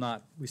still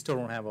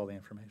don't have all the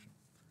information.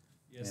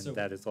 Yeah, and so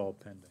that is all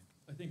pending.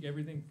 I think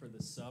everything for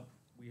the sub,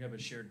 we have a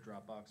shared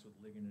Dropbox with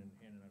Ligon and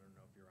Hannon, I don't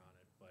know if you're on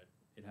it, but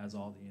it has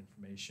all the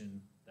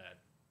information that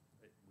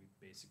we've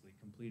basically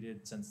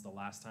completed since the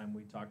last time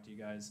we talked to you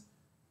guys.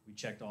 We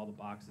checked all the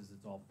boxes,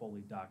 it's all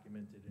fully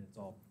documented, and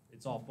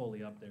it's all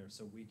fully up there,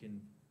 so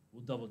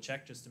we'll double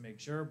check just to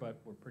make sure,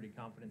 but we're pretty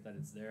confident that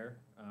it's there.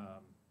 I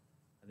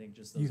think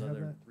just those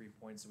other 3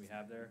 points that we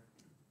have there.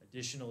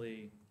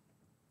 Additionally,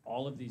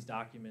 all of these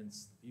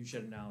documents,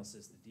 viewshed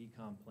analysis, the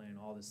decom plan,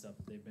 all this stuff,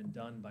 they've been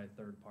done by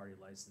third-party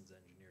licensed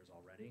engineers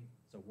already.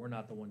 So we're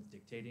not the ones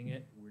dictating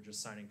it. We're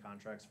just signing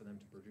contracts for them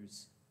to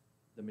produce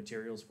the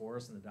materials for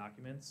us and the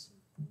documents.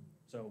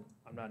 So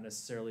I'm not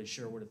necessarily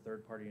sure what a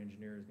third-party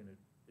engineer is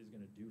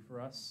gonna do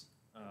for us.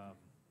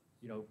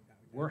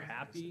 We're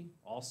happy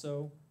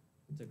also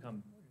to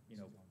come,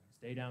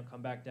 stay down,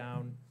 come back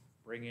down,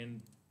 bring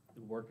in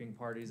the working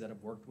parties that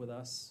have worked with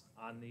us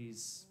on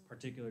these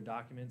particular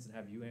documents and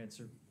have you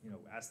answer,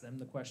 ask them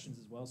the questions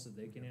as well so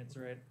they can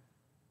answer it.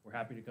 We're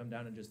happy to come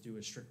down and just do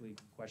a strictly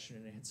question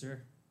and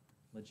answer,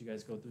 let you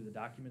guys go through the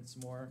documents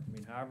some more.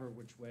 However,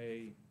 which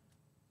way,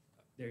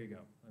 there you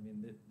go.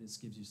 This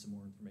gives you some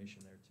more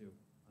information there too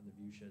on the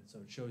view shed. So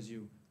it shows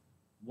you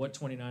what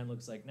 29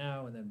 looks like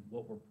now and then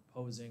what we're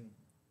proposing,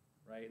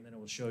 right? And then it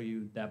will show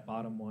you that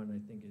bottom one, I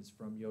think, is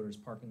from Yoder's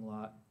parking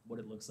lot, what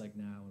it looks like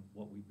now and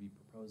what we'd be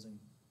proposing.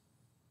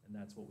 And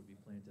that's what would be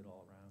planted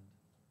all around.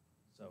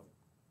 So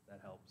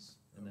that helps.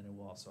 And then it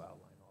will also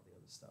outline all the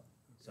other stuff.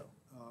 So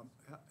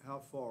How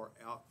far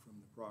out from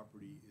the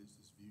property is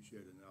this view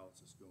shed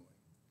analysis going?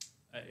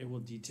 it will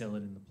detail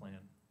it in the plan.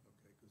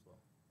 Okay, because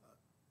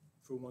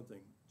for one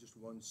thing, just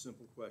one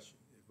simple question.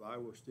 If I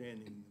were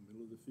standing in the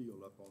middle of the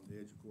field up on the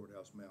edge of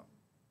Courthouse Mountain,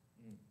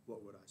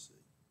 what would I see?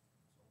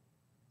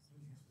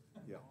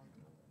 Yeah.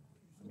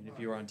 If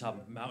you were on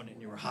top of a mountain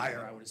and you were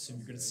higher, I would assume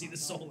you're going to see the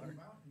solar.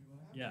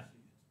 Yeah.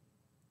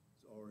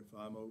 Or if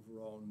I'm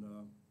over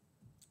on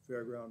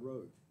Fairground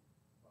Road,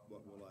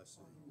 what will I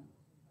see?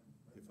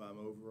 If I'm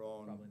over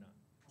on Probably not.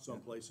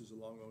 some places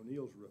along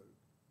O'Neill's Road,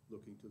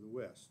 looking to the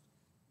west,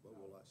 what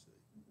will I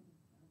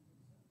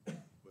see?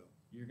 Well,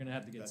 You're going to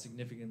have to get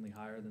significantly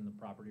higher than the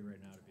property right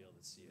now to be able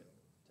to see it,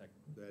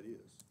 technically. that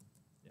is.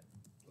 Yeah.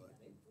 But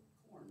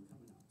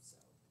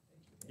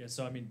Yeah,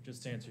 so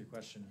just to answer your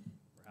question,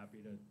 we're happy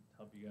to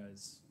help you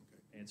guys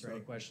answer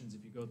any questions.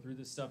 If you go through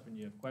this stuff and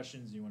you have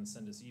questions, and you want to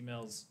send us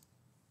emails,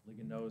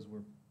 Ligon knows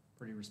we're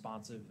pretty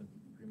responsive and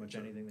pretty much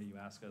anything that you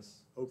ask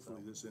us.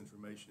 hopefully this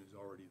information is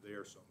already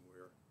there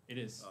somewhere. It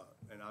is.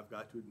 And I've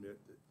got to admit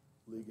that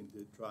Ligon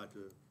did try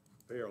to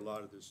prepare a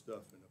lot of this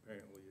stuff, and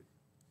apparently it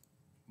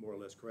more or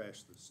less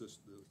crashed the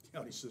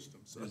county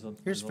system. So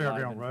Here's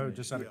Fairground Road,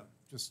 just Yeah.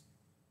 just.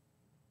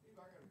 Steve,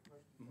 I got a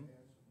question to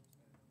ask, and this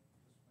may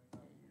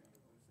not be one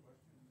of those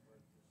questions, but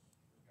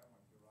just got my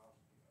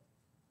curiosity up.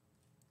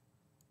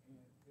 And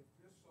if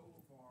this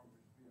solar farm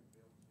is being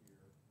built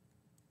here,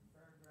 and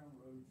Fairground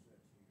Road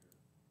sits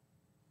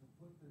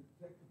here,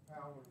 take the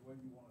power the way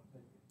you want to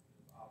take it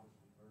is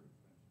obviously very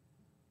expensive.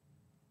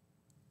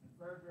 And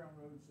Fairground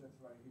Road sits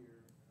right here,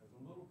 there's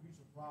a little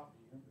piece of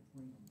property in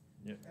between them.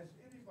 Yep. Has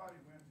anybody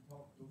went to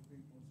talk to those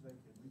people and say,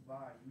 can we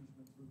buy an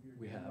easement through here?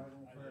 We have. Right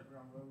on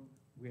Fairground Road?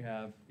 We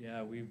have,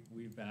 yeah, we've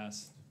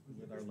asked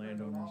with our You're spending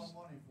a lot landowners. of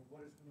money for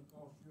what it's gonna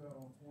cost you out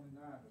on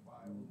 29 to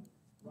buy a little.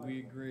 We right-of-way.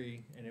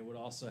 agree, and it would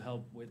also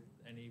help with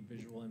any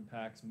visual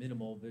impacts,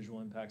 minimal visual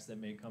impacts that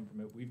may come from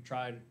it. We've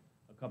tried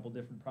a couple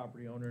different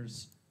property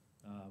owners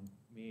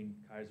Me and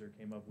Kaiser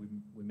came up,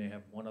 we may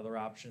have one other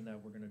option that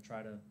we're gonna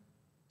try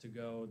to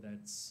go,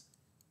 that's,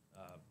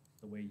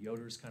 the way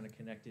Yoder's kind of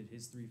connected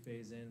his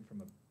three-phase in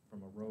from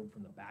a road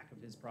from the back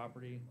of his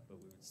property, but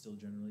we would still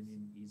generally need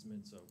an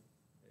easement, so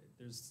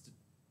there's,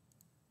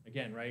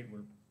 again, right,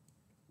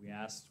 we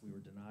asked, we were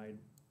denied,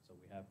 so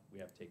we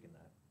have taken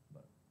that,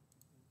 but.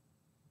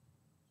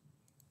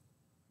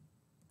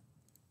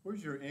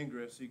 Where's your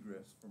ingress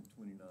egress from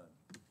 29?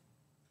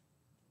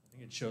 I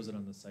think it shows it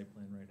on the site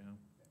plan right now.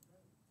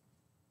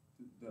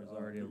 There's The,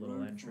 already a the little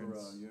road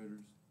entrance. For,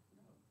 Yoder's?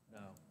 No,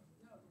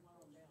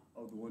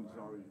 Oh, the one that's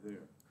already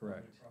there?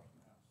 correct,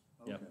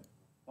 Yep. Okay.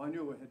 Well, I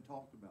knew it had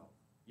talked about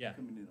yeah,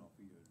 coming in off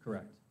of Yoder's.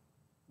 correct.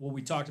 Well,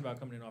 we talked about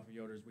coming in off of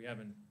Yoder's, we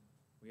haven't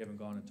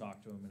gone and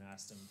talked to him and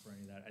asked him for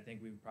any of that. I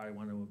think we probably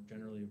want to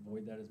generally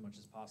avoid that as much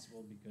as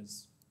possible,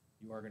 because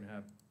you are gonna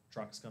have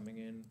trucks coming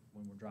in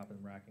when we're dropping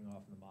and racking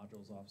off and the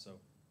modules off, so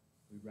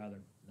we'd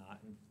rather not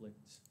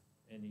inflict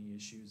any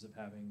issues of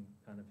having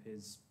kind of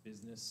his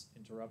business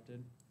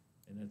interrupted.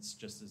 And it's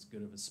just as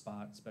good of a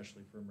spot,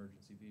 especially for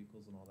emergency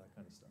vehicles and all that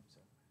kind of stuff,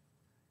 so.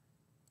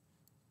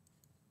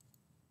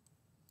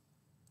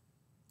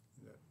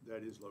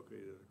 That is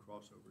located at a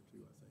crossover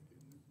too, I think,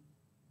 isn't it?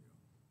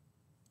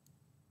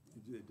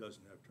 Yeah. It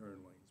doesn't have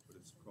turn lanes, but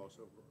it's a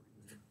crossover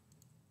already there.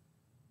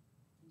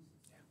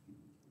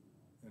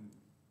 And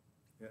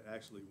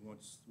actually,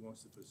 once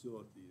the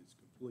facility is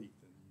complete,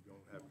 then you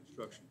don't have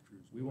construction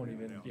crews. We won't going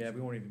in even, and out.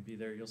 we won't even be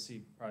there. You'll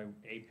see probably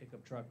a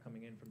pickup truck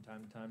coming in from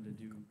time to time to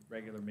do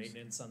regular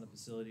maintenance on the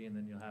facility, and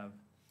then you'll have,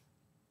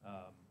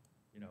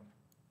 you know,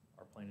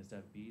 our plan is to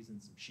have bees and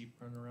some sheep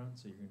running around,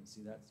 so you're gonna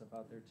see that stuff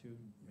out there too.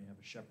 You may have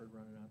a shepherd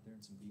running out there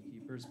and some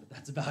beekeepers, but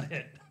that's about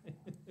it.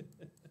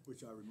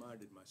 Which I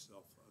reminded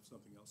myself of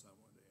something else I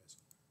wanted to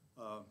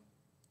ask.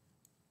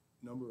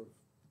 Number of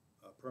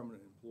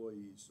permanent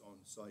employees on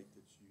site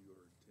that you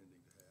are intending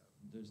to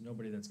have? There's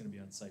nobody that's gonna be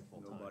on site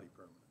full-time. Nobody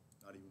permanent,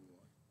 not even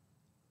one.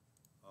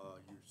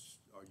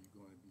 Are you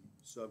going to be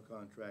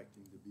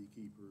subcontracting the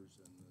beekeepers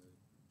and the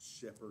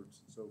shepherds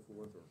and so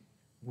forth, or?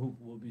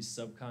 We'll be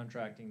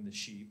subcontracting the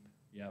sheep,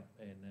 yep,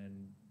 and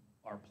then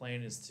our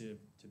plan is to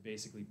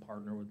basically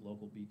partner with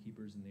local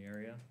beekeepers in the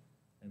area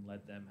and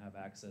let them have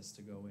access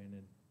to go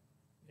in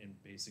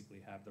and basically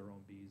have their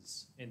own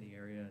bees in the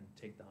area and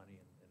take the honey,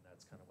 and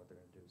that's kind of what they're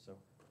gonna do. So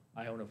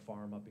I own a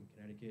farm up in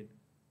Connecticut,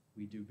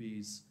 we do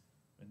bees,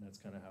 and that's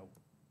kind of how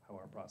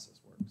our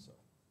process works, so.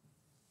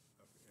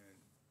 Okay, and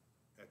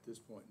at this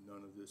point,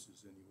 none of this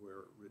is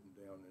anywhere written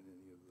down in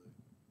any of the.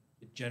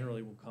 It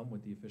generally will come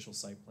with the official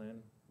site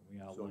plan, we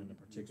outline the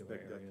So particular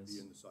you expect that to areas. be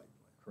in the site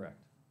plan?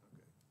 Correct.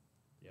 Okay.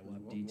 Yeah, we'll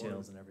have One-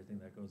 details and everything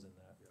that goes in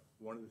that. Yeah,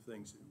 one of the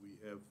things that we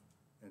have,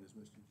 and as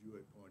Mr.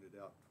 Jewett pointed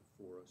out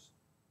for us,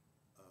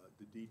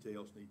 the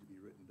details need to be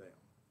written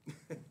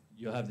down.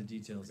 You'll have the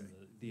details in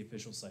Okay. the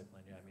official site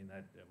plan, yeah, I mean,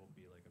 that will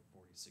be like a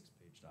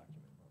 46-page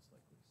document most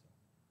likely, so.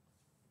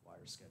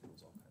 Wire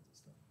schedules, all kinds of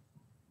stuff.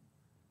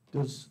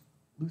 Does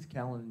Luth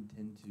Callan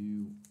intend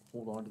to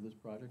hold on to this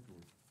project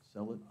or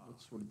sell it?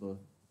 What's sort of the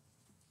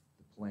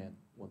plan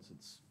once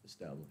it's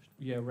established?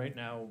 Yeah, right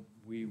now,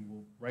 we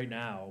will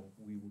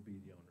be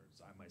the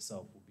owners, I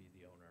myself will be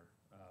the owner.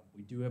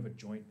 We do have a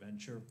joint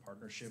venture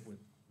partnership with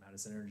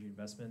Madison Energy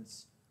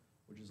Investments,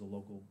 which is a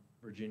local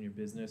Virginia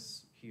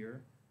business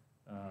here,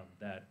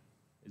 that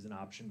is an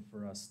option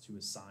for us to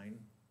assign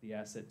the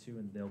asset to,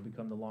 and they'll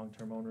become the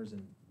long-term owners,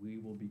 and we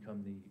will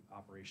become the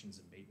operations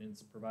and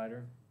maintenance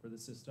provider for the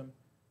system.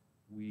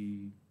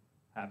 We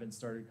haven't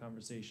started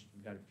conversations,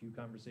 we've got a few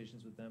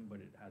conversations with them, but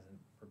it hasn't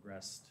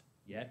progressed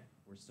yet.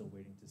 We're still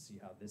waiting to see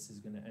how this is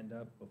gonna end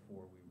up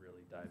before we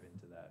really dive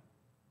into that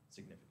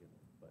significantly,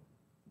 but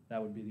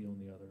that would be the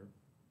only other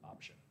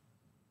option.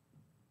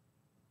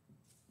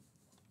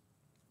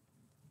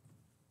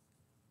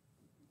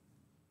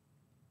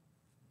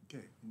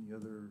 Okay, any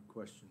other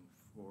questions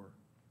for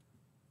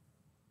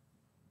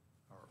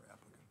our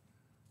applicant?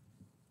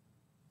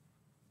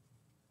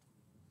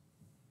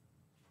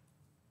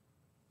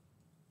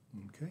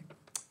 Okay,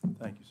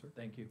 thank you, sir.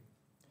 Thank you.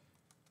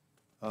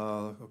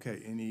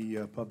 Okay, any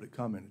public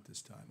comment at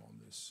this time on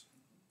this?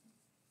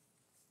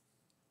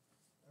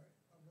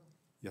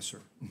 Yes,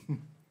 sir.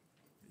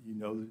 You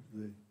know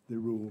the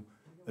rule.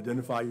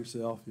 Identify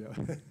yourself, yeah.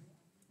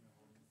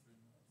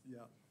 Yeah,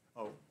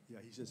 oh, yeah,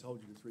 he says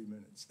hold you to 3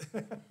 minutes.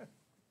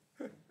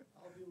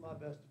 I'll do my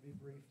best to be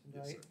brief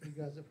Yes, tonight. sir.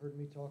 You guys have heard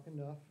me talk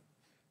enough.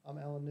 I'm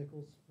Alan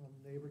Nichols. I'm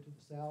a neighbor to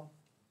the south.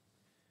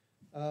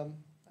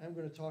 I'm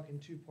going to talk in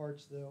two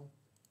parts, though.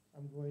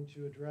 I'm going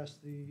to address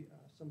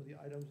some of the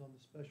items on the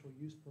special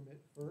use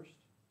permit first,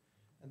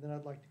 and then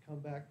I'd like to come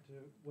back to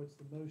what's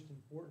the most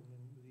important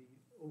and the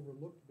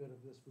overlooked bit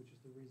of this, which is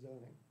the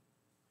rezoning.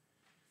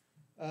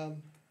 A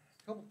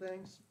couple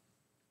things.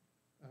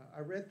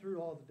 I read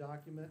through all the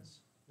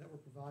documents that were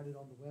provided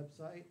on the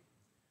website.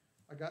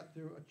 I got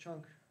through a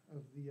chunk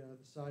of the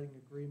siding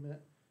agreement,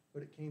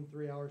 but it came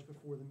 3 hours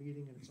before the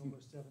meeting, and it's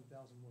almost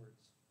 7,000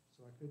 words.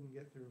 So I couldn't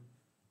get through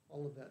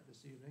all of that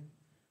this evening.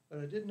 But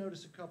I did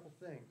notice a couple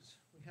things.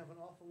 We have an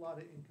awful lot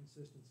of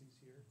inconsistencies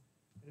here.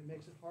 and it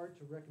makes it hard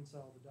to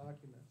reconcile the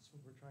documents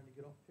when we're trying to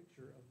get a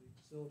picture of the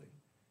facility.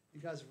 You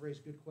guys have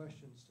raised good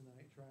questions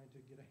tonight, trying to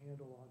get a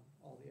handle on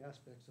all the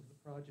aspects of the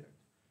project.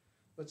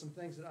 But some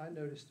things that I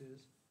noticed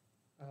is,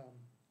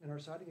 in our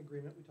siting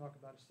agreement, we talk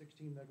about a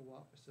 16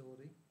 megawatt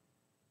facility.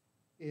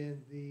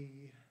 In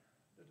the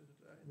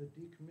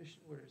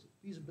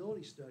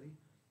feasibility study,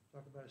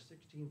 talk about a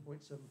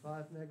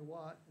 16.75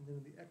 megawatt, and then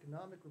in the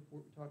economic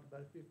report, we talked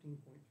about a 15.3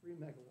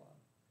 megawatt.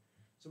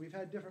 So we've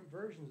had different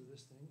versions of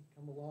this thing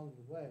come along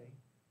the way,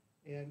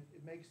 and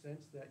it makes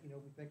sense that,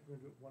 we think we're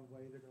gonna do it one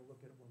way, they're gonna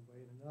look at it one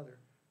way and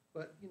another.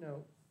 But,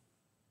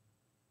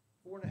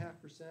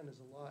 4.5%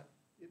 is a lot.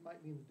 It might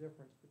mean the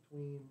difference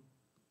between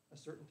a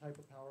certain type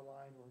of power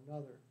line or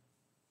another,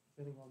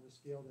 depending on the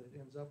scale that it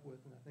ends up with,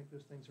 and I think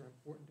those things are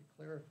important to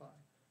clarify,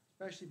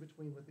 especially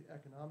between what the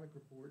economic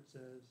report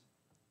says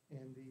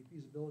and the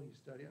feasibility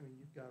study. I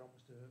mean, you've got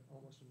almost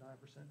a 9%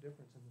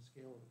 difference in the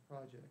scale of the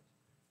project.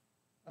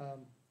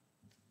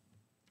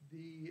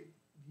 The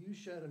view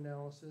shed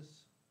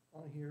analysis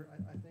on here,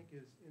 I think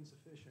is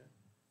insufficient,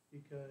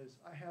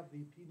 because I have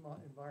the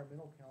Piedmont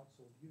Environmental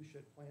Council view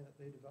shed plan that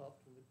they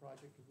developed when the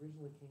project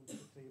originally came to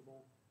the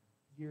table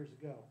years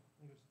ago. I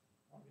think it was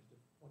August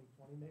of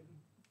 2020 maybe,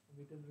 when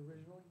we did it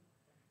originally.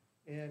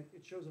 And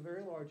it shows a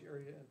very large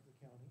area of the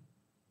county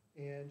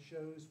and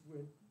shows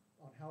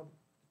on how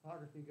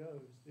topography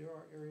goes, there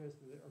are areas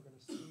that are going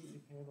to see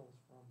the panels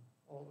from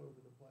all over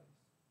the place.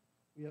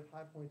 We have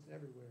high points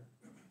everywhere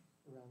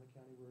around the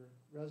county where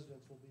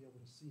residents will be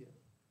able to see it.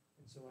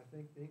 And so I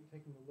think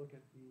taking a look at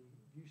the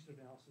view shed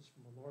analysis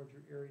from a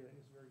larger area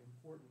is very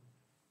important,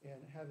 and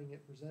having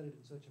it presented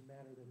in such a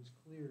manner that is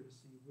clear to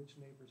see which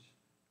neighbors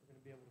are going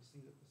to be able to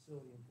see the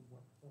facility and from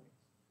what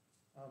points.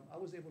 I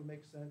was able to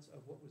make sense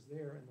of what was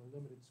there in the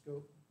limited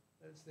scope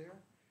that's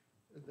there,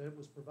 that it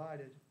was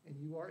provided, and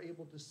you are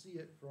able to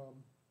see it from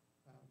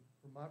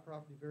my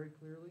property very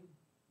clearly.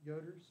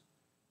 Yoder's,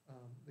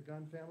 the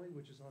Gunn family,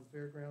 which is on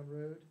Fairground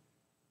Road,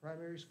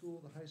 primary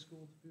school, the high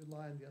school, the food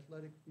line, the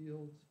athletic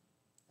fields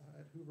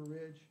at Hoover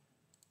Ridge,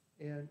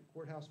 and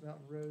Courthouse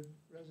Mountain Road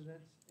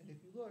residents. And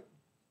if you look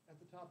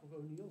at the top of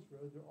O'Neill's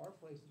Road, there are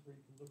places where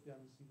you can look down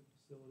and see the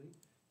facility.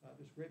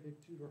 There's a great big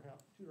Tudor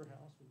house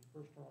when you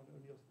first turn on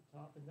O'Neill's at the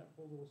top, and that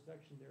whole little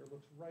section there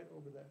looks right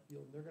over that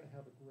field, and they're going to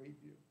have a great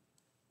view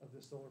of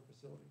this solar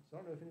facility. So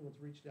I don't know if anyone's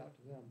reached out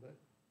to them, but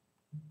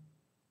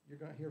you're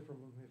going to hear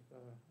from them if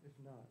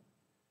not.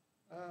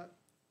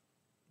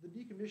 The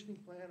decommissioning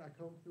plan I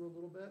combed through a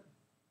little bit,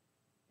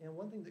 and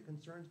one thing that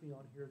concerns me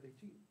on here,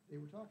 they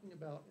were talking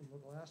about in the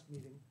last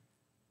meeting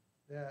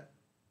that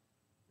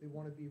they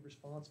want to be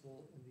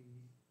responsible in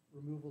the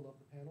removal of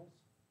the panels,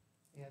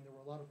 and there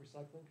were a lot of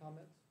recycling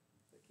comments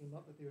that came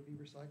up that they would be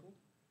recycled.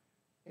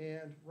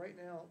 And right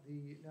now,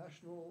 the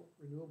National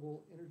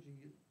Renewable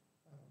Energy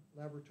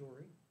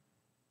Laboratory,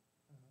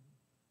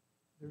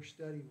 their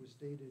study was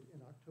dated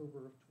in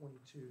October of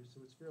 22,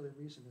 so it's fairly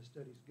recent as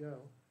studies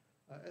go.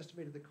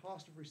 Estimated the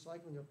cost of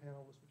recycling a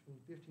panel was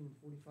between $15 and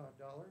 $45,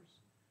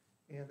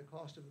 and the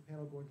cost of the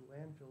panel going to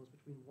landfill is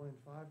between $1 and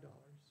 $5.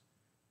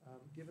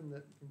 Given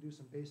that we can do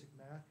some basic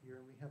math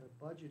here, and we have a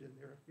budget in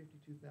there of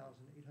 $52,890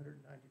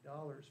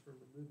 for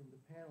removing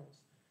the panels,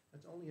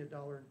 that's only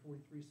 $1.43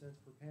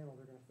 per panel.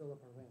 They're going to fill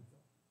up our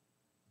landfill.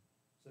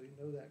 So you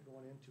know that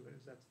going into it,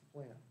 as that's the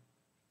plan.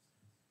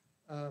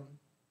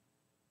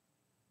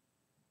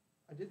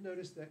 I did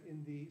notice that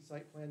in the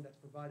site plan that's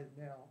provided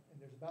now, and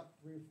there's about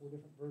 3 or 4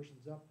 different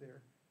versions up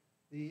there,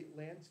 the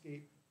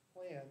landscape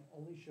plan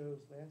only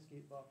shows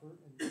landscape buffer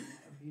in the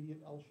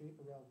immediate L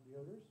shape around the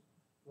Yoder's,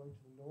 going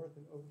to the north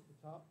and over to the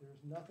top.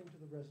 There's nothing to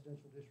the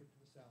residential district to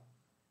the south.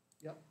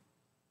 Yep,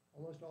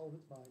 almost all of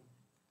it's mine,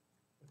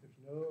 but there's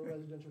no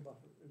residential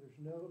buffer,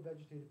 there's no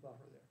vegetative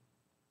buffer there.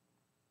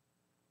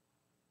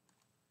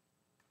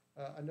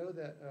 I know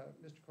that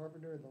Mr.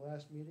 Carpenter in the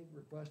last meeting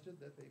requested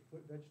that they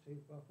put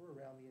vegetative buffer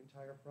around the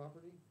entire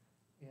property,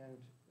 and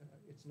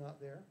it's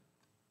not there.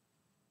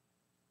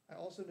 I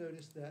also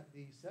noticed that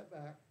the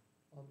setback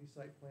on these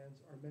site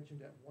plans are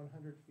mentioned at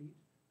 100 feet,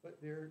 but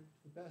they're,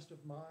 to the best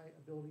of my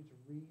ability to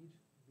read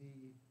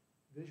the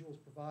visuals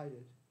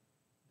provided,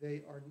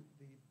 the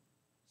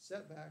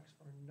setbacks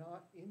are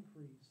not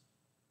increased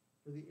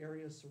for the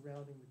areas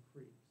surrounding the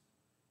creeks.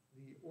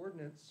 The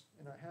ordinance,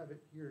 and I have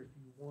it here if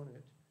you want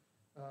it,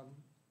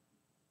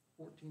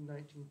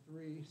 14.19.3,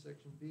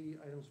 Section B,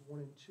 items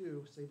 1 and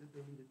 2 say that they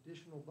need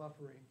additional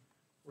buffering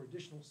or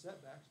additional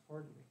setbacks,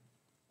 pardon me,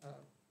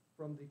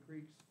 from the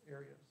creeks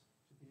areas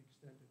to be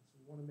extended. So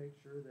we want to make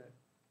sure that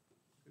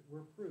if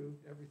we're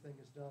approved, everything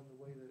is done the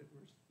way that it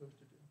was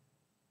supposed to do.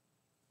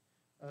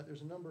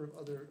 There's a number of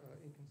other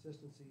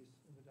inconsistencies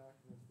in the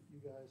document, but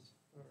you guys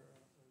are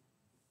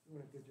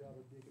doing a good job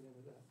of digging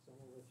into that, so I'm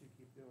going to let you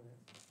keep doing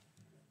it.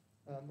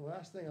 The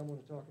last thing I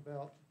want to talk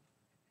about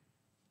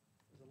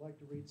is I'd like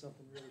to read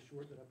something really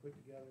short that I put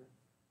together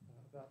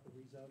about the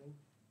rezoning.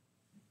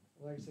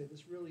 Like I say,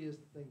 this really is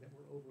the thing that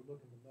we're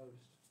overlooking the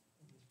most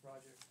in this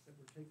project, is that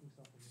we're taking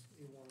something that's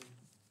A1,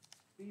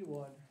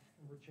 B1,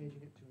 and we're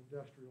changing it to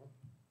industrial.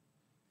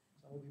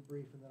 So I'll be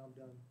brief and then I'm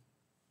done.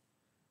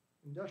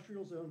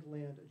 Industrial zoned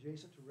land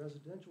adjacent to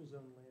residential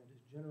zoned land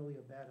is generally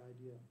a bad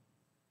idea.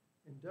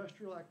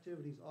 Industrial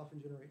activities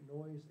often generate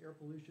noise, air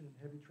pollution, and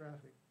heavy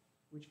traffic,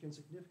 which can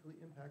significantly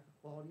impact the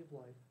quality of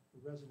life for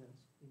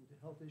residents, leading to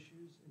health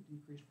issues and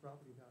decreased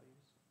property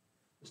values.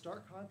 The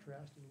stark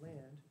contrast in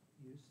land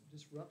use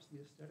disrupts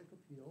the aesthetic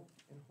appeal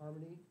and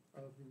harmony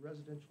of the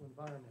residential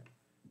environment,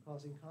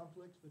 causing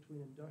conflicts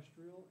between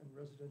industrial and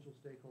residential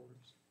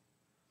stakeholders.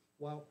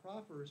 While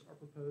proffers are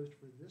proposed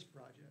for this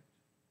project,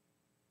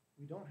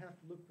 we don't have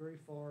to look very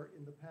far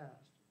in the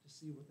past to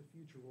see what the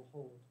future will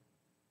hold.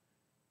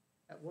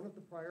 At one of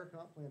the prior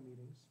comp plan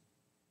meetings,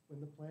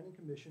 when the Planning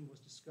Commission was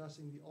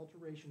discussing the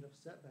alteration of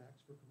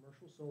setbacks for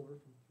commercial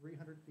solar from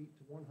 300 feet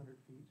to 100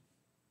 feet,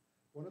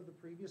 one of the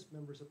previous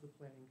members of the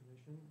Planning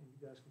Commission, and you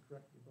guys can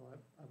correct me,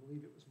 but I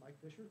believe it was Mike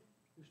Fisher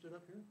who stood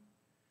up here,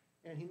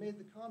 and he made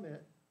the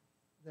comment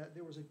that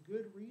there was a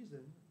good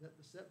reason that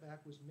the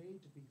setback was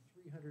made to be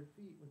 300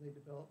 feet when they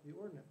developed the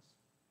ordinance,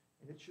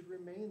 and it should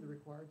remain the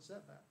required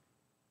setback.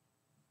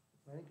 The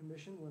Planning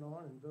Commission went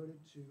on and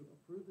voted to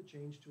approve the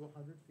change to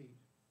 100 feet.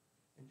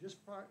 And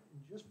just prior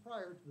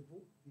to the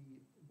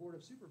Board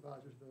of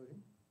Supervisors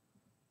voting,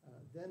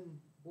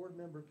 then board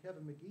member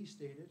Kevin McGee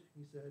stated,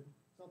 he said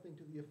something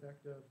to the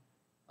effect of,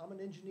 "I'm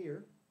an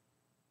engineer,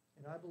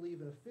 and I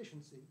believe in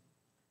efficiency,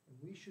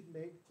 and we should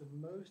make the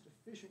most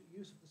efficient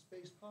use of the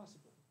space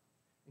possible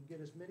and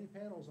get as many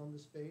panels on the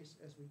space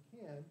as we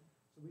can,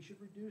 so we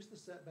should reduce the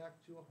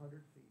setback to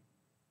 100 feet.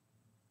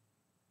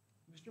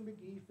 Mr.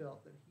 McGee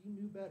felt that he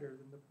knew better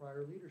than the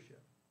prior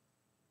leadership.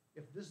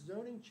 If this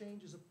zoning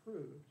change is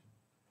approved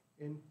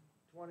in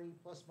 20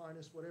 plus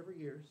minus whatever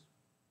years,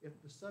 if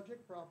the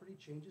subject property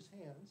changes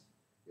hands,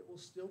 it will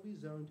still be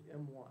zoned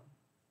M1.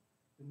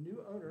 The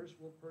new owners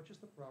will purchase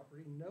the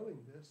property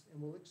knowing this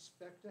and will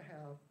expect to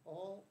have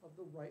all of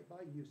the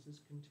right-by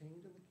uses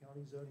contained in the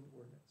county zoning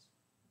ordinance.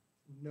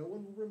 No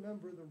one will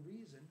remember the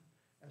reason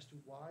as to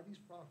why these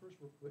proffers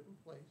were put in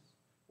place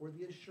or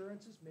the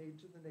assurances made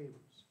to the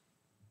neighbors.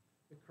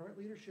 The current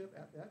leadership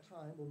at that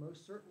time will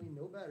most certainly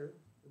know better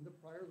than the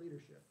prior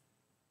leadership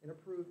and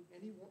approve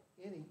any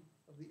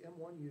of the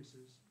M1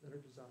 uses that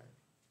are desired.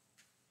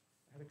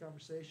 I had a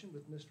conversation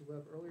with Mr.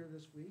 Webb earlier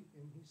this week,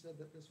 and he said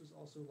that this was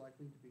also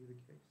likely to be the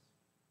case.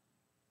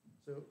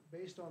 So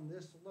based on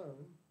this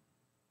alone,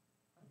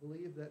 I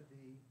believe that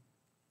the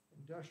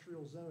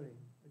industrial zoning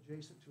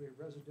adjacent to a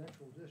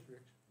residential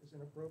district is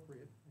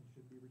inappropriate and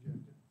should be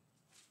rejected.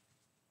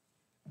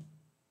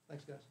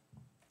 Thanks, guys.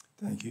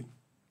 Thank you.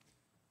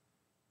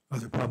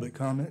 Other public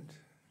comment?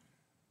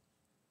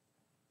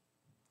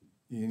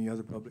 Any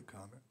other public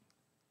comment?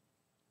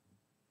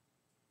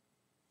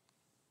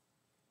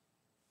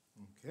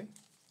 Okay.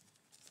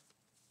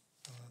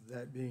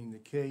 That being the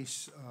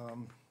case,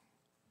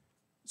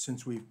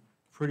 since we've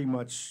pretty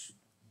much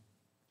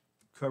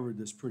covered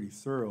this pretty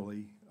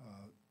thoroughly,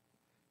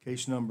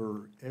 case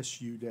number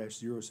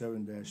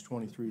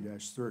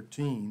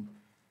SU-07-23-13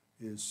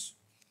 is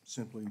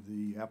simply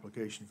the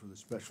application for the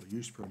special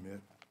use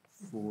permit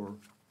for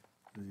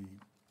the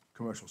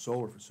commercial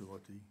solar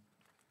facility.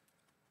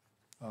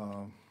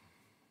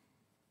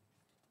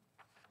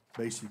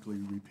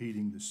 Basically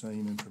repeating the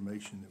same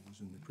information that was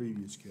in the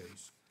previous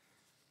case.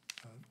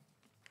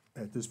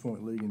 At this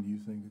point, Ligon, do you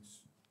think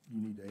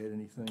you need to add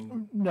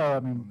anything? No,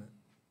 I mean,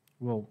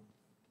 we'll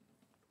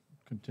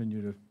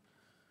continue to.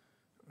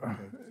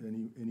 Okay. Does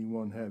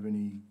anyone have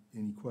any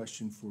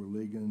question for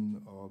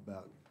Ligon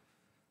about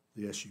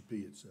the SUP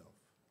itself?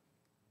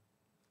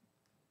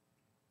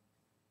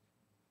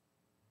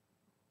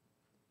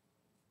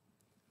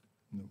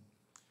 No.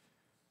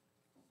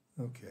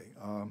 Okay.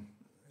 And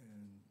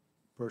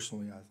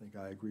personally, I think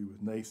I agree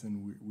with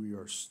Nathan.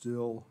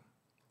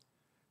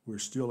 We're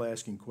still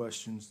asking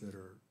questions that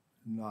are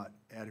not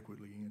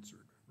adequately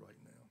answered right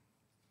now.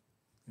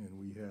 And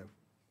we have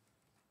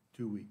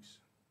 2 weeks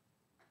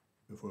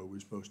before we're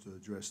supposed to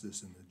address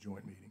this in the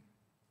joint meeting.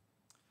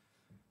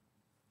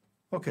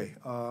 Okay.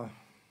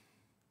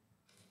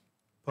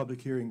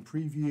 Public hearing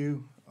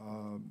preview.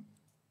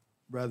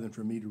 Rather than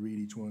for me to read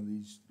each one of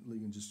these,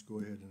 Ligon, just go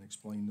ahead and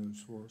explain those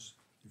for us,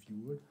 if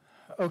you would.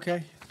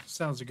 Okay,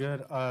 sounds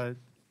good.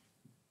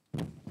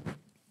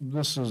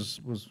 This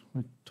we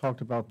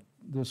talked about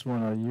this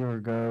one a year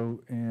ago,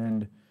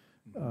 and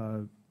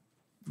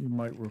you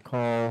might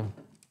recall, I'll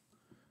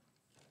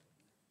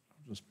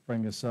just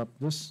bring this up.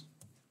 This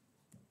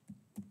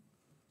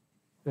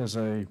is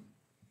a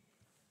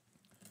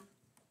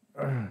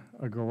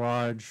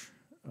garage.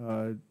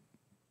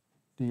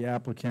 The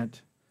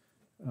applicant,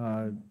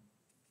 they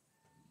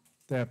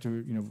have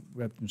to,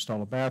 we have to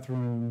install a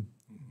bathroom.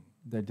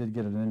 They did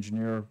get an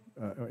engineer,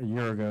 a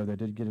year ago, they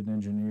did get an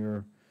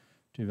engineer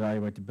to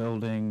evaluate the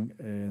building,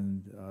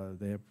 and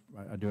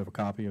I do have a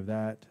copy of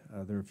that.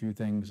 There are a few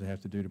things they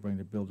have to do to bring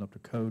the building up to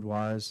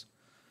code-wise.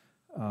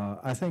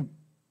 I think,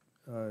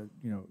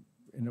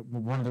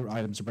 one of the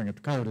items to bring up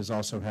to code is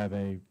also have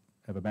a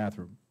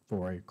bathroom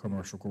for a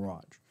commercial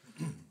garage.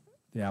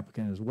 The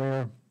applicant is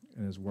aware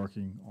and is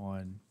working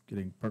on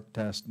getting perk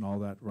test and all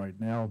that right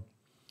now.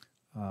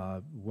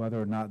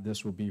 Whether or not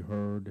this will be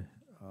heard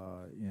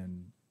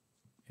in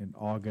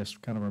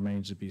August kind of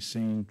remains to be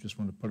seen. Just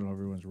want to put it on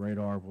everyone's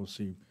radar. We'll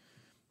see.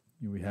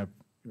 We have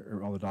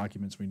all the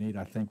documents we need.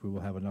 I think we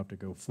will have enough to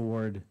go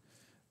forward.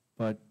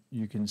 But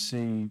you can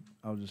see,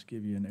 I'll just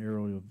give you an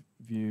aerial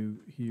view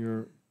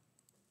here.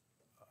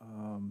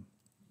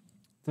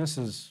 This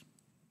is,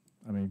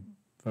 I mean,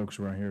 folks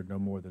around here know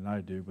more than I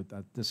do,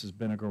 but this has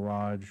been a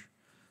garage.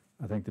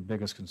 I think the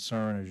biggest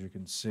concern, as you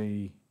can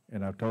see,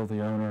 and I've told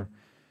the owner,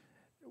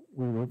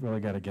 we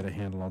really got to get a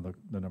handle on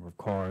the number of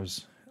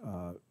cars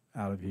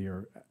out of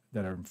here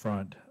that are in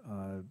front.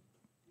 I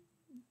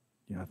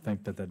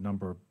think that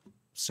number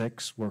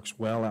 6 works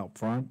well out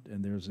front,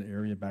 and there's an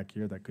area back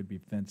here that could be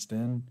fenced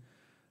in.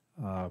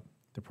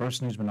 The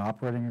person who's been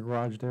operating a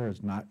garage there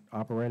is not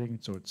operating,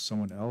 so it's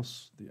someone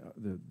else.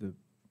 The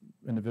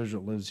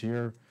individual that lives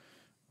here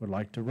would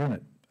like to rent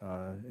it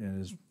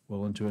and is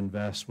willing to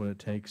invest what it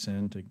takes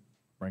in to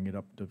bring it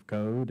up to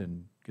code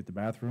and get the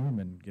bathroom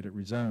and get it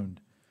rezoned.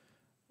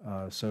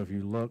 So if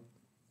you look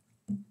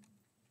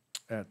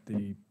at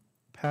the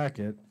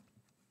packet,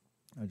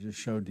 I just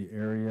showed the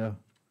area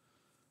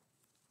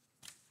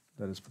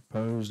that is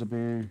proposed to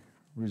be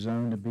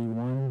rezoned to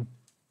B1.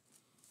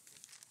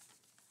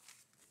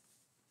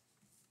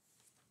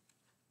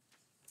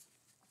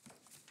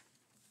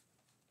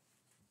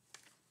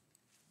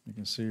 You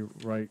can see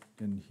right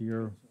in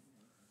here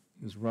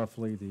is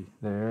roughly the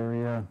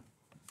area.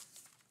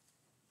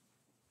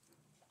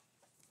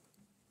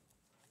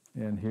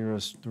 And here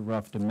is the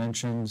rough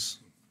dimensions.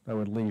 That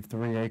would leave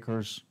 3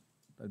 acres.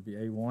 That'd be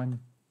A1.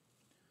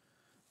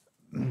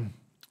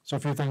 So a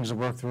few things to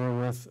work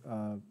through with.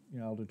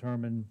 I'll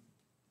determine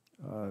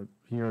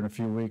here in a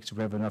few weeks if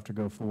we have enough to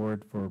go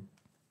forward for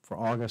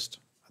August.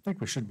 I think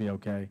we should be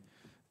okay.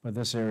 But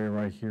this area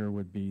right here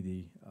would be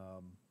the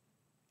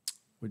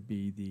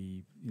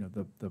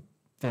the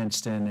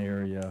fenced-in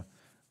area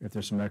if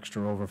there's some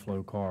extra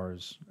overflow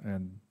cars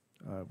and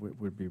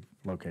would be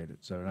located.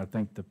 So, and I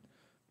think the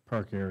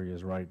park area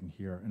is right in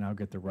here, and I'll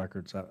get the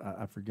records.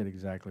 I forget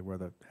exactly where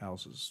the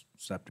house's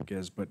septic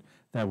is, but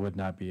that would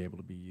not be able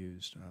to be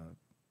used.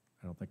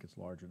 I don't think it's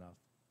large enough.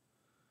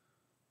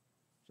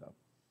 So,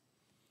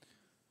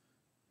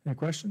 any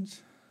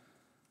questions?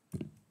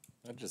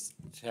 I just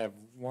have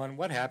one.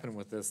 What happened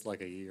with this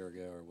like a year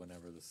ago or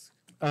whenever this?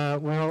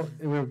 Well,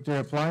 they're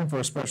applying for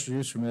a special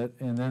use permit,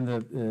 and then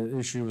the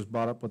issue was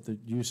brought up with the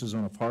uses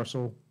on a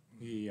parcel.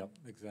 Yep,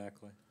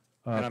 exactly.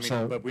 And I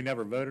mean, but we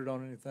never voted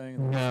on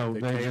anything? No, they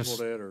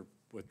tabled it or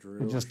withdrew?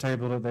 They just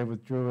tabled it, they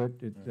withdrew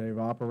it, they've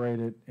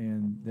operated,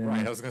 and then.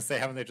 Right, I was gonna say,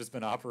 haven't they just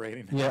been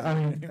operating? Yeah, I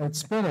mean,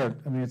 it's been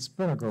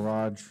a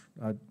garage.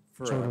 I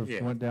sort of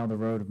went down the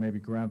road of maybe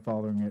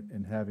grandfathering it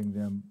and having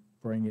them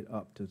bring it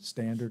up to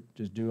standard,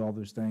 just do all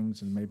those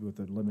things, and maybe with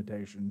a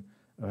limitation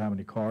of how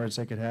many cars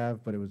they could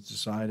have, but it was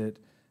decided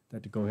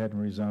that to go ahead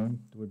and rezone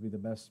would be the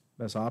best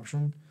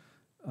option.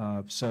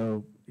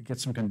 So get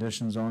some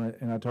conditions on it,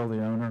 and I told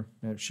the owner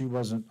that she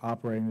wasn't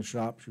operating the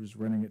shop, she was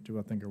renting it to,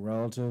 I think, a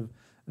relative,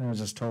 and I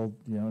just told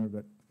the owner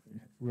that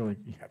really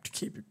you have to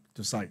keep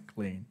the site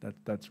clean.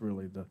 That's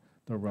really the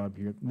rub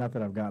here. Not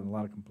that I've gotten a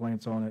lot of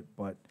complaints on it,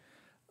 but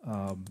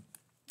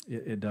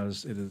it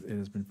has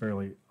been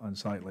fairly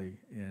unsightly,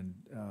 and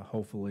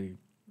hopefully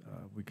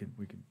we can.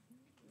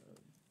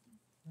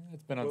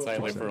 It's been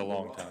unsightly for a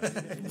long time.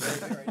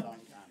 Very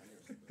long time, and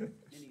there's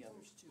many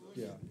others too.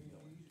 Yeah.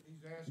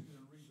 He's asking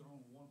to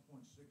rezone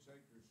 1.6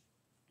 acres,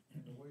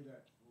 and the way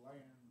that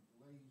land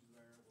lays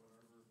there,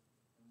 whatever,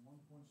 in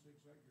 1.6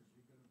 acres,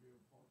 he's gonna be able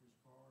to park his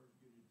cars,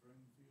 get his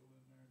drain field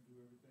in there, and do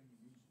everything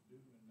he needs to do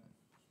in that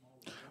small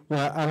space.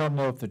 Well, I don't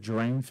know if the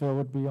drain fill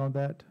would be on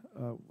that,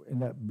 in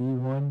that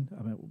B1.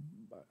 I mean,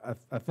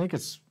 I think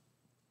it's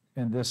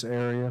in this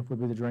area would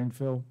be the drain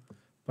fill.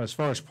 But as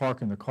far as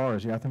parking the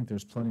cars, yeah, I think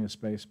there's plenty of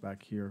space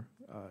back here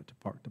to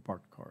park the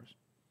cars.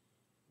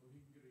 So he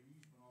can get an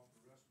easement off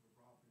the rest of the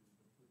property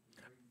to put the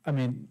drain I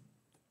mean,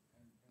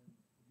 and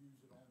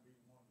use it on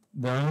B1.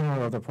 the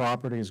owner of the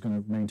property is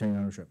going to maintain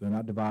ownership. They're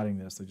not dividing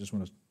this. They just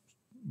want to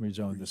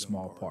rezone this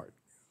small part.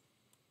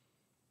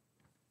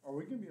 Are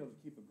we gonna be able to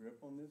keep a grip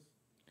on this?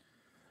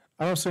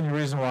 I don't see any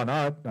reason why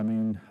not. I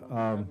mean, We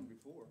haven't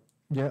before.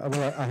 yeah,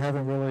 well, I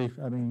haven't really,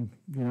 I mean,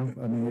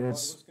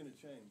 it's. What's gonna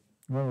change?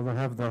 Well, they'll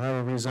have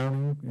a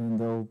rezoning,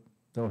 and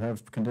they'll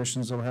have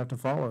conditions they'll have to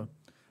follow.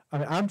 I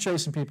mean, I'm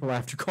chasing people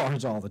after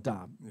cars all the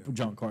time,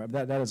 junk car.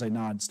 That is a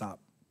nonstop.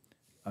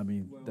 I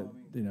mean,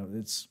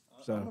 it's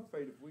so. I'm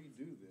afraid if we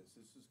do this,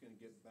 it's just gonna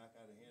get back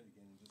out of hand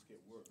again and just get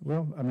worse.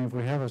 Well, I mean, if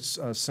we have a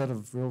set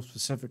of real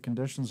specific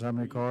conditions, how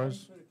many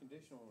cars? Put a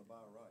condition on the by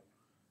right.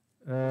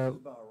 This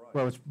is by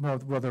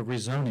right. Well, they're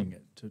rezoning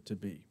it to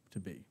be.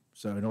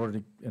 So in order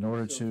to.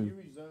 So if you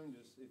rezone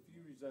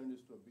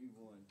this to a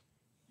B1,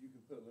 you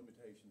can put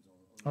limitations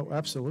on. Oh,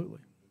 absolutely.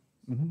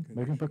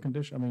 They can put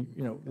condition, I mean,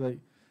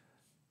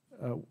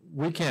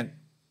 we can't,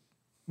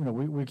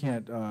 we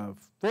can't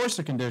force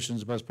the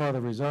conditions, but as part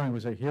of the rezoning, we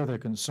say, here are the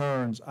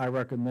concerns, I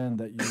recommend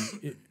that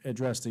you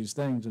address these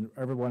things, and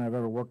everyone I've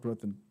ever worked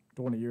with in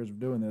 20 years of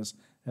doing this,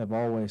 have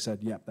always said,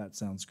 yep, that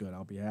sounds good.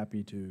 I'll be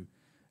happy to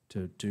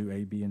do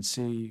A, B, and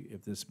C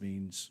if this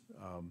means,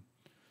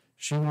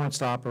 she wants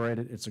to operate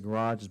it. It's a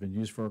garage. It's been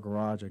used for a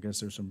garage. I guess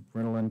there's some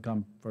rental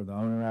income for the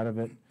owner out of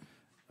it,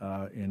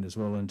 and is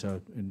willing to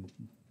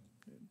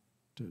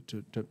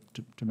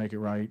make it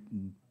right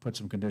and put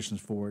some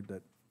conditions forward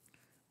that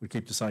would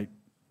keep the site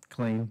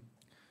clean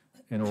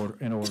and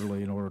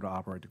orderly in order to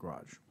operate the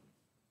garage.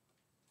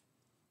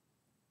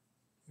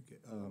 Okay,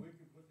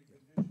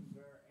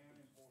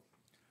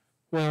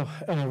 Well,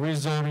 in a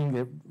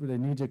rezoning, they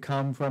need to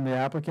come from the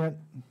applicant.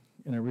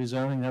 In a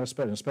rezoning, have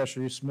a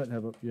special use permit,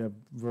 you have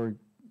very,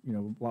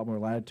 a lot more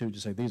latitude to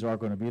say these are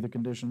going to be the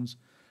conditions.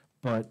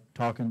 But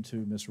talking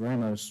to Ms.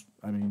 Ramos,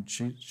 I mean,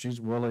 she's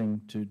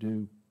willing to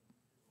do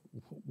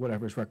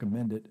whatever's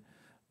recommended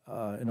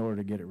in order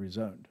to get it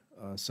rezoned.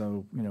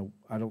 So,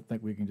 I don't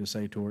think we can just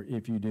say to her,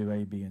 if you do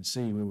A, B, and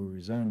C, we will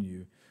rezone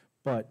you.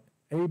 But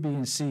A, B,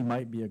 and C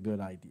might be a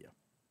good idea.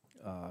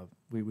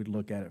 We would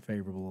look at it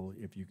favorably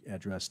if you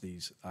address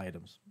these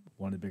items.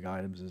 One of the big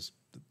items is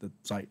the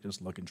site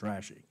just looking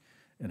trashy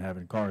and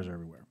having cars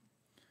everywhere.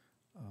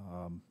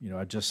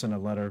 I just sent a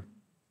letter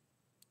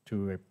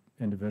to an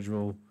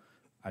individual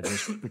I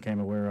just became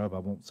aware of. I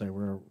won't say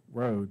where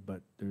road,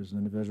 but there's an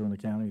individual in the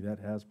county that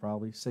has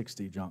probably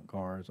 60 junk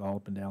cars all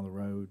up and down the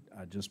road.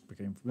 I just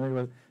became familiar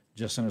with it,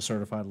 just sent a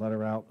certified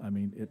letter out. I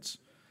mean,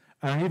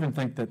 I even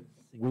think that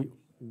we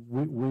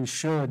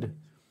should,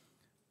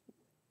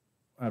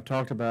 I've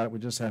talked about it, we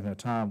just haven't had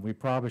time. We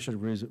probably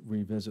should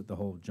revisit the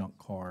whole junk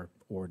car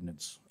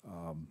ordinance.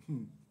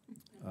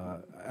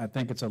 I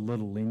think it's a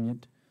little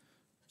lenient.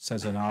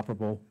 Says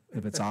inoperable.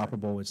 If it's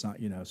operable, it's not,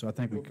 so I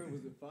think we. Well, if it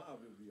was at 5, it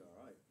would be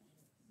all right,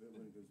 but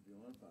when it goes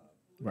beyond 5.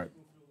 Right.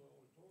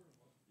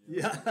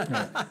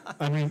 Yeah.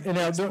 I mean,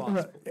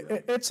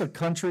 it's a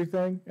country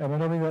thing, and I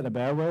don't mean that in a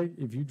bad way.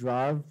 If you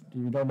drive,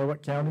 you don't know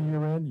what county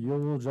you're in,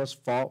 you'll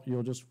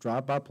just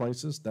drive by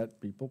places that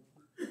people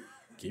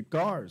keep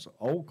cars,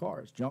 old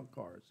cars, junk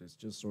cars. It's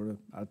just sort of,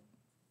 I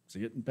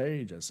see it in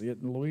Page, I see it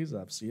in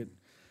Louisa, I see it,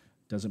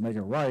 doesn't make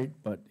it right,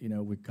 but,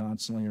 we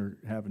constantly are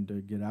having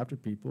to get after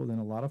people. Then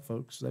a lot of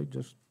folks, they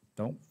just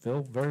don't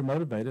feel very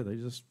motivated. They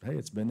just, hey,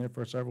 it's been there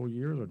for several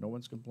years, or no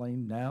one's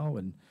complained now,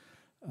 and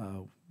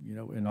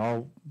and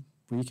all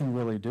we can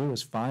really do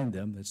is find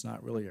them. It's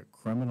not really a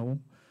criminal.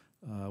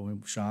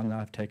 When Sean and I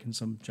have taken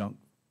some junk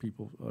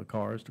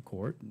cars to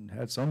court and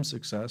had some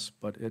success,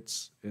 but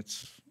it's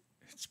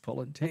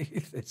pulling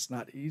teeth. It's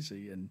not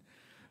easy, and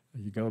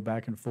you go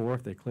back and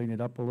forth. They clean it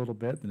up a little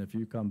bit, and if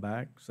you come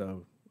back,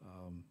 so.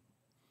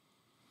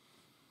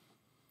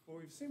 Well,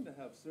 we seem to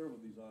have several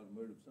of these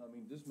automotives. I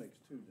mean, this makes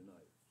 2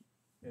 tonight,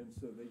 and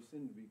so they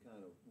seem to be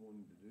kind of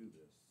wanting to do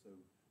this. So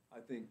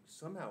I think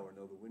somehow or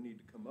another, we need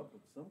to come up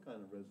with some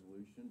kind of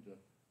resolution to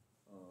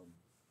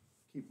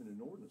keeping an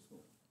ordinance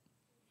going.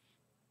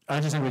 I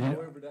just think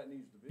However that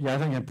needs to be. Yeah, I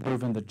think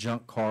improving the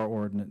junk car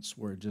ordinance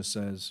where it just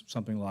says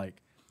something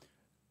like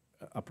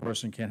a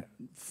person can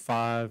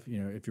 5.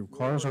 If your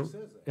cars are,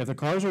 if the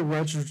cars are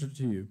registered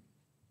to you,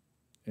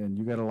 and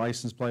you got a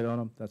license plate on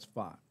them, that's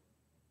fine.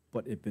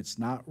 But if it's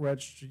not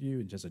registered to you,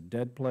 and just a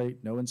dead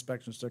plate, no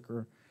inspection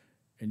sticker,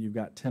 and you've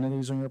got 10 of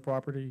these on your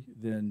property,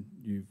 then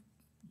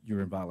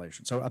you're in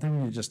violation. So I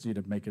think we just need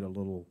to make it a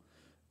little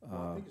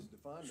I think it's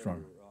defined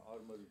stronger. under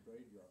automotive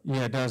graveyard.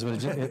 Yeah, it does,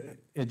 but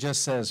it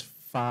just says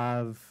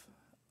 5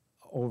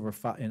 over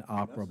 5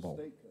 inoperable.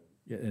 That's the state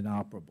code. Yeah,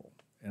 inoperable.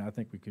 And I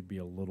think we could be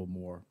a little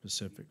more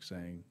specific,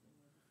 saying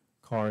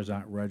cars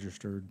aren't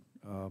registered.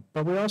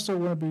 But we also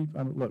want to be,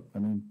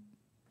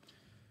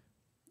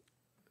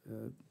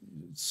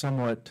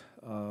 somewhat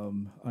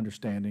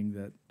understanding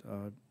that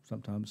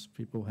sometimes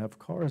people have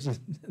cars in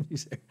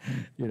these,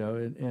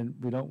 and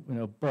we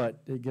don't,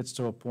 but it gets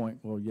to a point,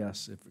 well,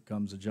 yes, if it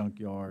comes a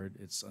junkyard,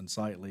 it's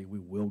unsightly, we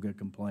will get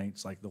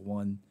complaints like the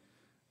one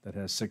that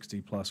has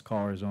 60-plus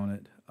cars on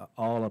it,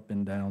 all up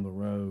and down the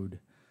road.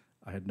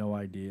 I had no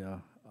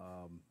idea,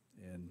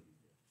 and.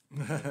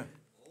 All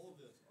of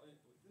this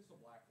is a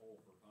black hole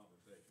for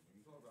conversation.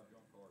 We can talk about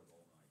junk cars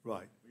all night.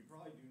 Right. We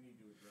probably do need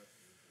to address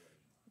the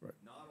situation. Right.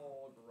 Not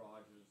all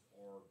garages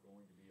are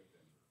going to be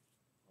offenders.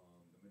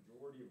 The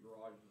majority of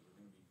garages are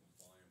going to be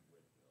compliant with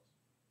this.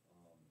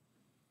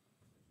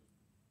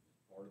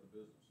 It's part of the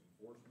business.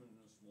 Enforcement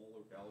in a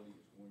small locality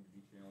is going to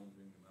be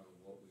challenging no matter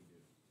what we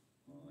do.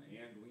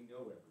 And we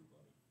know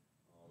everybody,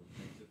 which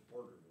makes it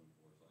harder to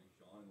enforce. I think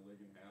Sean and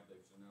Ligon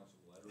they've sent out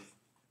some letters.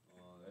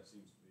 That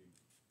seems to be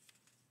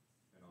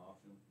an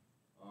option.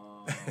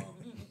 And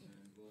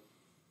we'll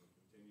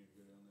continue to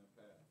go down that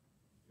path.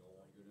 If y'all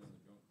want to go down the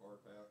junk car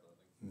path, I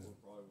think the board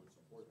probably would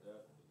support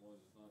that as long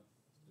as it's not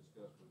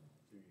discussed for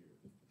 2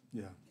 years.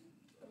 Yeah.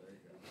 So there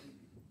you go.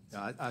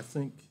 Yeah, I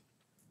think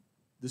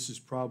this is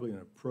probably an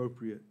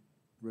appropriate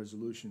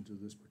resolution to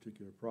this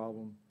particular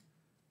problem,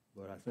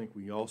 but I think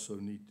we also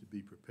need to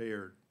be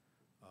prepared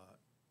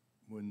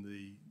when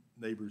the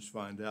neighbors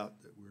find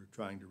out that we're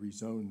trying to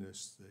rezone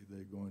this,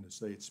 they're going to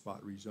say it's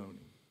spot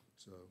rezoning.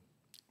 So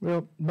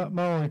Well,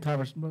 my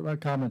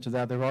comment to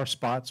that, there are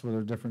spots where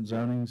there are different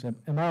zonings, and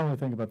my only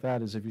thing about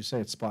that is if you say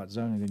it's spot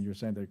zoning, then you're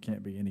saying there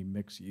can't be any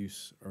mixed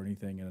use or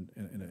anything in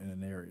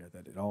an area,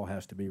 that it all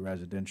has to be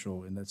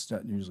residential, and that's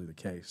not usually the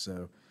case,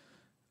 so,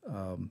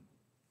 you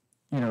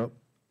know,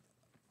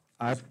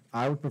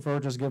 I would prefer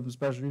just give them a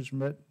special use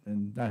permit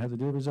and not have to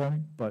deal with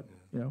zoning, but,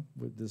 you know,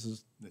 this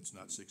is, It's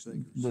not 6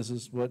 acres.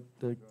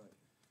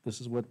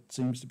 this is what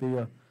seems to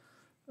be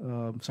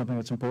something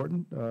that's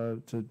important,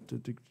 to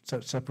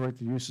separate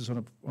the uses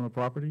on a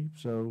property.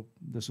 So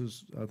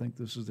I think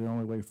this is the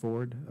only way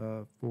forward,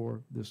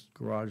 for this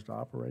garage to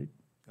operate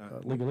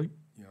legally.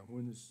 Yeah,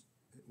 when is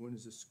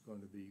this going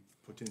to be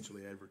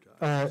potentially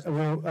advertised?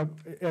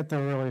 At the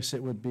earliest,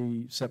 it would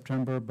be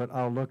September, but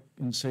I'll look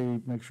and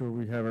see, make sure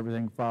we have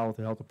everything filed with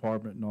the health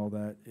department and all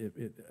that.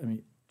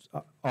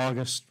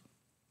 August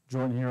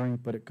joint hearing,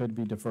 but it could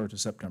be deferred to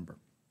September.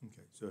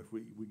 Okay, so if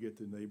we get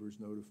the neighbors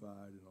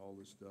notified and all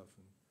this stuff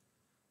and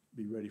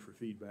be ready for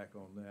feedback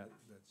on that,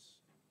 that's.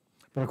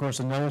 But of course,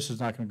 the notice is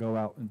not going to go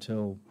out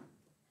until,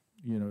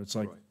 you know, it's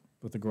like Right.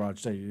 with the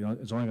garage sale, you know,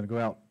 it's only going to go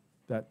out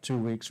that 2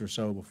 weeks or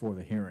so before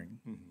the hearing.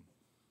 Mhm.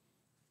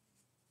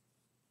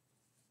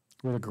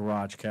 We're the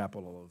garage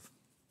capital of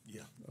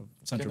Yeah.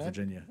 Central Can I-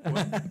 Virginia.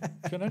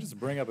 Can I just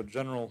bring up a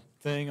general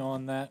thing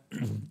on that?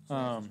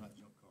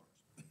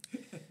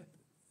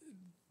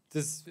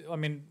 What's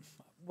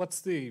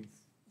the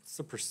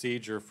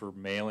procedure for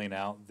mailing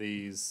out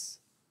these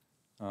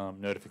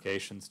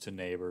notifications to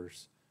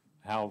neighbors?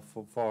 How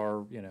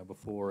far, you know,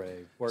 before a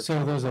So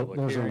workshop or there's a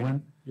public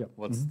hearing? yep.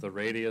 What's mhm. the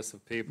radius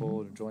of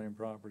people adjoining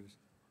properties?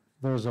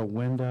 There's a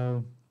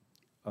window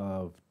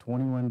of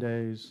 21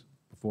 days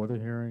before the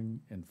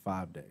hearing and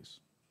 5 days.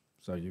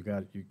 So you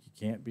can't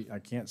I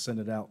can't send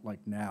it out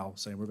like now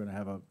saying we're going to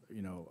have a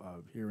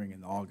hearing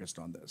in August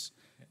on this.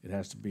 It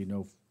has to be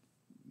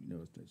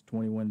it's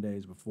 21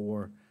 days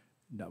before,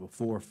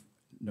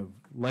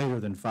 later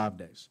than 5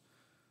 days.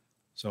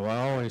 So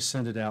I always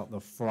send it out the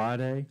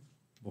Friday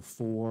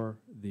before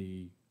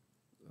the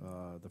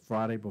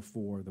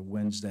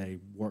Wednesday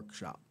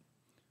workshop.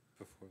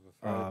 Before the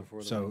Friday,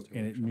 before the So, Wednesday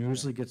and it workshop.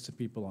 usually gets to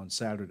people on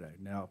Saturday.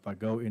 Now, if I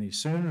go any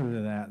sooner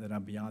than that, then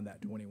I'm beyond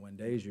that 21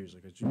 days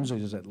usually, because usually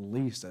there's at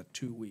least a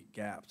 2-week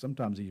gap,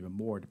 sometimes even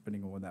more,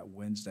 depending on when that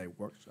Wednesday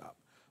workshop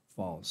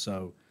falls.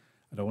 So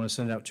I don't want to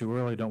send it out too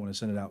early, don't want to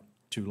send it out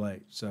too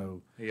late.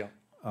 So, Yeah.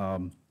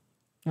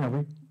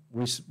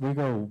 we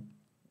go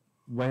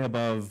way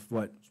above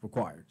what's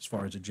required as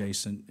far as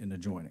adjacent and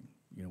adjoining.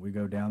 You know, we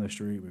go down the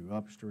street, we go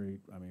up the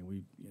street. I mean,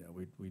 we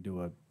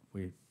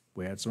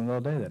had someone the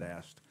other day that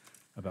asked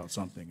about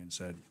something and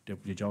said,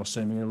 did y'all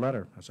send me a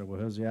letter? I said, well,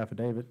 here's the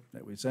affidavit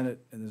that we sent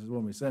it, and this is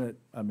when we sent it.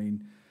 I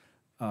mean,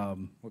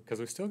 Because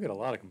we still get a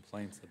lot of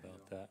complaints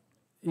about that.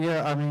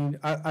 yeah, I mean,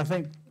 I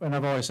think, and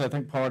I've always said, I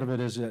think part of it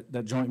is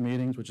that joint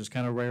meetings, which is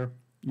kind of rare.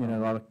 You know,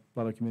 a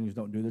lot of communities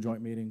don't do the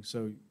joint meetings,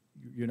 so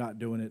you're not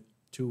doing it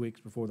 2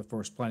 weeks before the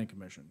first planning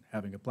commission,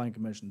 having a planning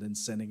commission, then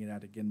sending it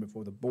out again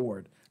before the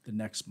board the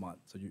next month.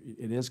 So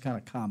it is kind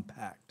of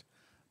compact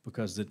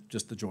because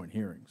just the joint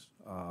hearings,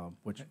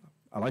 which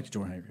I like the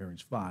joint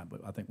hearings fine,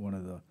 but I think one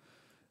of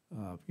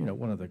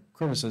the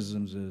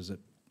criticisms is that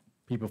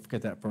people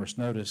get that first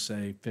notice,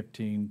 say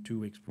 2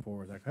 weeks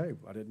before, like, hey,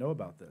 I didn't know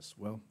about this.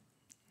 Well,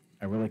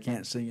 I really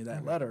can't send you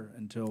that letter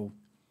until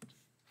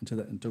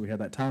we have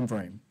that time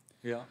frame.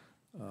 Yeah.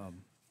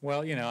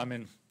 Well, you know, I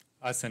mean,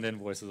 I send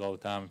invoices all the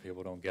time and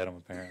people don't get them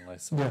apparently.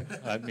 So, Yeah.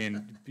 I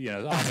mean, you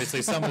know,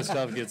 obviously some of the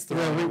stuff gets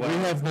thrown Yeah, we away.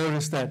 have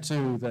noticed that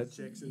too, that.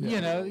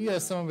 You know, yeah,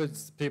 some of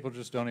it's people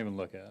just don't even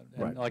look at.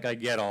 And Right. like, I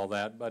get all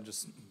that, but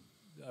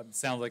it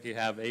sounds like you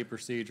have a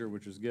procedure,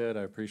 which is good.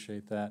 I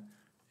appreciate that.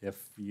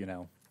 If, You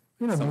know,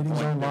 at some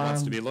meetings point it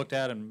wants to online. be looked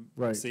at and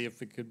Right. see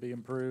if it could be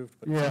improved,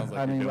 but it Yeah, sounds I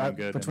like you're mean, doing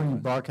good. between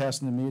anyway.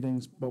 broadcasting the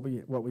meetings, what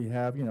we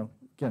have, you know,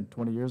 again,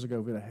 20 years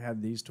ago, we'd have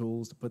had these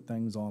tools to put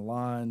things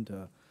online,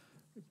 to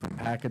put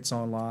packets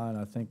online.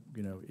 I think,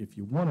 you know, if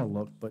you want to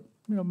look, but,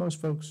 you know, most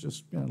folks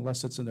just, you know,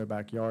 unless it's in their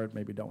backyard,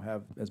 maybe don't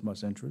have as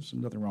much interest,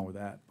 and nothing wrong with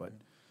that, but.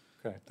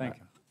 Okay, thank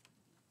you.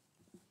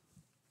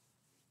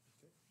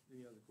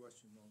 Any other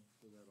question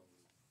for that on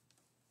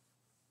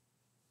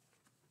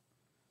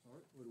the? All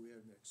right, what do we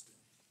have next then?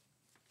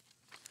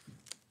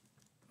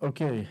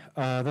 Okay,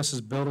 this is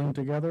Building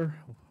Together,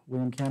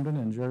 William Camden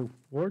and Joe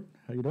Ward.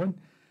 How you doing?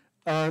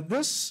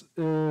 This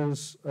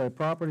is a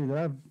property that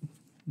I've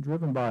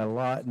driven by a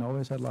lot and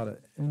always had a lot of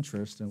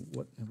interest in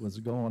what was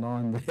going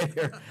on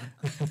there.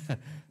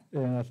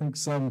 And I think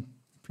some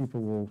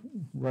people will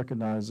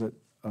recognize it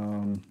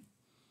on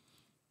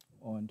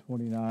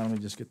 29. Let me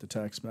just get the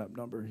tax map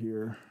number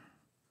here.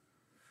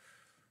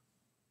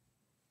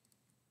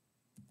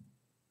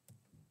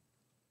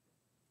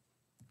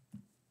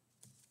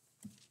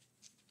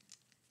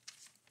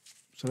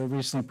 So they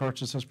recently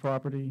purchased this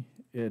property.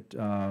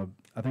 I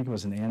think it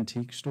was an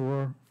antique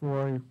store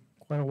for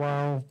quite a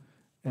while,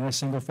 and a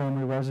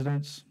single-family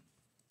residence.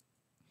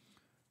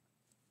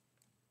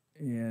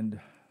 And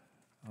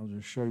I'll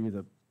just show you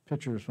the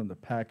pictures from the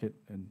packet,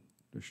 and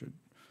there should.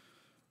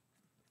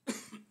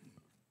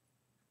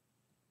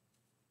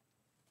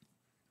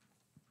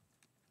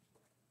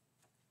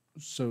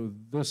 So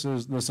this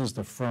is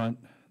the front,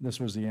 this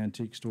was the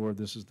antique store,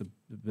 this is the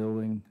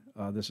building,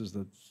 this is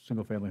the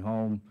single-family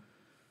home.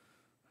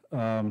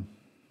 They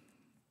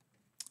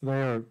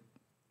are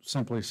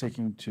simply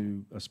seeking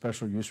a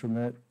special use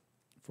permit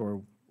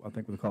for, I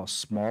think we call a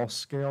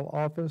small-scale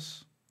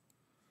office.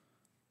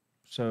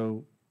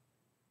 So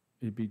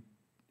it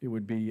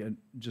would be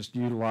just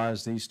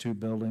utilize these two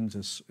buildings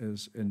as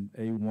in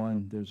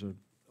A1, there's a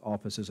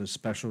office as a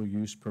special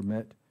use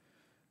permit.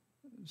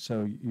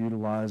 So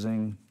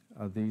utilizing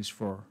these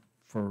for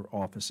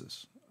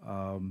offices.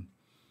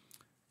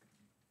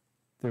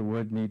 There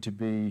would need to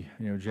be,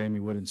 Jamie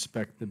would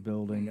inspect the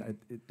building.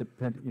 It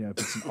depend, if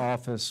it's an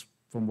office,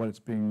 from what it's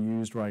being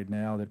used right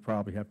now, there'd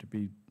probably have to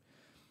be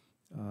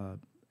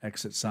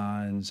exit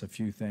signs, a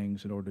few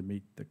things in order to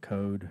meet the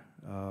code,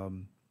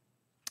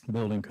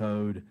 building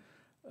code.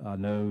 I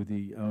know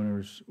the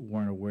owners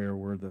weren't aware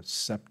where the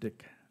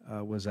septic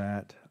was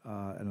at,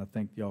 and I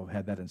think y'all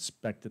had that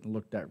inspected and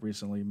looked at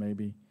recently,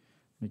 maybe.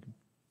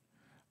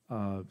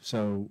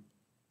 So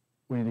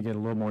we need to get a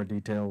little more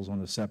details on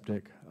the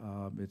septic.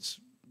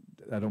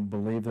 I don't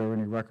believe there are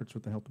any records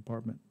with the health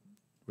department.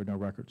 There were no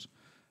records.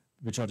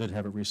 But y'all did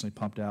have it recently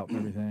pumped out and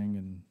everything,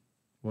 and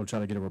we'll try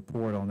to get a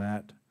report on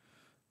that.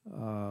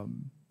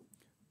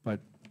 But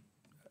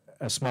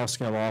a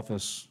small-scale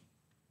office,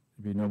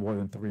 it'd be no more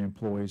than 3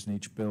 employees in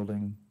each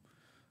building.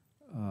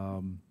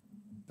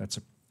 That's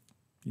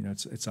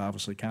it's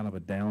obviously kind of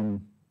a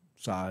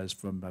downsize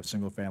from a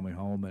single-family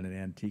home and an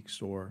antique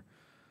store.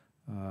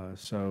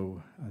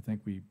 So I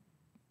think we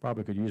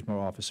probably could use more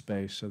office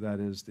space. So that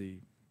is the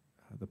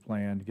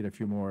plan, to get a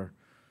few more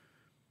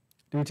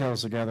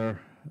details together.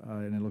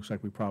 And it looks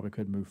like we probably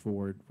could move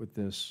forward with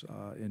this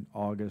in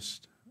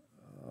August.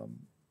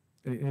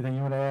 Anything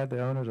you want to add,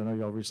 the owners? I know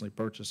y'all recently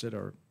purchased it,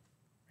 or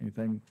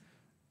anything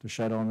to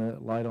shed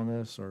light on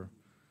this, or?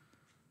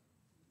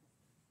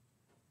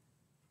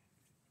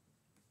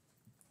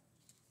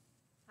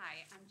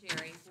 Hi, I'm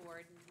Jerry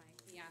Ward, and my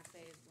fiance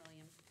is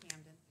William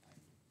Camden.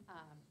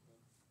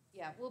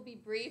 Yeah, we'll be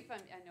brief. I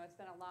know it's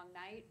been a long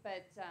night,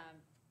 but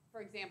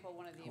for example,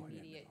 one of the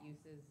immediate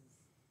uses is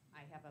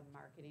I have a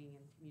marketing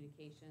and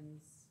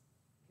communications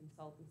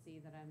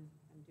consultancy that I'm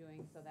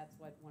doing, so that's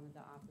what one of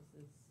the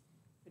offices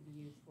could be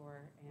used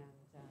for, and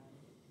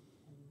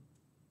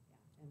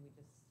we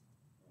just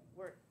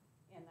work,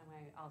 and then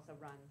I also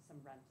run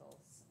some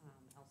rentals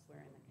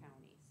elsewhere in the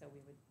county, so we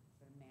would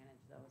sort of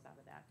manage those out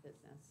of that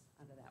business,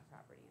 out of that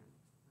property on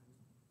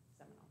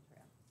Seminole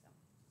Trail. So,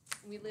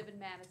 and we live in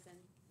Madison.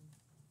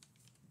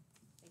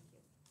 Thank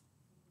you.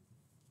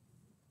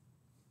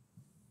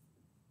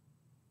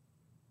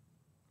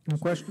 Any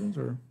questions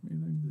or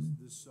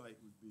anything? This site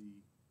would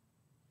be,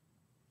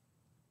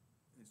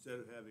 instead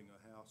of having a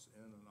house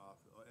and an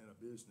office and a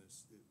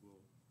business, it will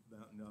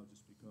now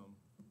just become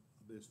a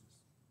business.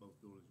 Both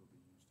buildings will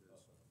be used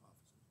as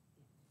offices,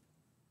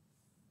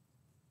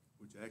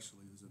 which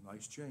actually is a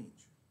nice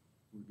change.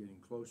 We're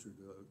getting closer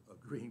to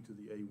agreeing to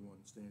the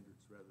A1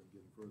 standards rather than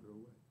getting further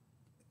away.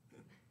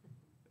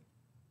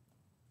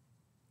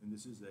 And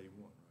this is A1,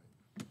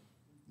 right?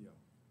 Yeah.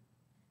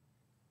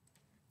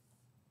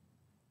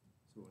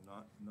 So a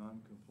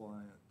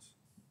non-compliant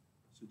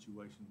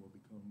situation will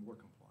become more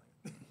compliant.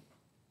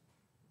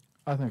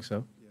 I think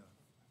so. Yeah.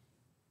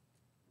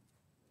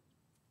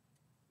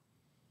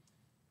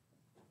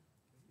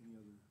 Any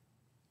other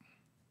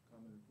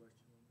comment or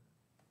question on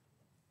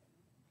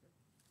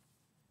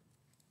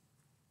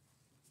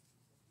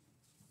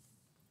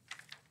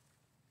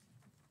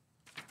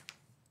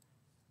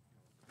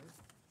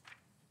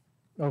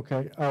that?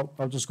 Okay,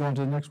 I'll just go on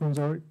to the next one, is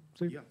that all right,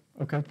 Steve? Yeah.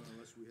 Okay.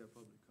 Unless we have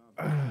public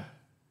comment.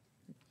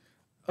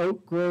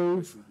 Oak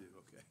Grove, Yes, we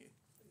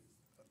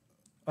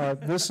do,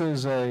 okay. this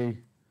is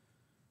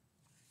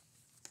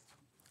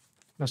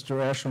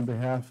Mr. Ash on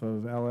behalf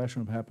of, Al Ash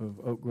on behalf of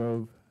Oak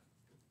Grove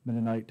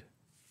Mennonite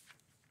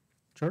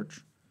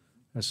Church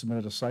has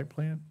submitted a site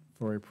plan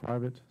for a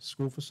private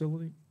school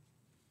facility.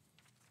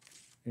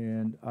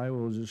 And I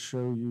will just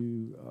show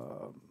you,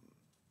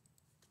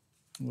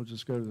 we'll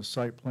just go to the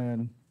site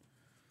plan.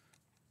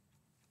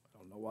 I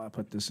don't know why I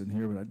put this in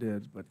here, but I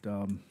did, but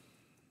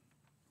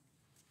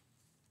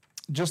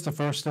just the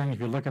first thing, if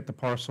you look at the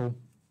parcel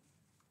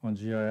on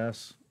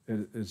GIS,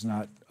 it is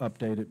not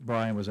updated.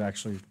 Brian was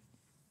actually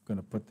going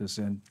to put this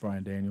in,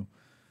 Brian Daniel.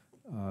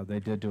 They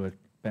did do a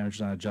boundary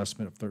design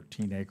adjustment of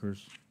 13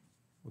 acres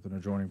with an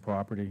adjoining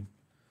property.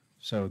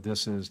 So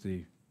this is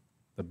the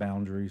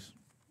boundaries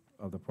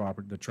of the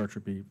property. The church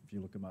would be, if you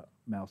look at my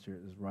mouse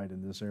here, is right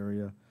in this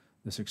area.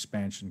 This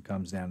expansion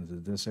comes down into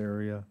this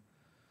area.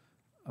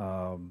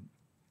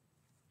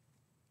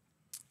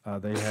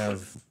 They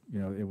have,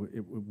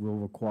 it will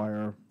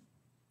require,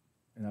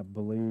 and I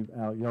believe,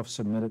 Al, you have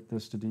submitted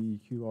this to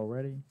DEQ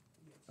already?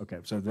 Okay,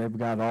 so they've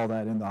got all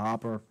that in the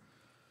hopper.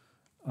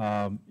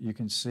 You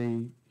can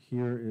see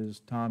here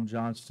is Tom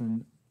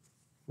Johnston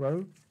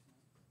Road,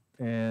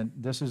 and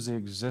this is the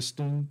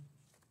existing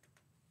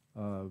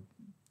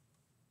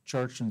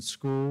church and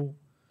school.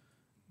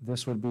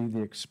 This would be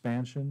the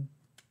expansion.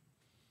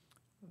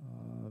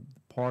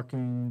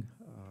 parking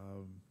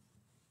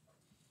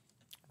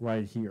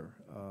right here.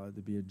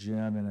 There'd be a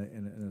gym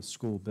and a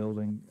school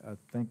building. I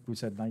think we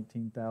said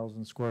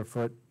 19,000 square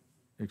foot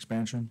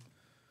expansion.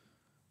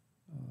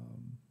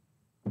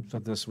 So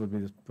this would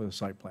be for the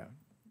site plan.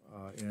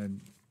 And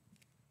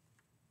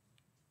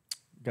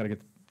got to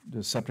get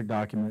the septic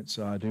documents.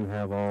 I do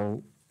have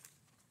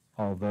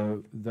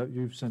although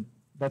you've sent,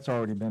 that's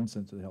already been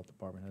sent to the health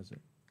department, has it?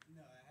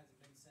 No, it hasn't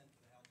been sent to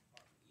the health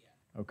department yet.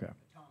 Okay.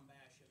 But Tom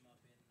Basham up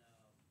in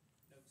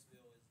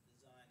Nokesville is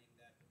designing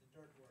that, but the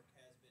dirt work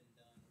has been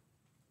done,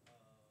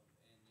 and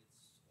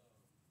it's,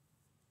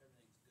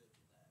 everything's good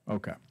with that.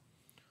 Okay.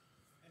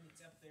 And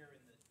it's up there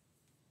in the,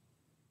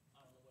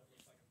 I don't know what it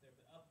looks like up there,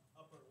 but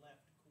upper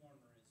left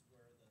corner is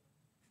where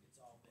it's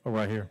all been. Oh,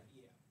 right here.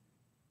 Yeah.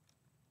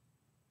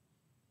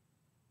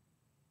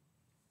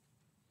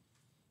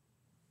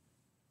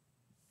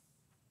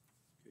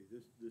 Okay,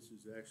 this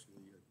is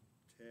actually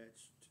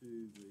attached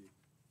to the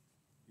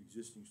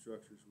existing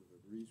structures with a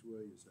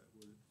breezeway, is that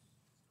what it's?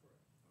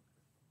 Correct.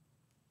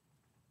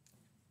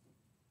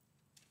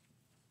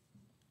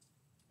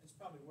 It's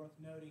probably worth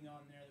noting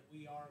on there that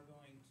we are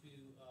going to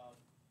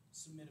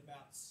submit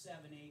about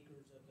 7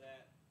 acres of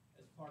that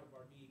as part of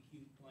our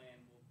DEQ plan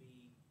will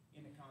be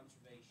in a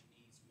conservation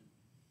easement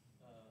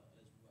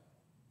as well.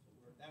 So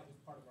that was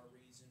part of our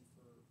reason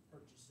for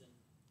purchasing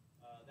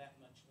that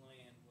much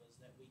land, was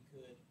that we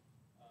could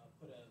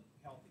put a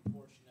healthy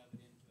portion of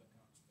it into a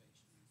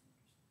conservation easement.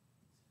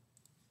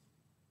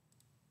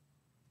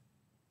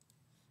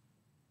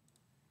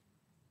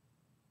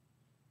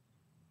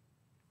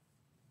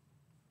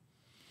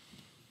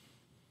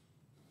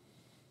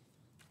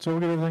 So we'll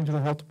get everything to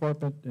the health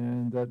department,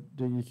 and that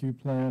DEQ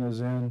plan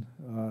is in.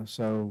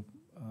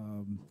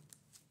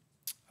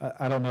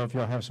 I don't know if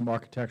y'all have some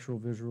architectural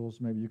visuals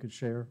maybe you could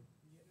share?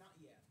 Yeah, not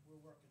yet. We're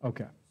working on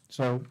Okay.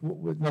 So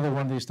another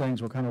one of these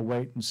things, we'll kind of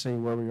wait and see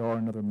where we are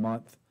another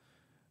month.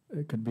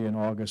 It could be in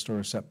August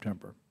or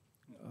September.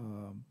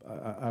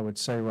 I would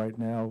say right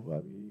now,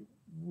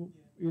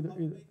 either.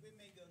 We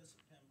may go to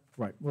September.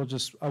 Right, well,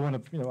 I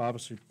want to,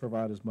 obviously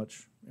provide as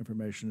much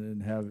information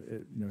and have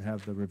it,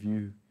 have the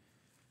review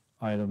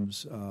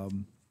items,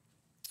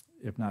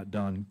 if not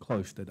done,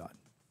 close to done.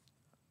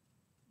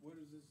 What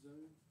is this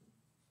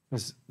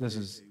zone? This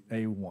is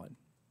A1.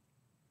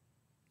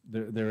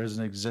 There is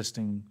an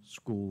existing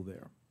school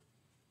there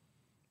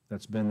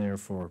that's been there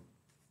for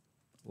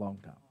a long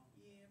time.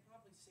 Yeah,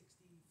 probably 50,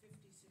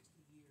 60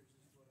 years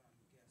is what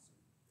I'm guessing.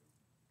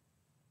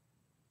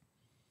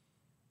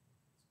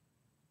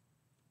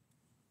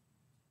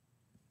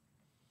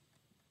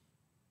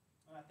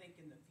 And I think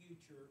in the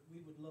future,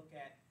 we would look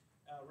at,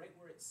 right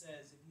where it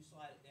says, if you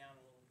slide it down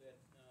a little bit,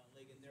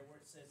 Ligon, there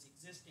where it says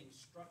existing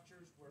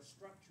structures, where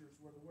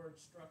the word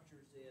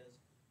structures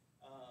is,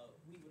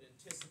 we would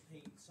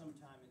anticipate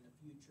sometime in the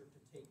future to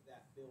take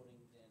that building,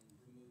 then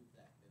remove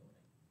that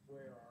building,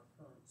 where our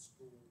current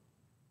school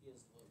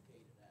is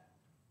located at.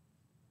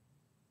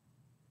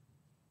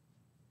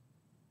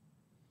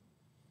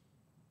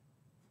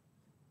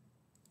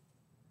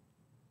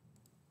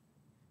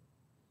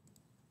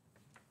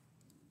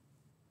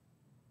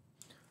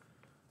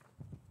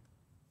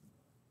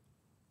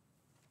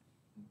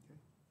 Okay.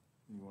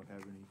 Anyone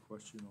have any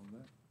question on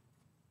that?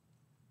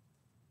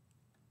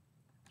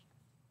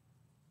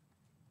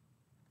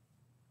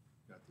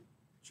 Got the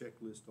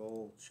checklist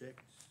all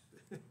checked?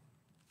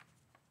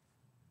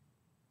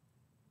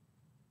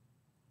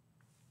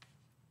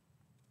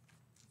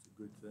 It's a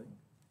good thing.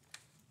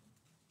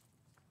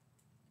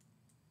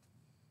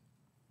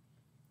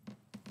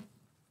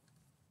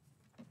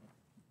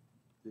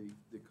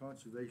 The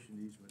conservation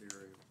easement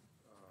area,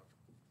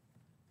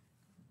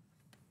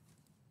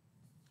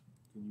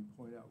 can you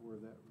point out where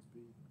that would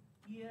be?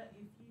 Yeah,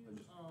 if you, I'm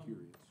just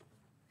curious.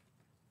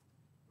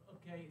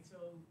 okay, so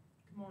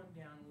come on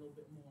down a little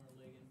bit more,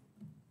 Ligon.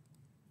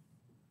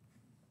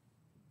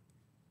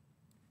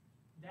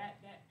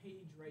 That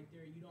page right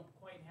there, you don't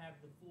quite have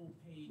the full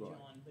page Right.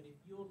 on, but if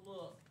you'll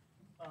look,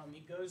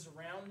 it goes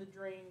around the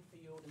drain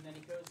field, and then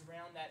it goes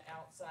around that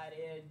outside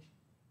edge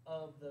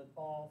of the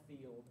ball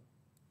field,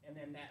 and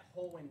then that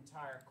whole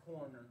entire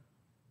corner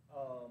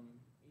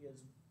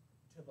is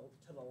to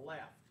the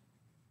left.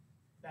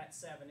 That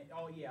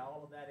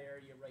all of that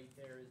area right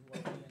there is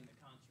what will be in the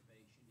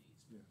conservation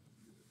easement.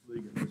 Yeah,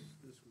 Ligon,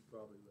 this would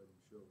probably let him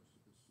show us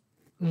this.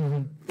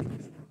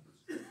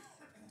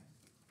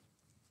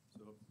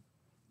 So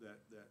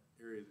that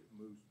area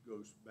that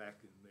goes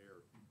back in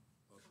there, a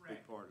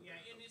big part of it.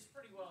 Yeah, and it's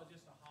pretty well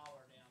just a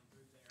holler down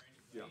through there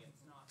Yeah. anyway.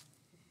 It's not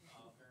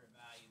very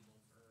valuable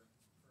for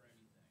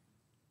anything.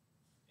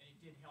 And it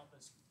did help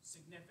us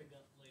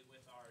significantly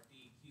with our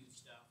DEQ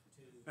stuff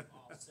to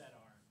offset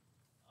our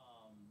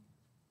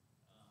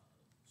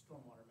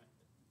stormwater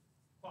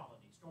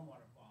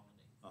quality.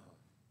 Uh-huh.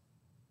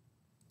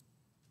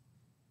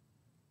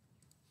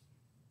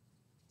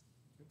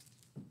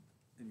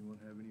 Anyone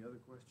have any other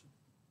questions?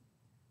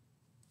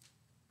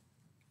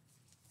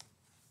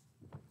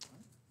 All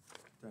right.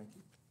 Thank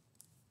you.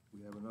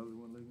 We have another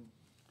one, Ligon?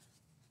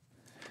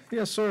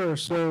 Yes, sir.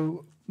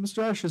 So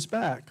Mr. Ash is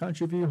back.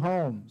 Country View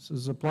Homes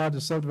is applied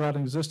to subdivide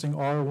an existing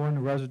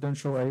R1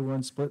 residential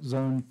A1 split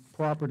zone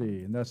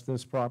property, and that's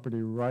this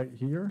property right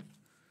here.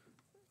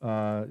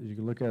 You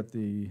can look at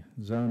the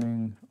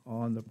zoning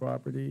on the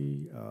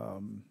property.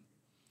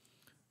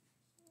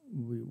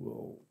 We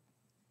will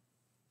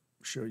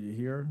show you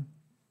here.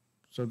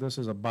 So this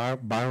is a by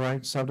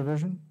right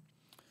subdivision.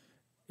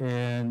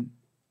 And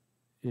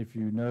if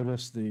you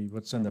notice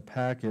what's in the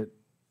packet,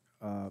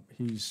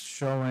 he's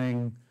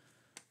showing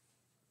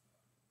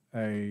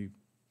a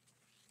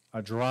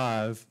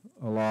drive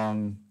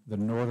along the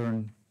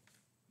northern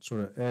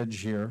sort of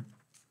edge here.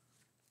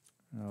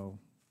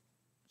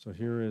 So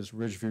here is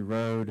Ridgeview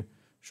Road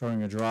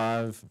showing a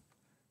drive.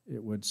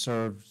 It would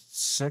serve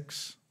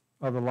 6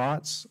 of the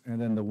lots,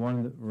 and then the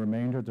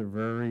remainder, the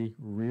very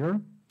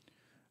rear,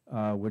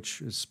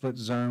 which is split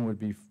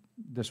zone,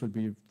 this would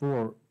be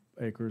 4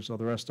 acres. So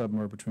the rest of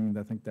them are between,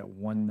 I think, that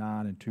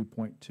 1.9 and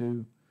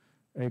 2.2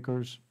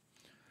 acres.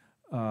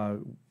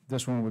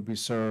 This one would be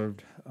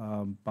served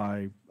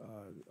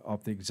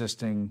off the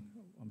existing,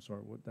 I'm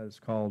sorry, what that is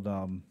called,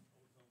 Old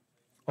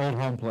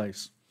Home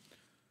Place.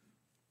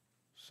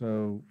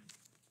 So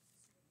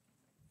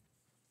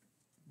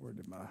where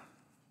did my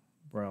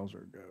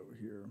browser go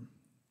here?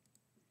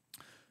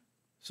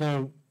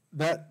 So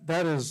that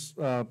is,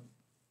 by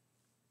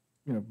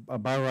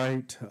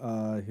right,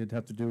 he'd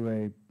have to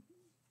do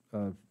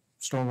a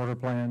stormwater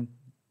plan,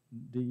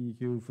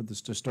 DEQ for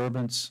this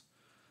disturbance.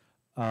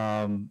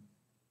 There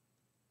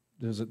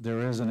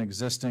is an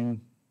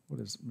existing, let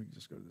me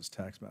just go to this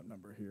tax map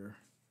number here.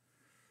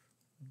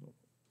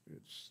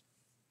 It's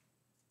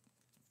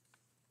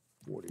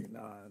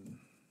 49.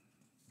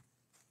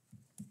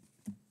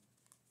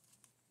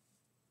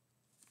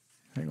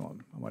 Hang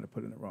on, I might have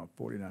put in it wrong,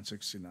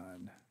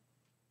 4969B.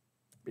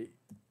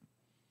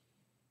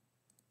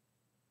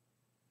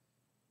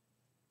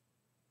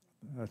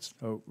 That's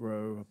Oak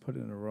Row, I put it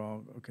in the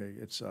wrong, okay,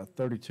 it's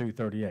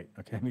 3238.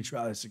 Okay, let me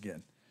try this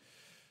again.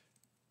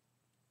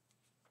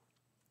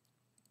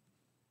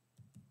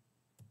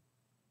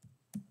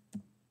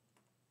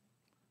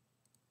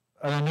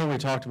 And I know we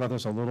talked about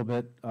this a little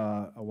bit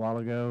a while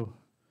ago.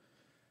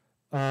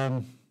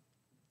 One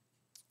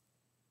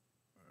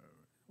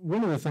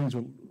of the things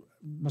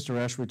Mr.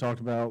 Ash we talked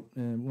about,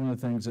 and one of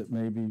the things that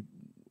maybe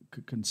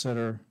could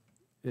consider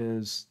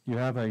is you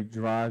have a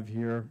drive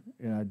here,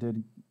 and I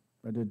did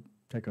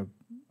take a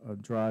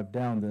drive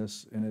down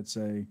this, and it's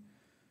a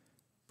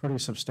pretty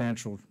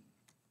substantial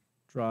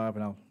drive,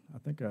 and I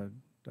think I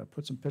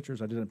put some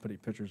pictures. I didn't put any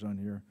pictures on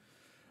here.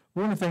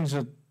 One of the things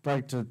I'd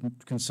like to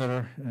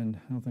consider, and I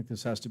don't think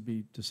this has to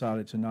be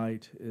decided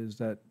tonight, is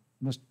that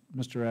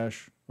Mr.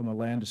 Ash, from a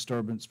land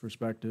disturbance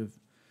perspective,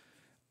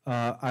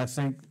 I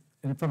think,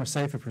 and from a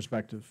safety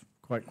perspective,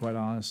 quite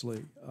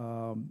honestly,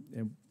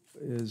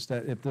 is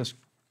that if this,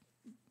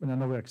 and I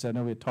know, like I said, I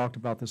know we had talked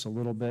about this a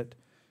little bit,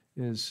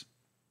 is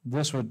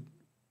this would,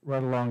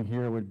 right along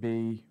here would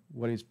be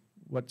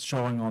what's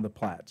showing on the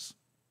plats.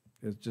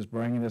 It's just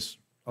bringing this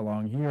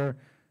along here,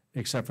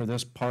 except for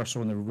this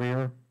parcel in the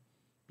rear.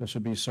 This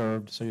would be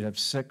served, so you'd have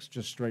 6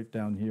 just straight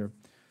down here,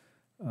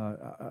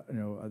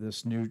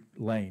 this new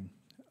lane.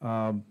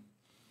 My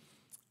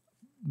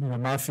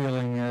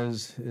feeling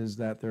is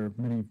that there are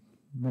many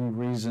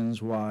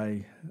reasons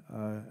why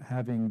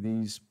having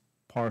these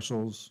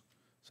parcels,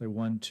 say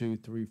 1, 2,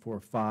 3,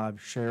 4,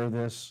 5, share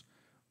this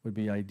would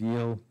be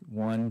ideal.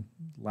 One,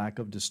 lack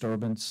of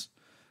disturbance.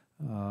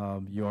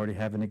 You already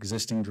have an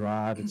existing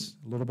drive. It's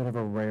a little bit of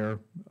a rare,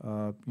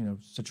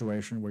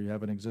 situation where you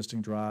have an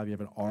existing drive, you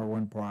have an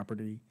R1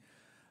 property.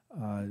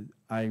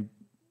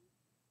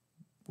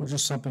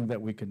 Just something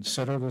that we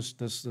consider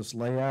this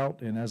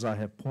layout, and as I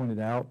have pointed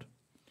out,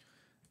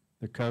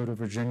 the Code of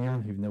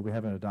Virginia, even though we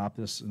haven't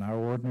adopted this in our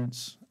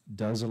ordinance,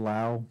 does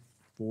allow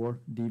for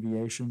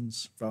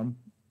deviations from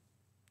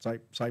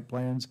site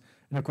plans.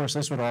 And of course,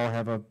 this would all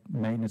have a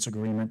maintenance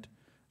agreement,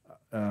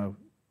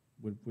 would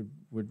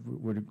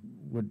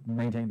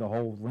maintain the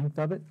whole length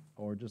of it,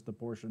 or just the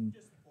portion?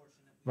 Just the portion.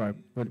 Right,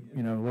 but,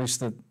 at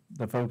least the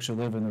folks who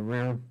live in the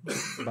rear,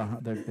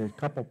 the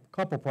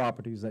couple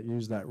properties that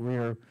use that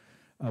rear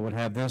would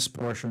have this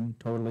portion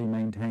totally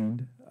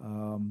maintained.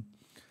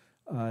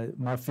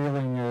 My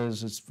feeling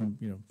is it's from,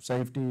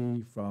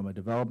 safety, from a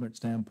development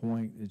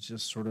standpoint, it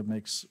just sort of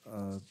makes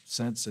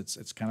sense.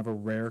 It's kind of a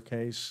rare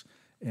case,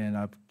 and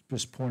I've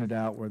just pointed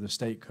out where the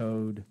state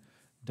code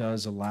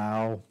does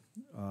allow,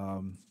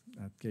 I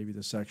gave you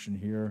the section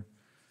here,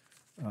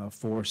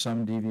 for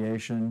some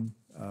deviation.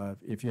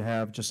 If you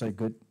have just a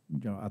good,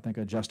 I think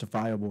a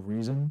justifiable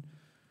reason.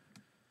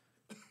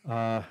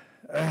 An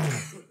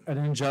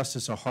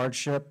injustice or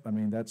hardship, I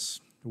mean, that's,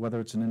 whether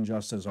it's an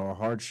injustice or a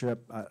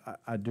hardship,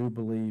 I do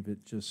believe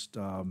it just,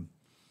 one,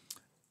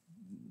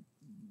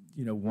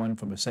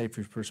 from a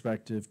safety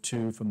perspective,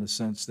 2, from the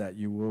sense that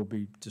you will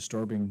be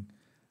disturbing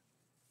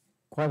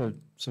quite a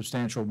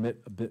substantial a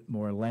bit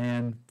more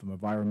land. From an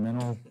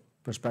environmental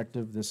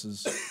perspective, this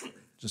is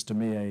just, to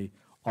me, a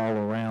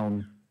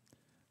all-around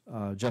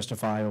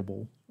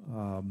justifiable.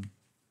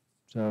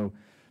 So,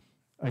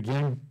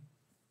 again,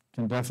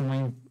 can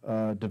definitely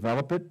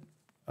develop it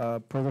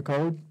per the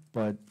code,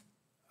 but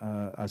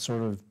I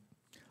sort of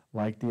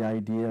like the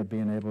idea of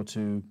being able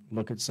to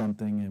look at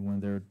something and when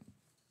there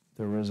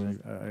is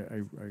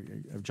a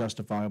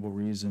justifiable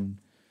reason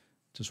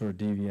to sort of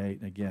deviate,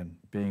 and again,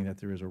 being that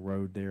there is a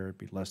road there, it'd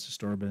be less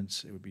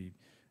disturbance, it would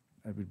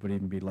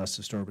even be less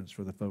disturbance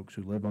for the folks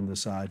who live on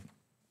this side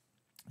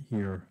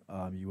here.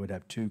 You would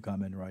have two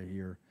come in right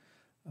here.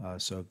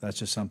 So that's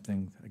just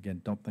something,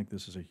 again, don't think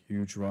this is a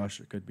huge rush.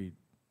 It could be,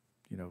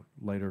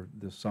 later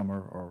this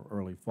summer or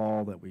early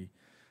fall that we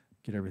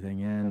get everything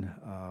in.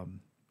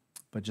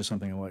 But just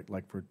something I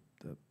like for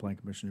the Plan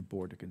Commission and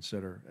Board to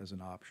consider as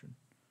an option.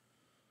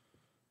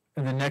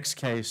 And the next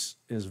case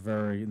is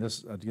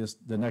the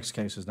next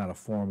case is not a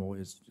formal,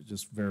 it's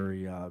just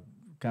very,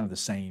 kind of the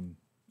same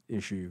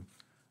issue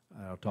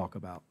I'll talk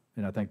about.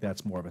 And I think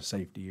that's more of a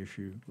safety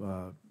issue,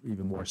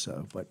 even more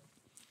so, but,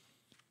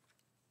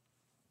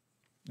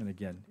 and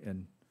again,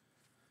 and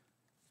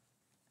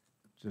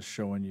just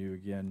showing you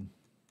again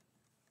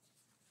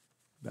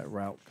that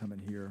route coming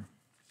here.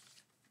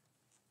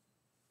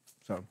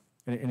 So,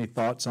 any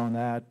thoughts on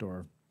that,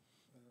 or?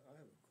 I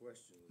have a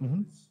question.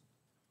 Mhm.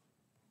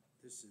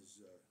 This is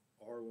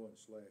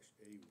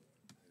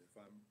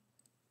R1/A1,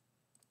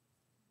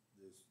 and if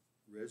this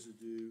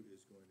residue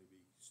is going to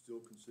be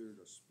still considered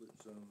a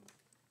split zone,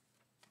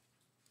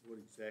 what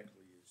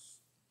exactly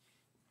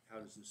how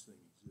does this thing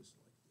exist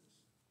like this?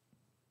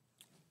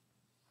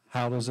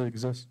 How does it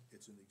exist?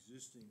 It's an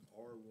existing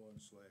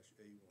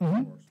R1/A1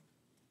 Mhm. parcel.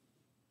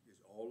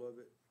 Is all of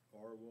it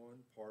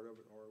R1, part of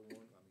it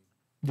R1?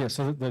 Yeah,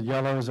 so the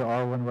yellow is the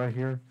R1 right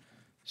here.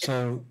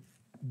 So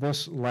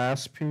this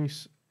last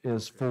piece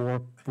is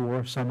four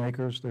some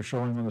acres they're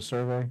showing on the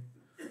survey.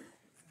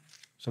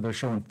 So they're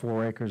showing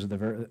 4 acres, and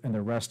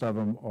the rest of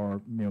them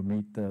are,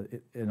 meet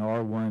in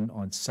R1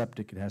 on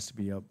septic, it has to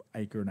be an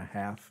acre and a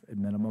half at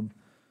minimum.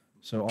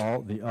 So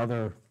all the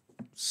other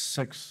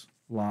 6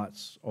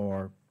 lots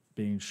are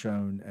being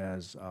shown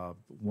as,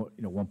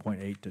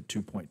 1.8 to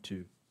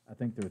 2.2. I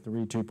think there are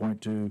 3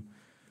 2.2,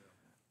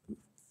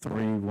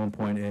 3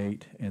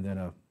 1.8, and then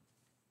a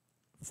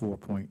 4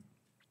 point.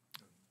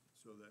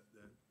 So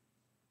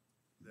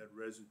that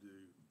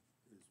residue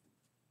is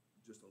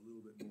just a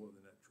little bit more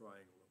than that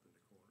triangle up in the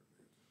corner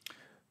there.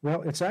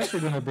 Well, it's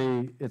actually going to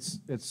be, it's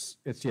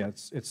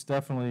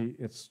definitely,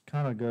 it's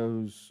kind of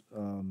goes,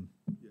 Yeah,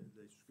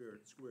 they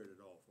squared it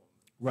off on the.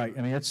 right,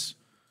 I mean, it's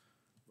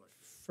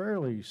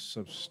fairly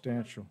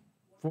substantial.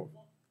 One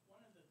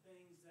of the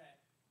things that,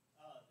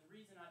 the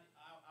reason I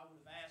would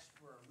have asked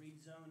for a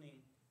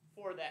rezoning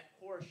for that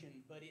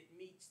portion, but it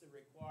meets the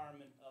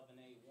requirement of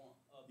an A1,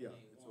 Yeah,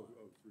 it's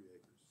over 3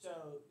 acres.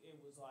 So it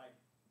was like,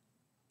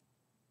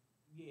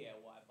 yeah,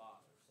 why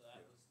bother? So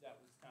that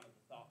was kind of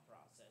the thought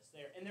process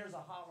there. And there's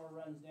a holler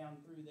runs down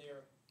through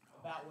there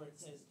about where it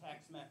says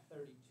tax map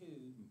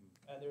 32.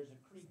 There's a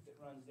creek that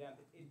runs down,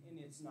 and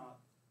it's not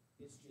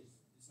usable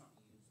on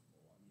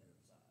the other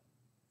side.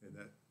 And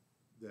that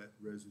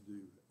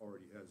residue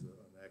already has an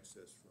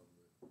access from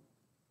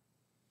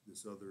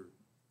this other.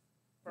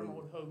 From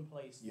Old Home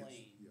Place Yes,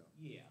 Lane.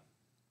 yeah.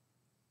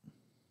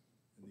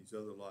 And these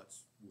other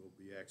lots will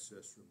be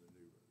accessed from the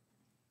new road.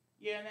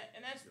 Yeah,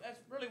 and that's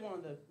really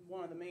one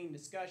of the main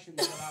discussions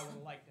that I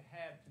would like to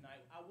have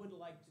tonight. I would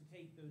like to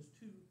take those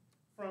 2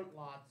 front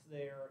lots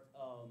there,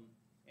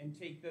 and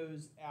take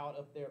those out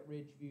up there at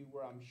Ridgeview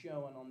where I'm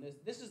showing on this.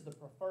 This is the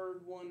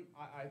preferred one.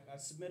 I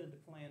submitted the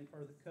plan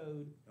per the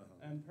code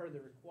and per the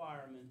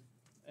requirement.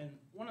 And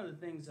one of the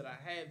things that I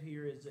have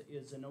here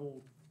is an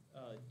old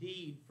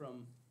deed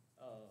from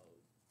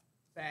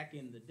back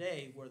in the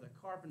day where the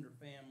Carpenter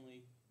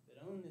family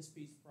that owned this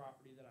piece of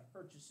property that I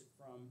purchased it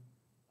from,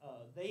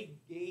 they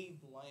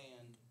gave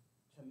land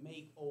to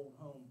make Old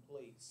Home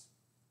Place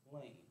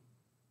Lane.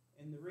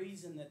 And the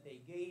reason that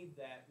they gave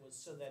that was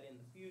so that in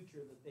the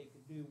future that they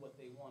could do what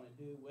they want to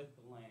do with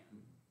the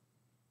land.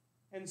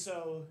 And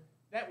so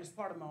that was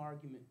part of my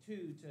argument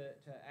too, to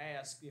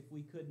ask if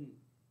we couldn't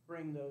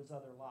bring those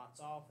other lots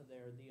off of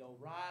there. The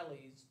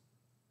O'Reillys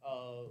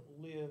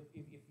live,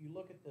 if you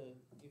look at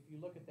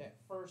that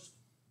first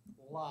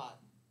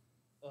lot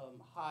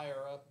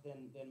higher up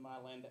than my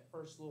land, that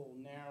first little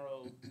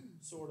narrow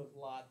sort of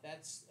lot,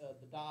 that's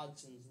the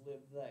Dodsons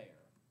live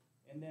there.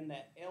 And then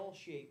that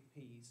L-shaped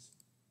piece,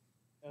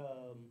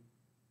 come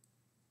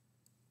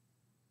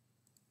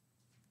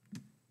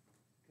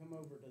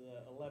over to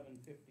the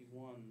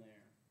 1151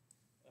 there.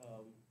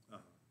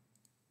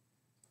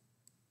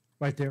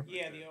 Right there?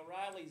 Yeah, the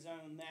O'Reillys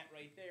own that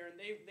right there, and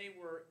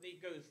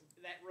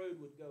that road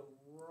would go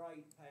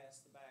right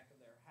past the back of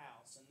their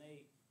house, and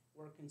they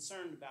were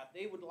concerned about,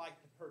 they would like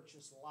to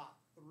purchase lot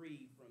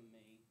 3 from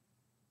me,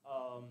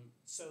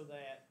 so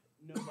that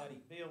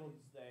nobody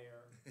builds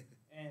there,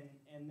 and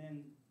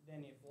then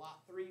if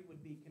lot 3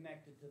 would be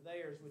connected to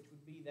theirs, which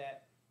would be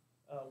that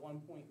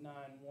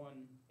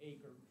 1.91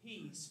 acre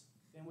piece,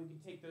 then we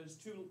could take those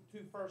two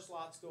first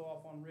lots, go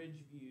off on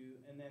Ridgeview,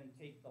 and then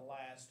take the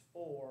last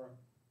 4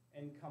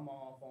 and come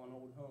off on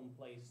Old Home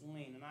Place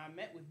Lane. And I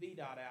met with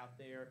VDOT out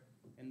there,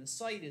 and the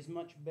site is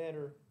much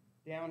better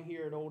down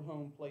here at Old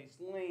Home Place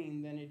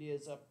Lane than it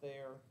is up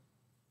there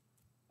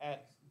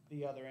at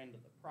the other end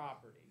of the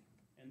property.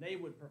 And they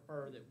would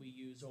prefer that we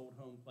use Old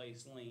Home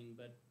Place Lane,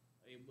 but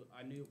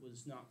I knew it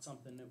was not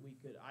something that we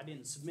could, I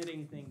didn't submit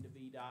anything to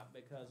VDOT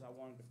because I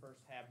wanted to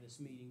first have this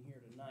meeting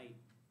here tonight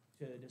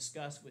to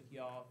discuss with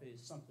y'all if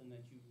it's something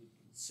that you would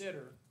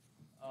consider.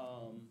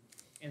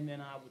 And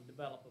then I would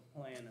develop a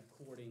plan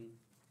accordingly.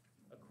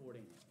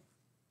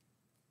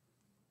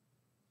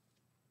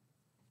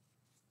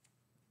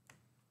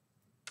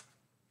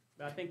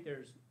 But I think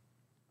there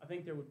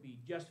would be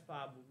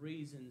justifiable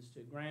reasons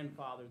to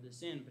grandfather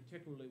this in,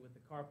 particularly with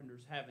the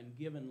Carpenters having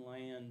given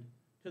land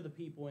to the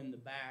people in the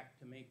back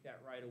to make that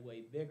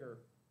right-of-way bigger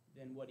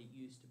than what it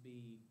used to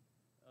be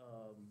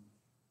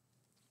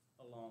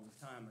a long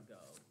time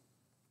ago.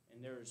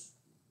 And there's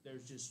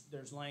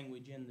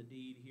language in the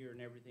deed here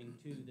and everything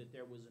too, that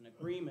there was an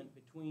agreement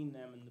between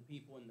them and the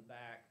people in the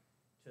back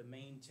to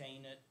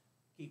maintain it,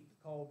 keep the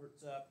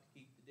culverts up,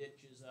 keep the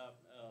ditches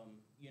up.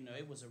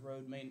 It was a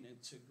road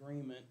maintenance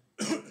agreement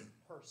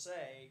per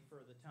se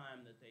for the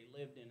time that they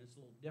lived in. It's a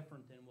little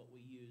different than what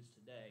we use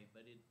today,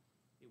 but it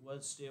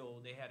was still,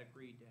 they had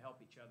agreed to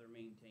help each other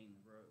maintain the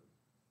road.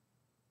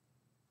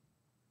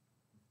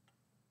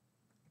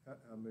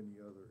 How many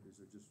other, is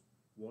it just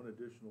one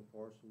additional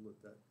parcel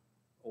at that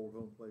Old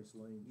Home Place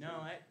Lane?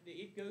 No,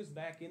 it goes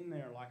back in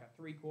there like a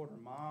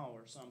 3/4 mile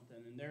or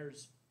something, and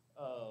there's,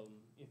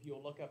 if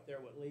you'll look up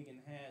there what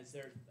Legan has,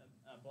 there's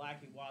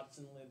Blackie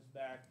Watson lives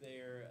back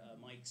there,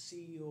 Mike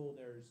Seal,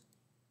 there's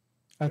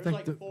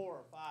like 4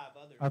 or 5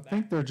 others. I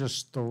think there are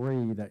just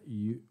 3 that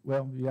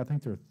I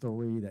think there are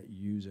 3 that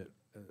use it.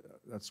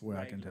 That's the way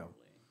I can tell.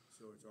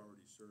 So it's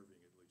already serving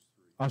at least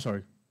 3. I'm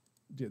sorry,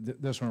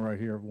 this one right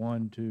here,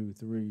 1, 2,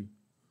 3,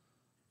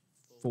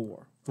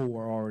 4.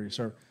 4 already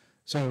served.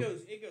 So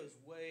It goes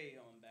way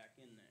on back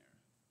in there.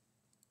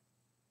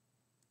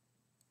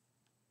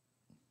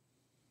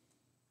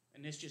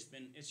 And it's just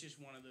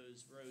one of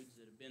those roads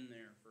that have been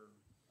there for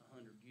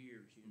 100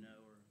 years,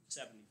 or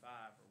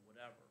 75 or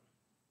whatever.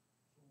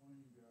 So one of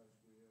you guys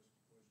would ask the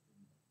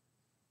question,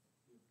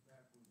 if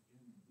that was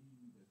in the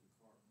deed that the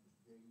Carpenters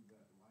gave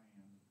that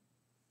land,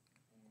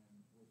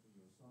 and with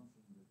the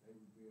assumption that they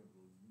would be able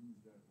to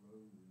use that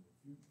road in the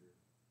future,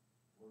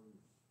 what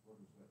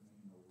does that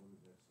mean, or what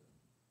does that say?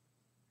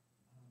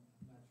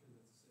 I'm not sure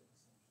that's a safe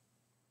assumption.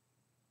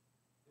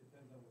 It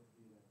depends on what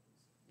the deed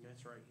actually says.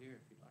 That's right here,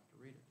 if you'd like to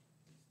read it. I'm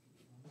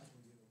not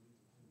gonna give a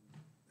legal opinion.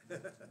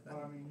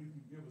 Well, I mean, you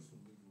can give us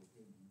some legal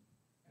opinion.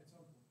 At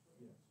some point.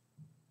 Yes.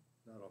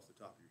 Not off the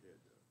top of your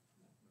head, though.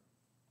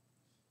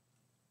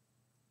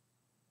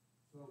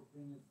 So, if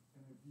we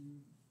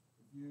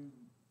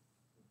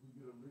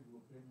get a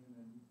legal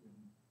opinion and you can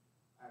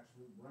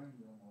actually bring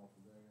them off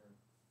of there,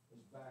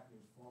 as back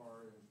as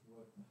far as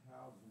what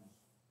houses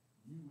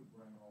you would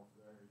bring off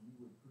there, you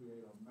would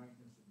create a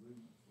maintenance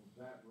agreement for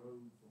that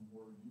road from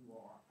where you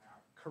are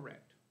out.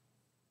 Correct.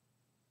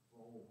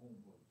 For Old Home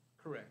Place.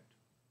 Correct.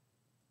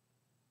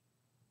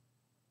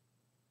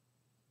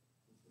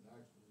 Which would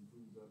actually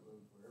improve that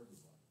road for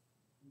everybody.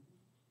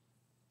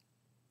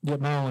 yeah,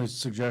 my only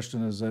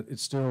suggestion is that it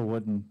still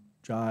wouldn't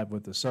jive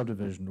with the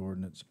subdivision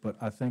ordinance, but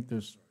I think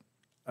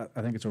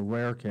I think it's a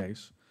rare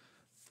case.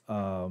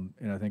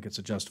 And I think it's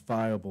a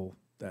justifiable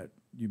that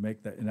you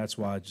make that, and that's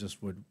why I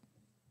just would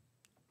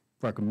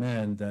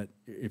recommend that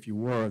if you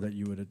were,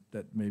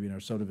 that maybe in our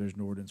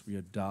subdivision ordinance, we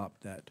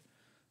adopt that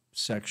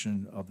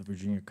section of the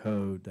Virginia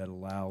Code that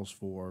allows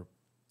for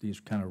these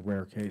kind of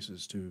rare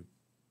cases to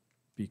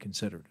be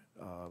considered,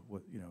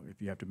 if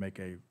you have to make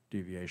a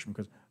deviation.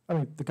 Because,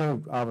 the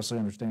code obviously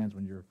understands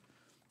when you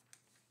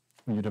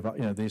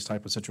develop, these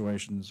type of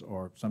situations,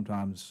 or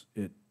sometimes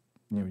you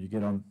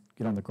get on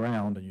the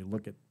ground and you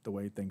look at the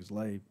way things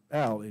lay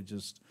out,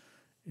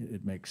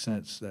 it makes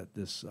sense that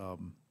this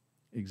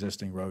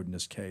existing road in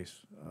this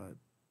case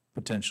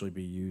potentially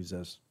be used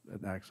as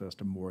an access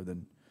to more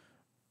than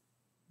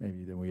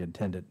we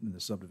intended in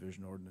the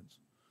subdivision ordinance.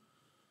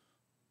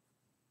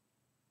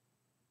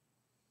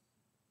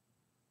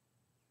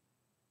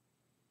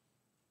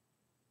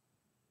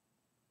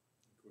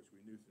 Of course, we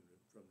knew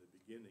from the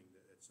beginning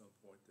that at some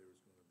point there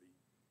was going to be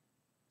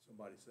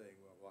somebody saying,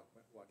 well, why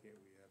can't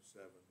we have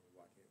 7, or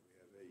why can't we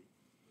have 8?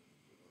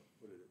 We're going to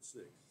put it at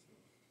 6.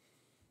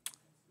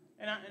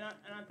 And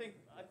I think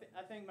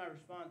my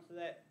response to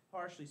that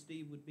partially,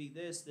 Steve, would be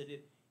this, that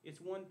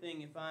it's one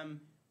thing if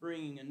I'm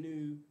bringing a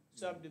new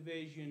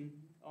subdivision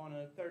on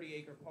a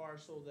 30-acre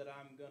parcel that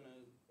I'm gonna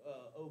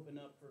open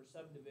up for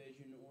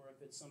subdivision, or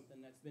if it's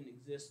something that's been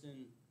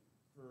existing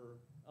for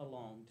a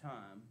long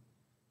time.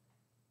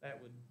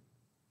 That would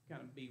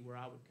kind of be where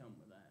I would come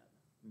with that.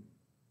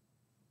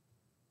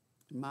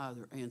 My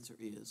other answer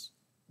is,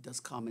 does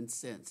common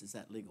sense, is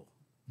that legal?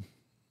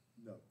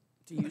 No.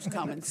 To use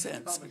common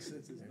sense. Common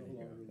sense is no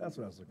longer. That's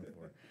what I was looking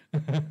for.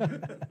 It's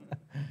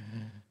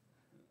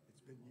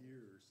been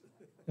years.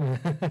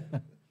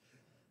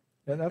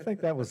 And I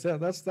think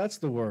that's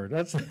the word.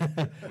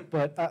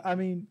 But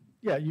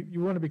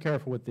you want to be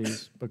careful with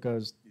these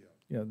because,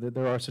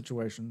 there are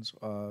situations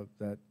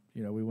that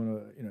you know, we want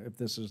to, you know, if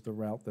this is the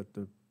route that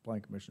the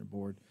Plan Commission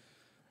Board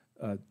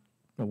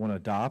want to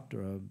adopt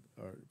or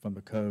from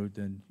the code,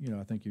 then, you know,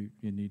 I think you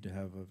need to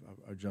have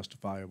a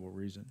justifiable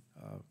reason.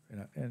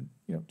 And,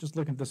 you know, just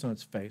looking at this on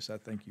its face, I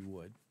think you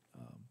would.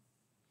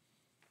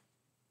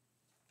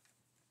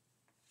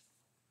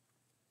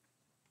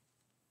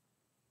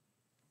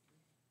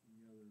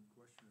 Any other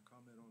question or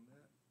comment on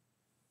that?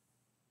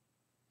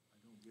 I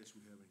don't guess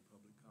we have any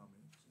public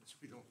comment, since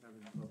we don't have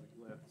any public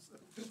left, so.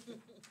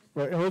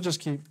 Right, and we'll just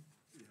keep,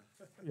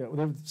 yeah,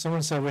 well,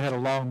 someone said we had a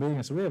long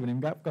meeting, so we haven't even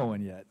got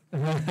going yet.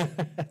 And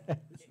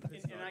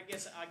I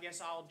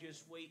guess I'll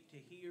just wait to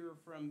hear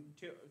from,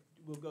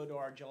 we'll go to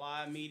our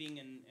July meeting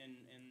and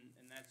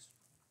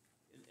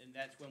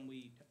that's when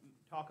we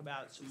talk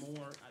about it some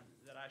more,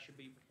 that I should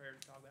be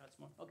prepared to talk about it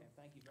some more. Okay,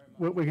 thank you very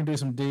much. We can do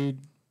some deed,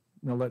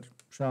 you know, let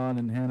Sean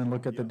and Hannah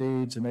look at the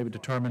deeds and maybe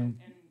determine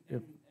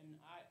if, And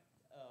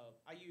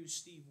I use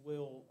Steve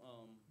Will,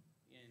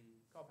 in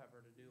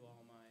Culpeper to do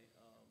all my,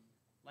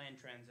 land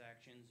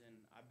transactions, and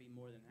I'd be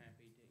more than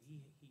happy to,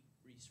 he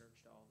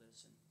researched all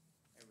this and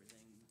everything,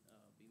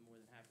 be more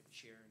than happy to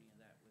share any of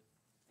that with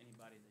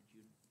anybody that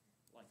you'd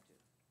like to.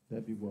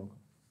 That'd be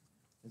welcome.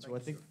 And so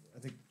Thank you, I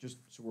think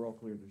just so we're all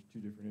clear, there's two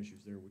different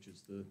issues there, which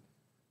is the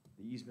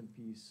easement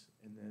piece,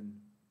 and then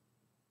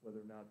whether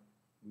or not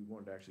we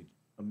wanted to actually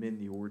amend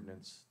the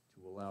ordinance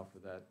to allow for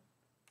that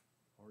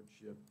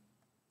hardship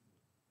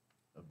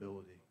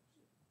ability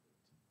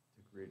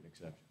to create an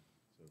exception.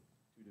 So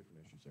two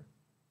different issues there.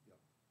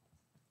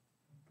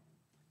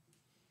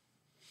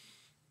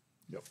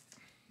 Yep.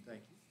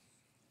 Thank you.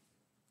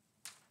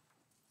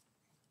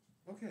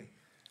 Okay.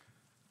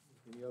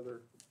 Any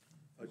other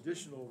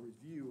additional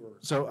review or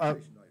so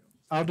conversation items?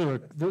 I'll do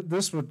it.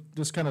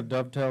 This kind of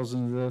dovetails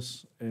into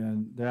this,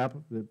 and the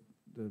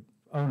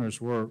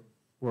owners were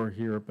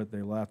here, but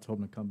they left, told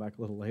them to come back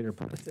a little later,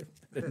 but they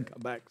didn't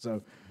come back.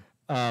 So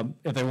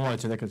if they wanted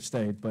to, they could have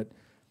stayed. But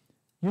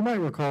you might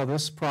recall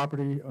this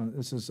property,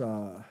 this is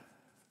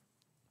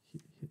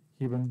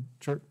Hebron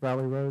Church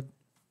Valley Road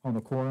on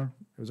the corner.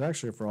 It was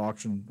actually for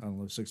auction, I don't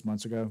know, 6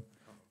 months ago.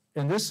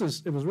 And it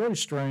was really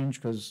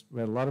strange because we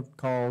had a lot of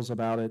calls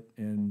about it,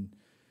 and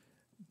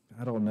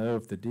I don't know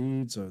if the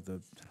deeds or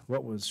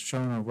what was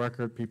shown on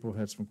record, people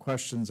had some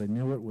questions. They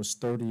knew it was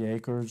 30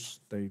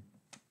 acres. They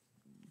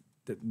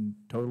didn't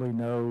totally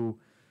know.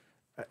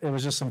 It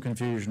was just some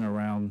confusion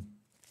around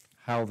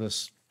how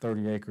this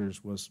 30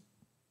 acres was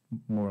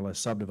more or less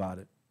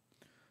subdivided.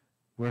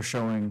 We're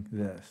showing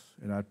this,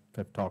 and I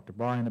have talked to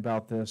Brian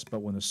about this, but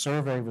when the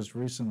survey was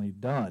recently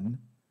done,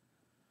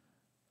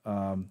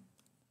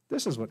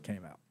 this is what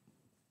came out.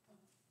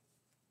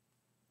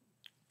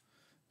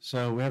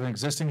 So we have an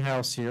existing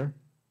house here.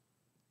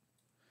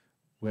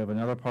 We have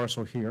another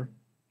parcel here.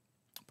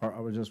 I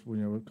would just,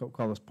 we'll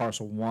call this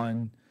parcel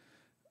 1.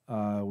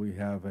 We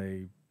have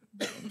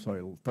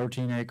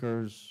 13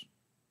 acres.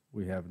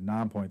 We have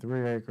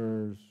 9.3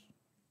 acres.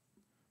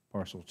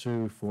 Parcel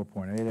 2,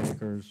 4.8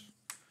 acres.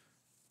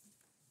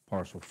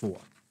 Parcel 4,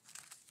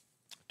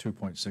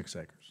 2.6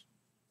 acres.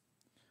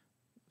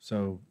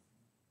 So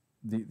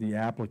the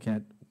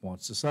applicant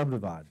wants to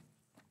subdivide.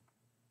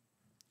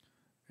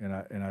 And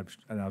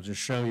I'll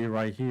just show you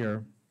right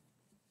here.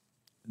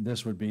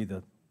 This would be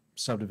the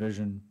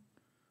subdivision,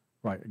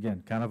 right?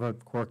 Again, kind of a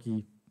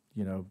quirky,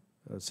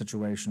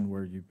 situation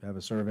where you have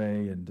a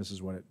survey and this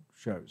is what it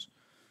shows.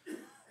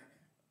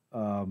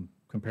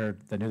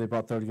 Compared, they knew they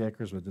bought 30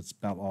 acres, but it's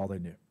about all they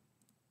knew.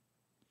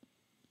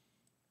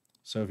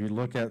 So if you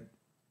look at,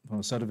 from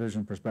a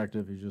subdivision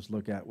perspective, you just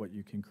look at what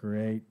you can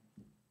create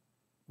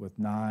with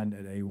 9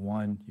 at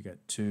A1, you got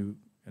 2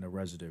 and a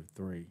residue,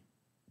 3.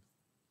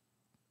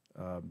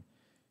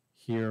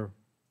 Here,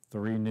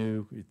 3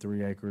 new,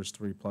 3 acres,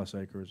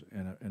 3+ acres,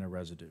 and a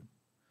residue.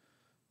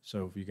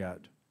 So if you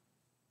got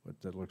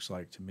what that looks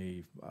like to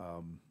me,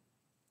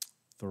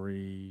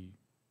 3,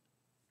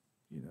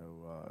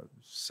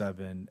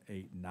 7,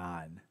 8,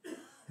 9.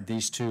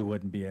 These 2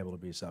 wouldn't be able to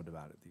be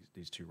subdivided,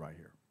 these 2 right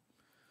here.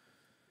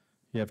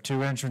 You have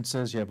 2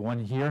 entrances. You have one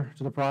here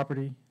to the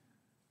property,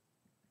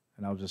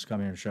 and I'll just come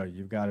here and show you.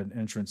 You've got an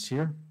entrance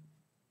here.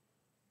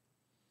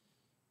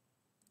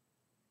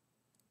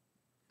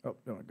 Oh,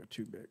 don't want to go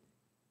too big.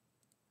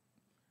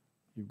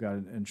 You've got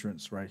an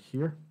entrance right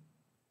here.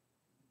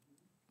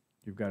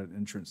 You've got an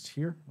entrance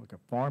here, like a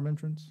farm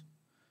entrance.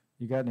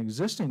 You got an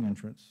existing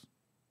entrance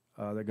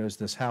that goes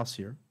to this house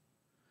here,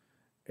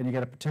 and you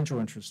got a potential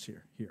entrance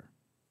here.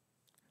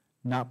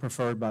 Not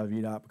preferred by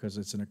VDOT because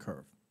it's in a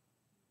curve.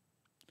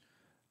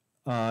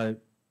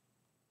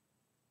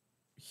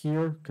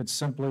 Here could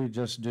simply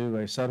just do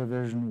a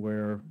subdivision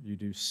where you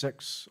do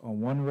 6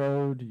 on one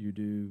road, you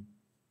do,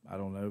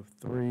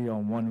 3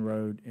 on one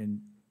road,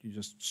 and you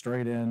just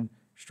straight in,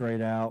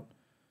 straight out,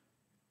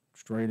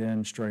 straight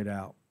in, straight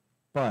out.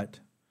 But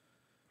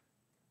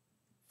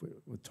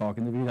with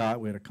talking to VDOT,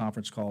 we had a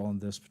conference call on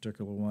this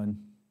particular one.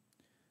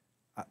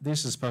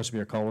 This is supposed to be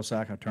a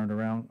cul-de-sac. I turn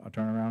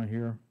around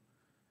here.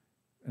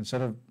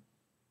 Instead of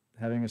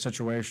having a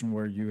situation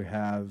where you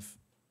have,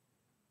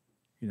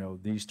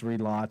 these 3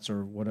 lots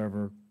or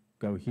whatever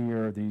go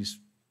here, these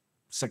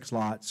 6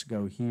 lots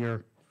go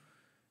here.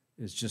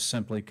 It's just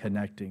simply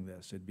connecting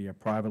this. It'd be a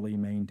privately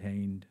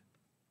maintained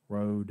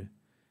road.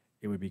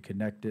 It would be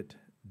connected.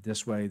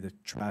 This way, the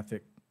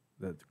traffic,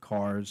 the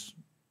cars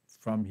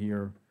from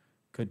here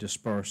could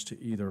disperse to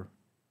either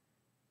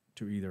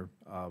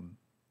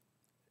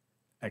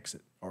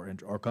exit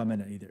or come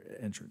in at either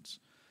entrance.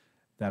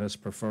 That is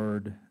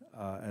preferred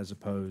as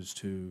opposed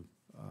to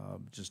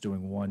just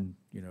doing one,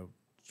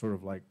 sort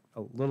of like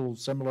a little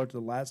similar to the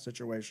last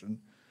situation.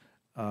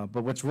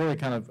 But what's really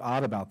kind of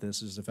odd about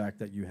this is the fact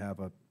that you have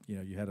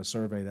you had a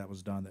survey that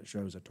was done that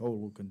shows a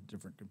total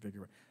different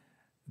configuration.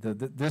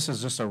 This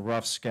is just a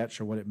rough sketch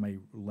of what it may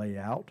lay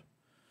out,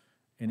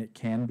 and it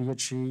can be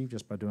achieved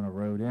just by doing a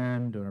road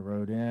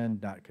in,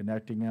 not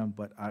connecting them.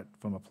 But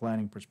from a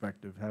planning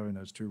perspective, having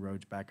those 2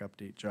 roads back up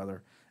to each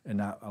other and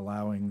not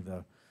allowing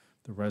the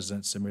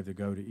residents to maybe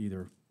go to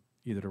either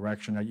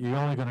direction. Now, you're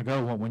only going to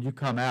go when you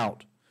come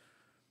out.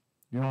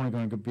 You're only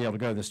going to be able to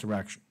go this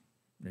direction.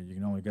 You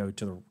can only go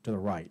to the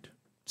right,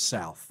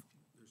 south.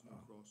 There's no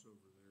crossover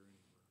there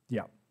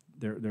anywhere.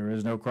 Yeah, there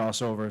is no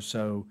crossover.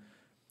 So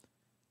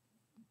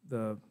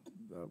when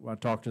I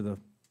talked to the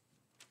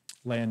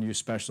land use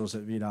specialists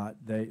at VDOT,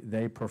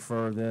 they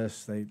prefer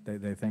this. They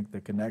think the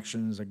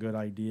connection is a good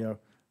idea,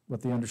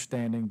 with the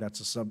understanding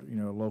that's a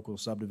local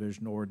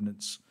subdivision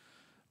ordinance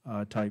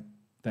type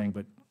thing.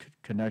 But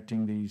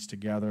connecting these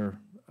together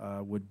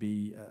would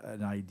be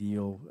an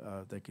ideal.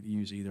 They could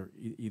use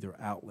either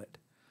outlet,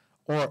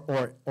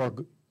 or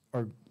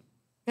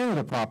enter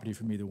the property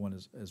from either one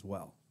as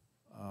well.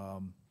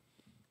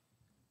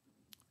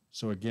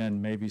 So again,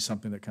 maybe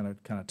something that kind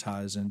of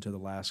ties into the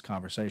last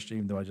conversation,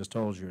 even though I just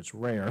told you it's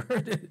rare.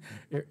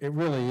 It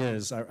really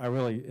is. I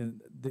really,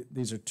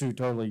 these are 2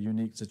 totally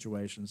unique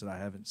situations that I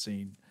haven't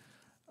seen.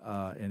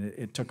 And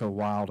it took a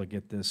while to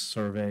get this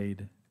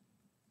surveyed.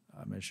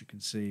 As you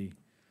can see,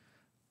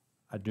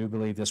 I do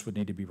believe this would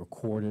need to be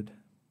recorded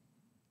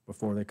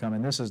before they come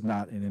in. This is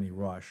not in any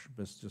rush,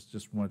 but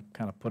just want to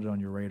kind of put it on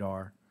your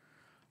radar.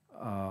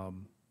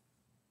 And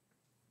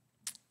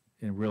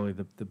really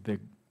the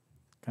big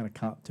kind of,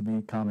 to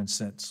me, common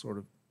sense sort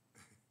of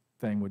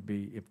thing would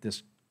be if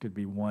this could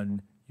be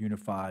one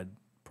unified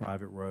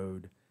private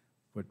road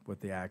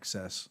with the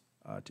access,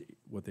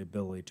 with the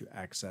ability to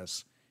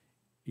access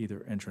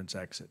either entrance,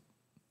 exit.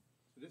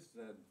 So this is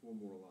adding 4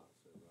 more lots,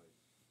 though, right?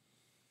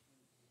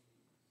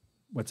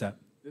 What's that?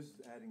 This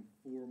is adding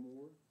 4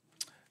 more?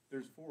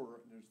 There's four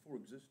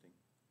existing.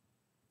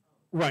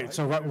 Right,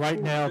 so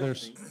right now,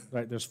 there's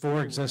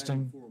 4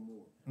 existing. 4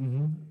 more.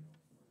 Mm-hmm.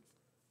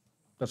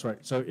 That's right.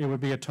 So it would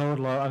be a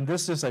total of, and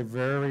this is a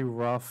very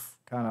rough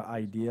kind of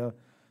idea.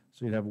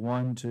 So you'd have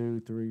 1,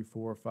 2, 3,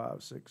 4,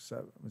 5, 6,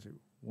 7. Let me see.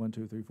 1,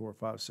 2, 3, 4,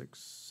 5, 6,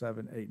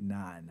 7, 8,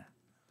 9.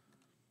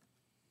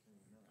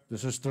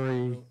 This is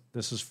 3.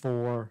 This is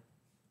 4.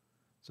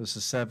 So this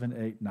is 7,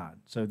 8,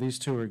 9. So these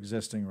 2 are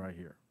existing right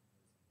here.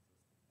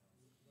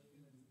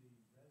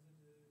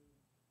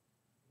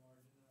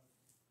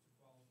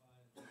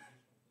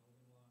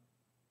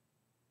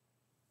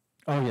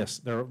 Oh, yes,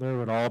 there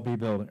would all be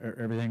building,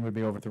 everything would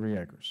be over 3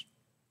 acres.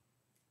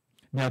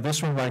 Now,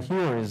 this one right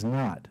here is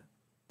not,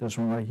 this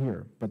one right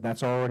here, but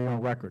that's already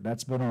on record.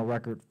 That's been on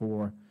record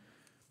for,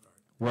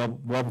 well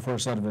before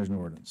subdivision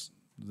ordinance.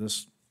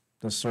 This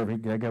survey,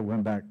 they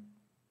went back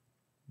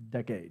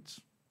decades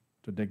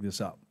to dig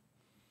this up.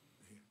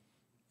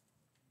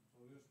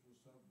 So this was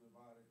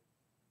subdivided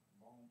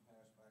long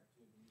past back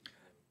 10 years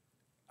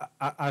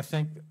ago. I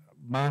think,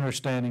 my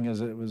understanding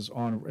is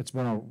it's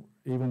been on,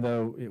 even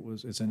though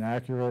it's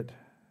inaccurate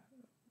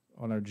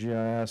on our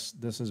GIS,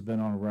 this has been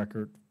on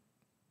record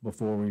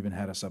before we even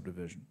had a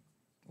subdivision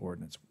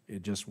ordinance.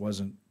 It just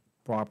wasn't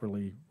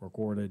properly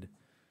recorded.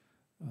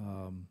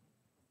 And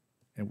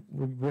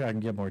I can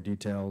get more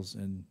details,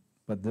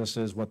 but this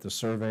is what the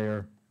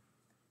surveyor,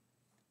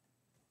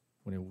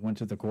 when he went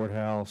to the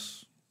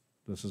courthouse,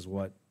 this is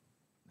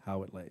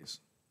how it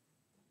lays.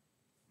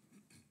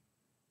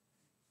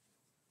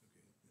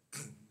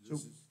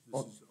 This is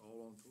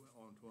all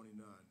on 29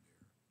 there.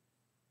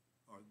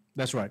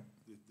 That's right.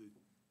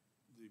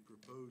 The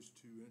proposed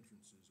 2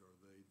 entrances, are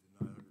they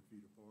the 900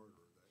 feet apart,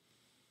 or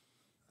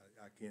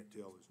I can't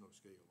tell, there's no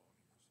scale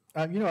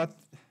on here. So.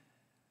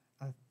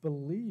 I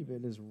believe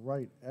it is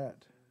right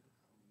at.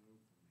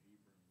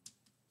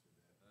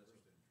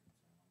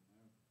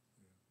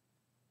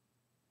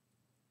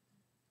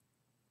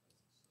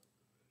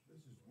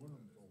 This is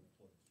Wynnum's old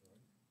place, right?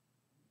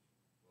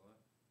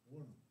 What?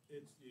 Wynnum.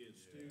 It's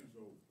Stu's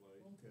old place.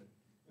 Okay.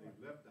 They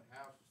left the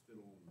house is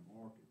still on the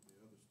market, the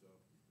other stuff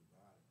is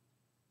divided.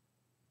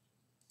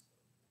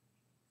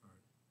 All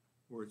right.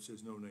 Where it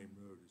says no name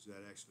road, is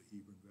that actually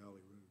Hebron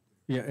Valley Road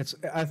there? Yeah,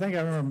 I think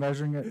I remember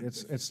measuring it.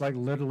 It's like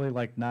literally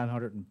like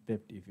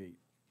 950 feet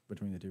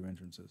between the 2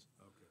 entrances.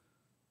 Okay.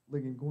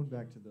 Ligon, going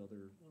back to the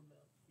other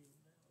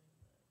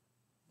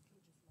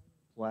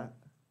plat,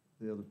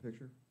 the other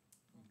picture.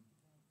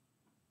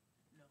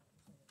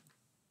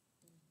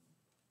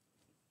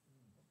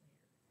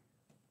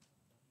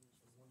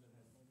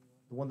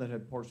 The one that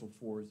had parcel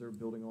 4, is there a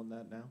building on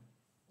that now?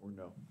 or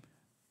no?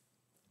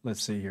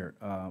 Let's see here,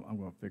 I'm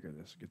gonna figure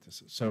this, get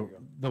this. So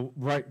the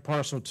right,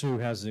 parcel 2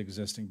 has the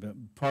existing, but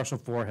parcel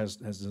 4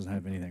 doesn't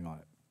have anything on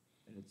it.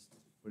 And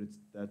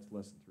that's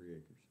less than 3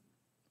 acres.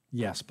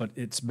 Yes, but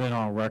it's been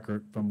on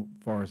record, from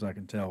far as I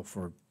can tell,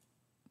 for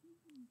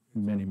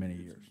many, many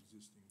years.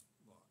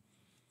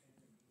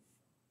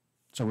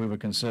 So we would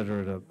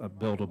consider it a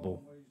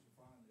buildable.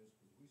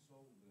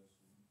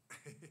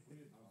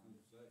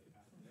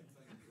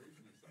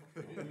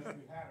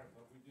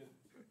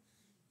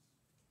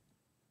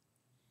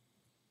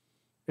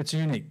 It's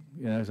unique,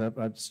 you know,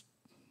 that's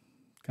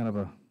kind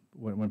of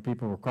when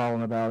people were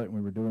calling about it, and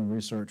we were doing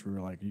research, we were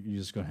like, you're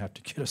just gonna have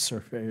to get a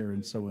surveyor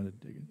and someone to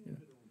dig it, you know.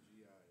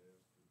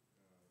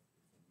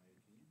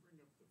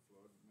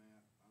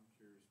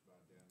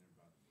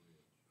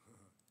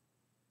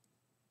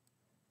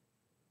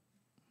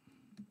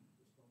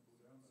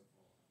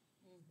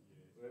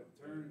 But it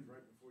turns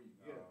right before you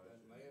get it, that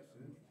last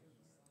entrance.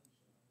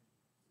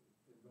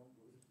 It don't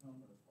go down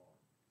that far.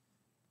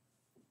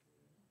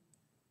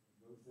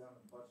 It goes down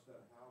and butts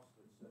that house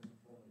that sits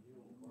up on the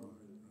hill above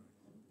it.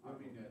 I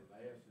mean, that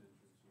last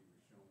entrance he was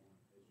showing.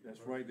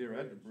 That's right there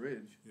at the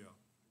bridge. Yeah.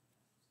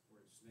 Where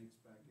it sneaks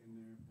back in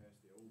there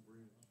past the old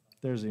bridge.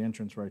 There's the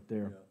entrance right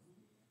there.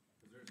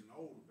 Cause there's an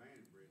old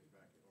abandoned bridge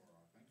back there, or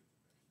I think it's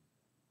abandoned.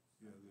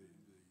 Yeah,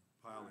 the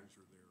pilings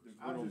are there.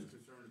 I was just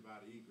concerned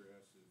about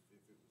egress if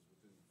it was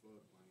within the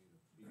floodplain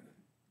of people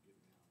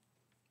getting out.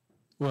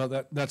 Well,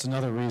 that's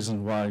another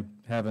reason why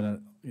having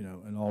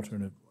an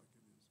alternate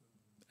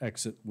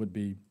exit would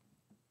be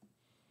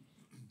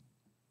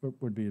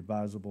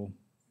advisable.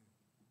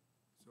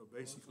 So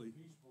basically,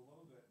 Piece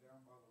below that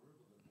down by the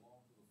river that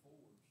belonged to the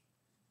Fords,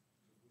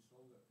 because we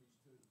sold that piece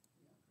too.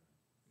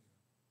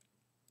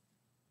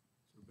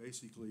 So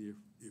basically,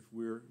 if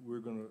we're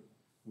gonna,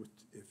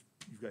 if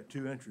you've got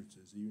 2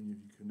 entrances, even if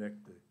you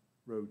connect the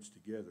roads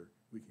together,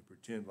 we can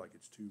pretend like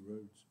it's 2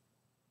 roads.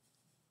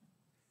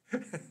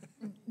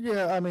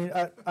 Yeah, I mean,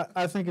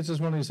 I think it's just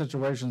one of these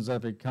situations that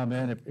if they come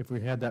in, if we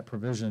had that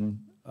provision,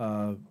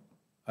 I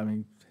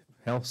mean,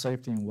 health,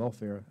 safety, and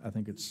welfare, I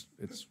think it's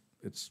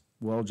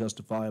well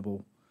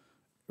justifiable,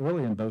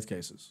 really in both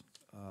cases.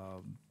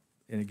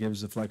 And it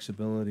gives the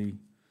flexibility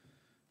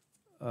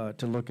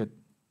to look at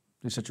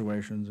these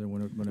situations and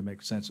when it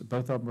makes sense.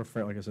 Both of them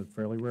are, like I said,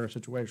 fairly rare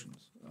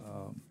situations.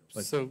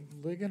 But So,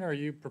 Ligon, are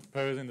you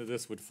proposing that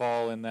this would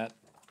fall in that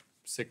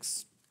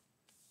 6,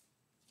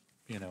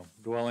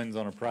 dwellings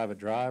on a private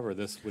drive, or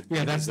this would be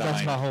yeah, that's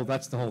designed-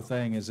 that's the whole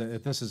thing, is that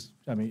if this is,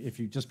 I mean, if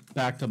you just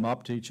backed them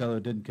up to each other,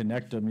 didn't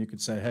connect them, you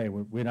could say, hey,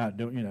 we're not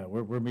doing,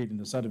 we're meeting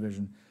the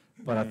subdivision.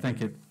 But I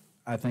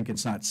think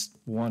it's not,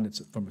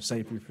 it's from a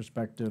safety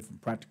perspective, from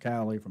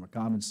practicality, from a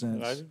common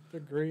sense. I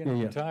agree Yeah,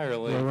 yeah.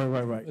 entirely.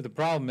 Right. The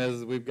problem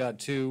is, we've got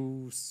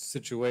 2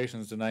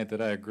 situations tonight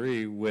that I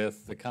agree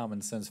with the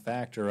common sense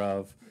factor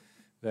of,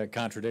 that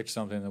contradicts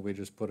something that we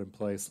just put in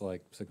place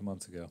like 6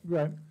 months ago.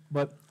 Right,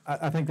 but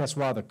I think that's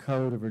why the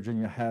Code of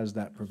Virginia has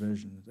that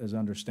provision, is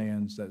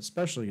understands that,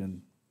 especially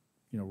in,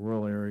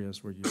 rural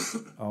areas where you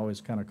always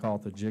kind of call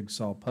it the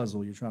jigsaw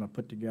puzzle you're trying to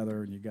put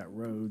together, and you got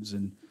roads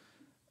and,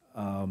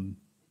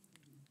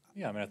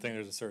 Yeah, I mean, I think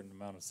there's a certain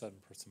amount of setting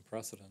for some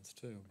precedents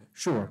too.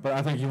 sure, but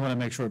I think you want to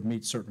make sure it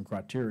meets certain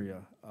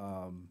criteria.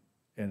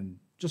 And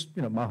just,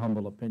 my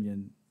humble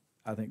opinion,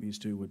 I think these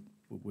 2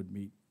 would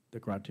meet the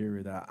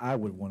criteria that I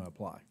would want to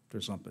apply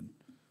to something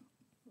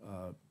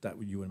that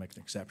you would make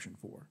an exception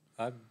for.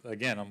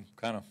 Again, I'm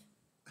kind of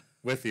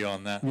with you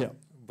on that. Yeah.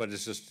 But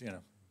it's just,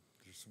 there's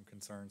some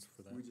concerns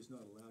for that. We're just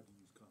not allowed to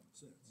use common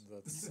sense.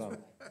 That's,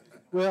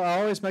 Well,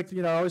 I always make,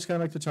 I always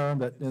kind of make the term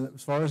that,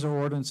 as far as the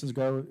ordinances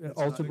go,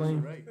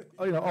 ultimately,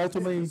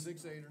 ultimately.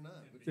 6, 8, or 9.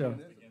 Yeah.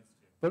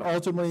 But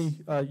ultimately,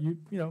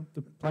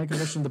 the planning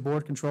commission, the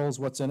board controls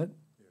what's in it,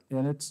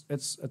 and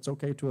it's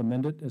okay to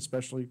amend it,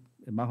 especially,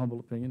 in my humble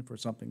opinion, for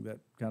something that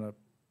kind of,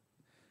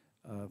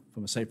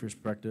 from a safety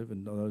perspective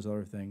and those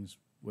other things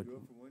would. Do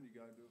it for one, you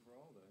gotta do it for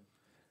all day.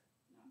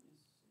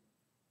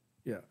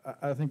 Yeah,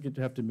 I think you'd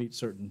have to meet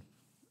certain,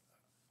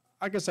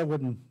 I guess I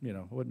wouldn't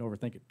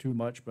overthink it too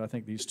much, but I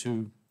think these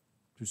two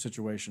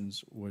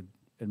situations would,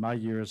 in my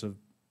years of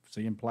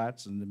seeing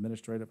plats and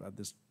administrative,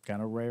 this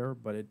kind of rare,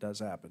 but it does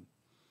happen.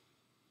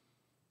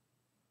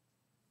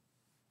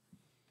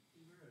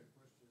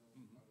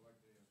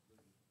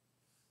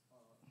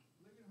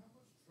 Ligon, how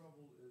much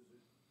trouble is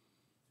it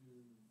to,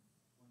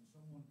 when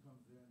someone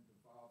comes in to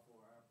file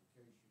for an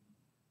application,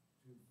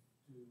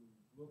 to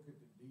look at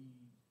the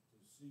deed to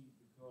see,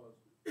 because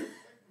I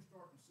think we're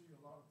starting to see a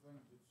lot of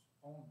things that's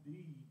on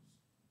deeds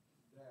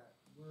that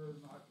we're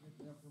not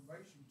getting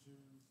information to,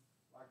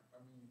 like, I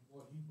mean,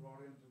 what he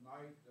brought in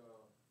tonight,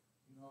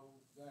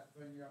 that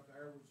thing out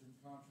there was in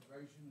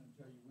conservation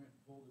until you went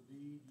and pulled the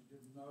deed, you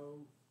didn't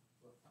know.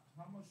 But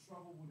how much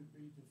trouble would it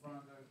be to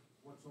find out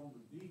what's on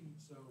the deed,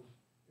 so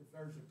if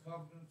there's a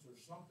covenant or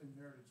something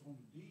there that's on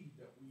the deed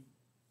that we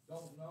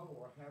don't know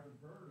or haven't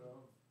heard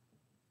of,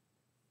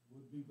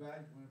 would be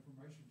valuable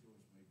information to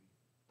us maybe?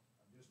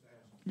 I'm just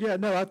asking. Yeah,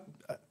 no,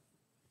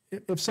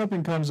 if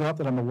something comes up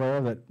that I'm aware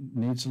of that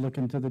needs to look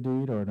into the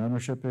deed, or an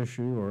ownership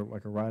issue, or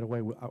like a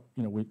right-of-way, I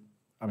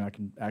mean, I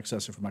can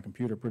access it from my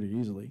computer pretty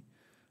easily.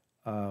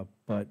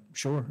 But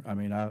sure, I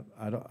mean, I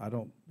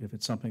don't, if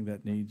it's something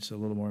that needs a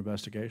little more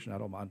investigation, I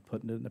don't mind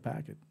putting it in the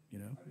packet, you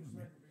know? I just think a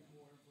bit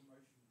more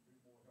information would be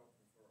more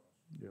helpful for us.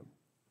 Yeah. In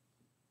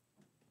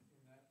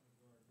that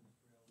regard,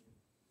 Mr. Elliott,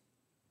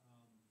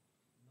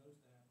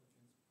 most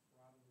applicants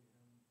probably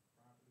own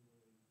property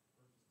where they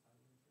purchase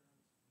title insurance.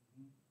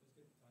 Let's get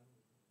the title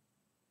report.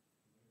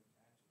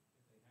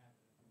 And they attach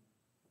it if they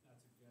have it. I'm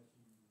not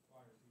suggesting you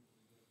require people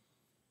to get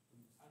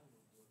the title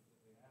report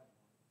if they have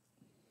one.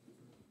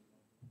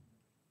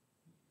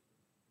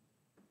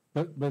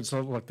 But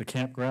so like the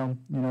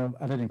campground,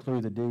 I didn't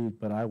include the deed,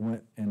 but I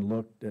went and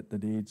looked at the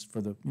deeds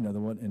for the, the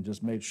one, and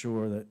just made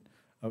sure that,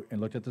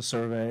 and looked at the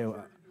survey.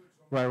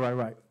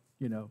 Right.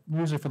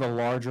 Usually for the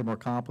larger, more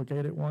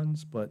complicated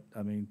ones, but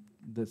I mean,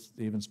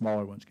 even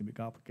smaller ones can be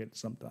complicated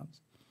sometimes.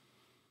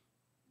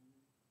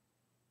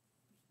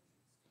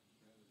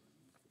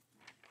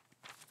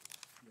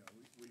 Yeah,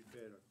 we've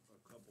had a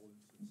couple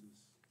instances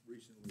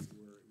recently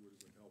where it would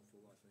have been helpful,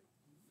 I think,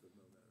 to have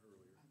known that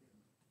earlier.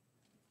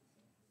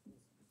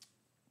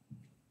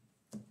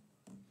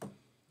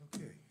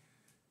 Okay.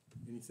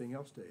 Anything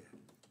else to add?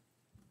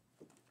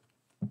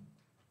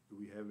 Do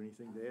we have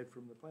anything to add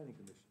from the planning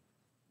commission?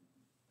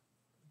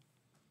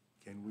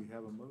 Can we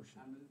have a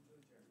motion?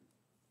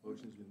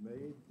 Motion's been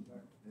made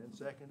and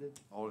seconded.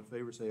 All in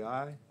favor, say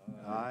aye.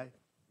 Aye.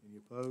 Any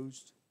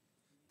opposed?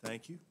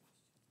 Thank you.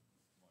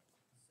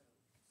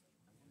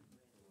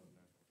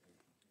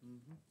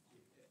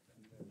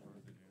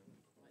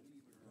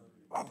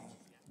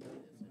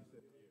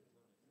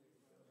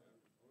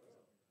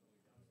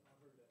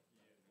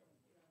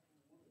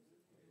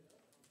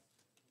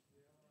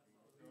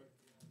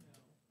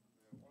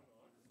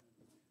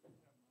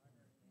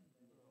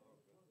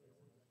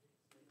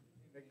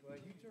 Hey,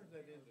 Glenn, you turned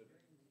that into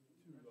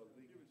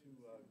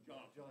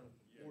Jonathan,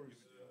 or,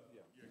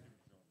 yeah.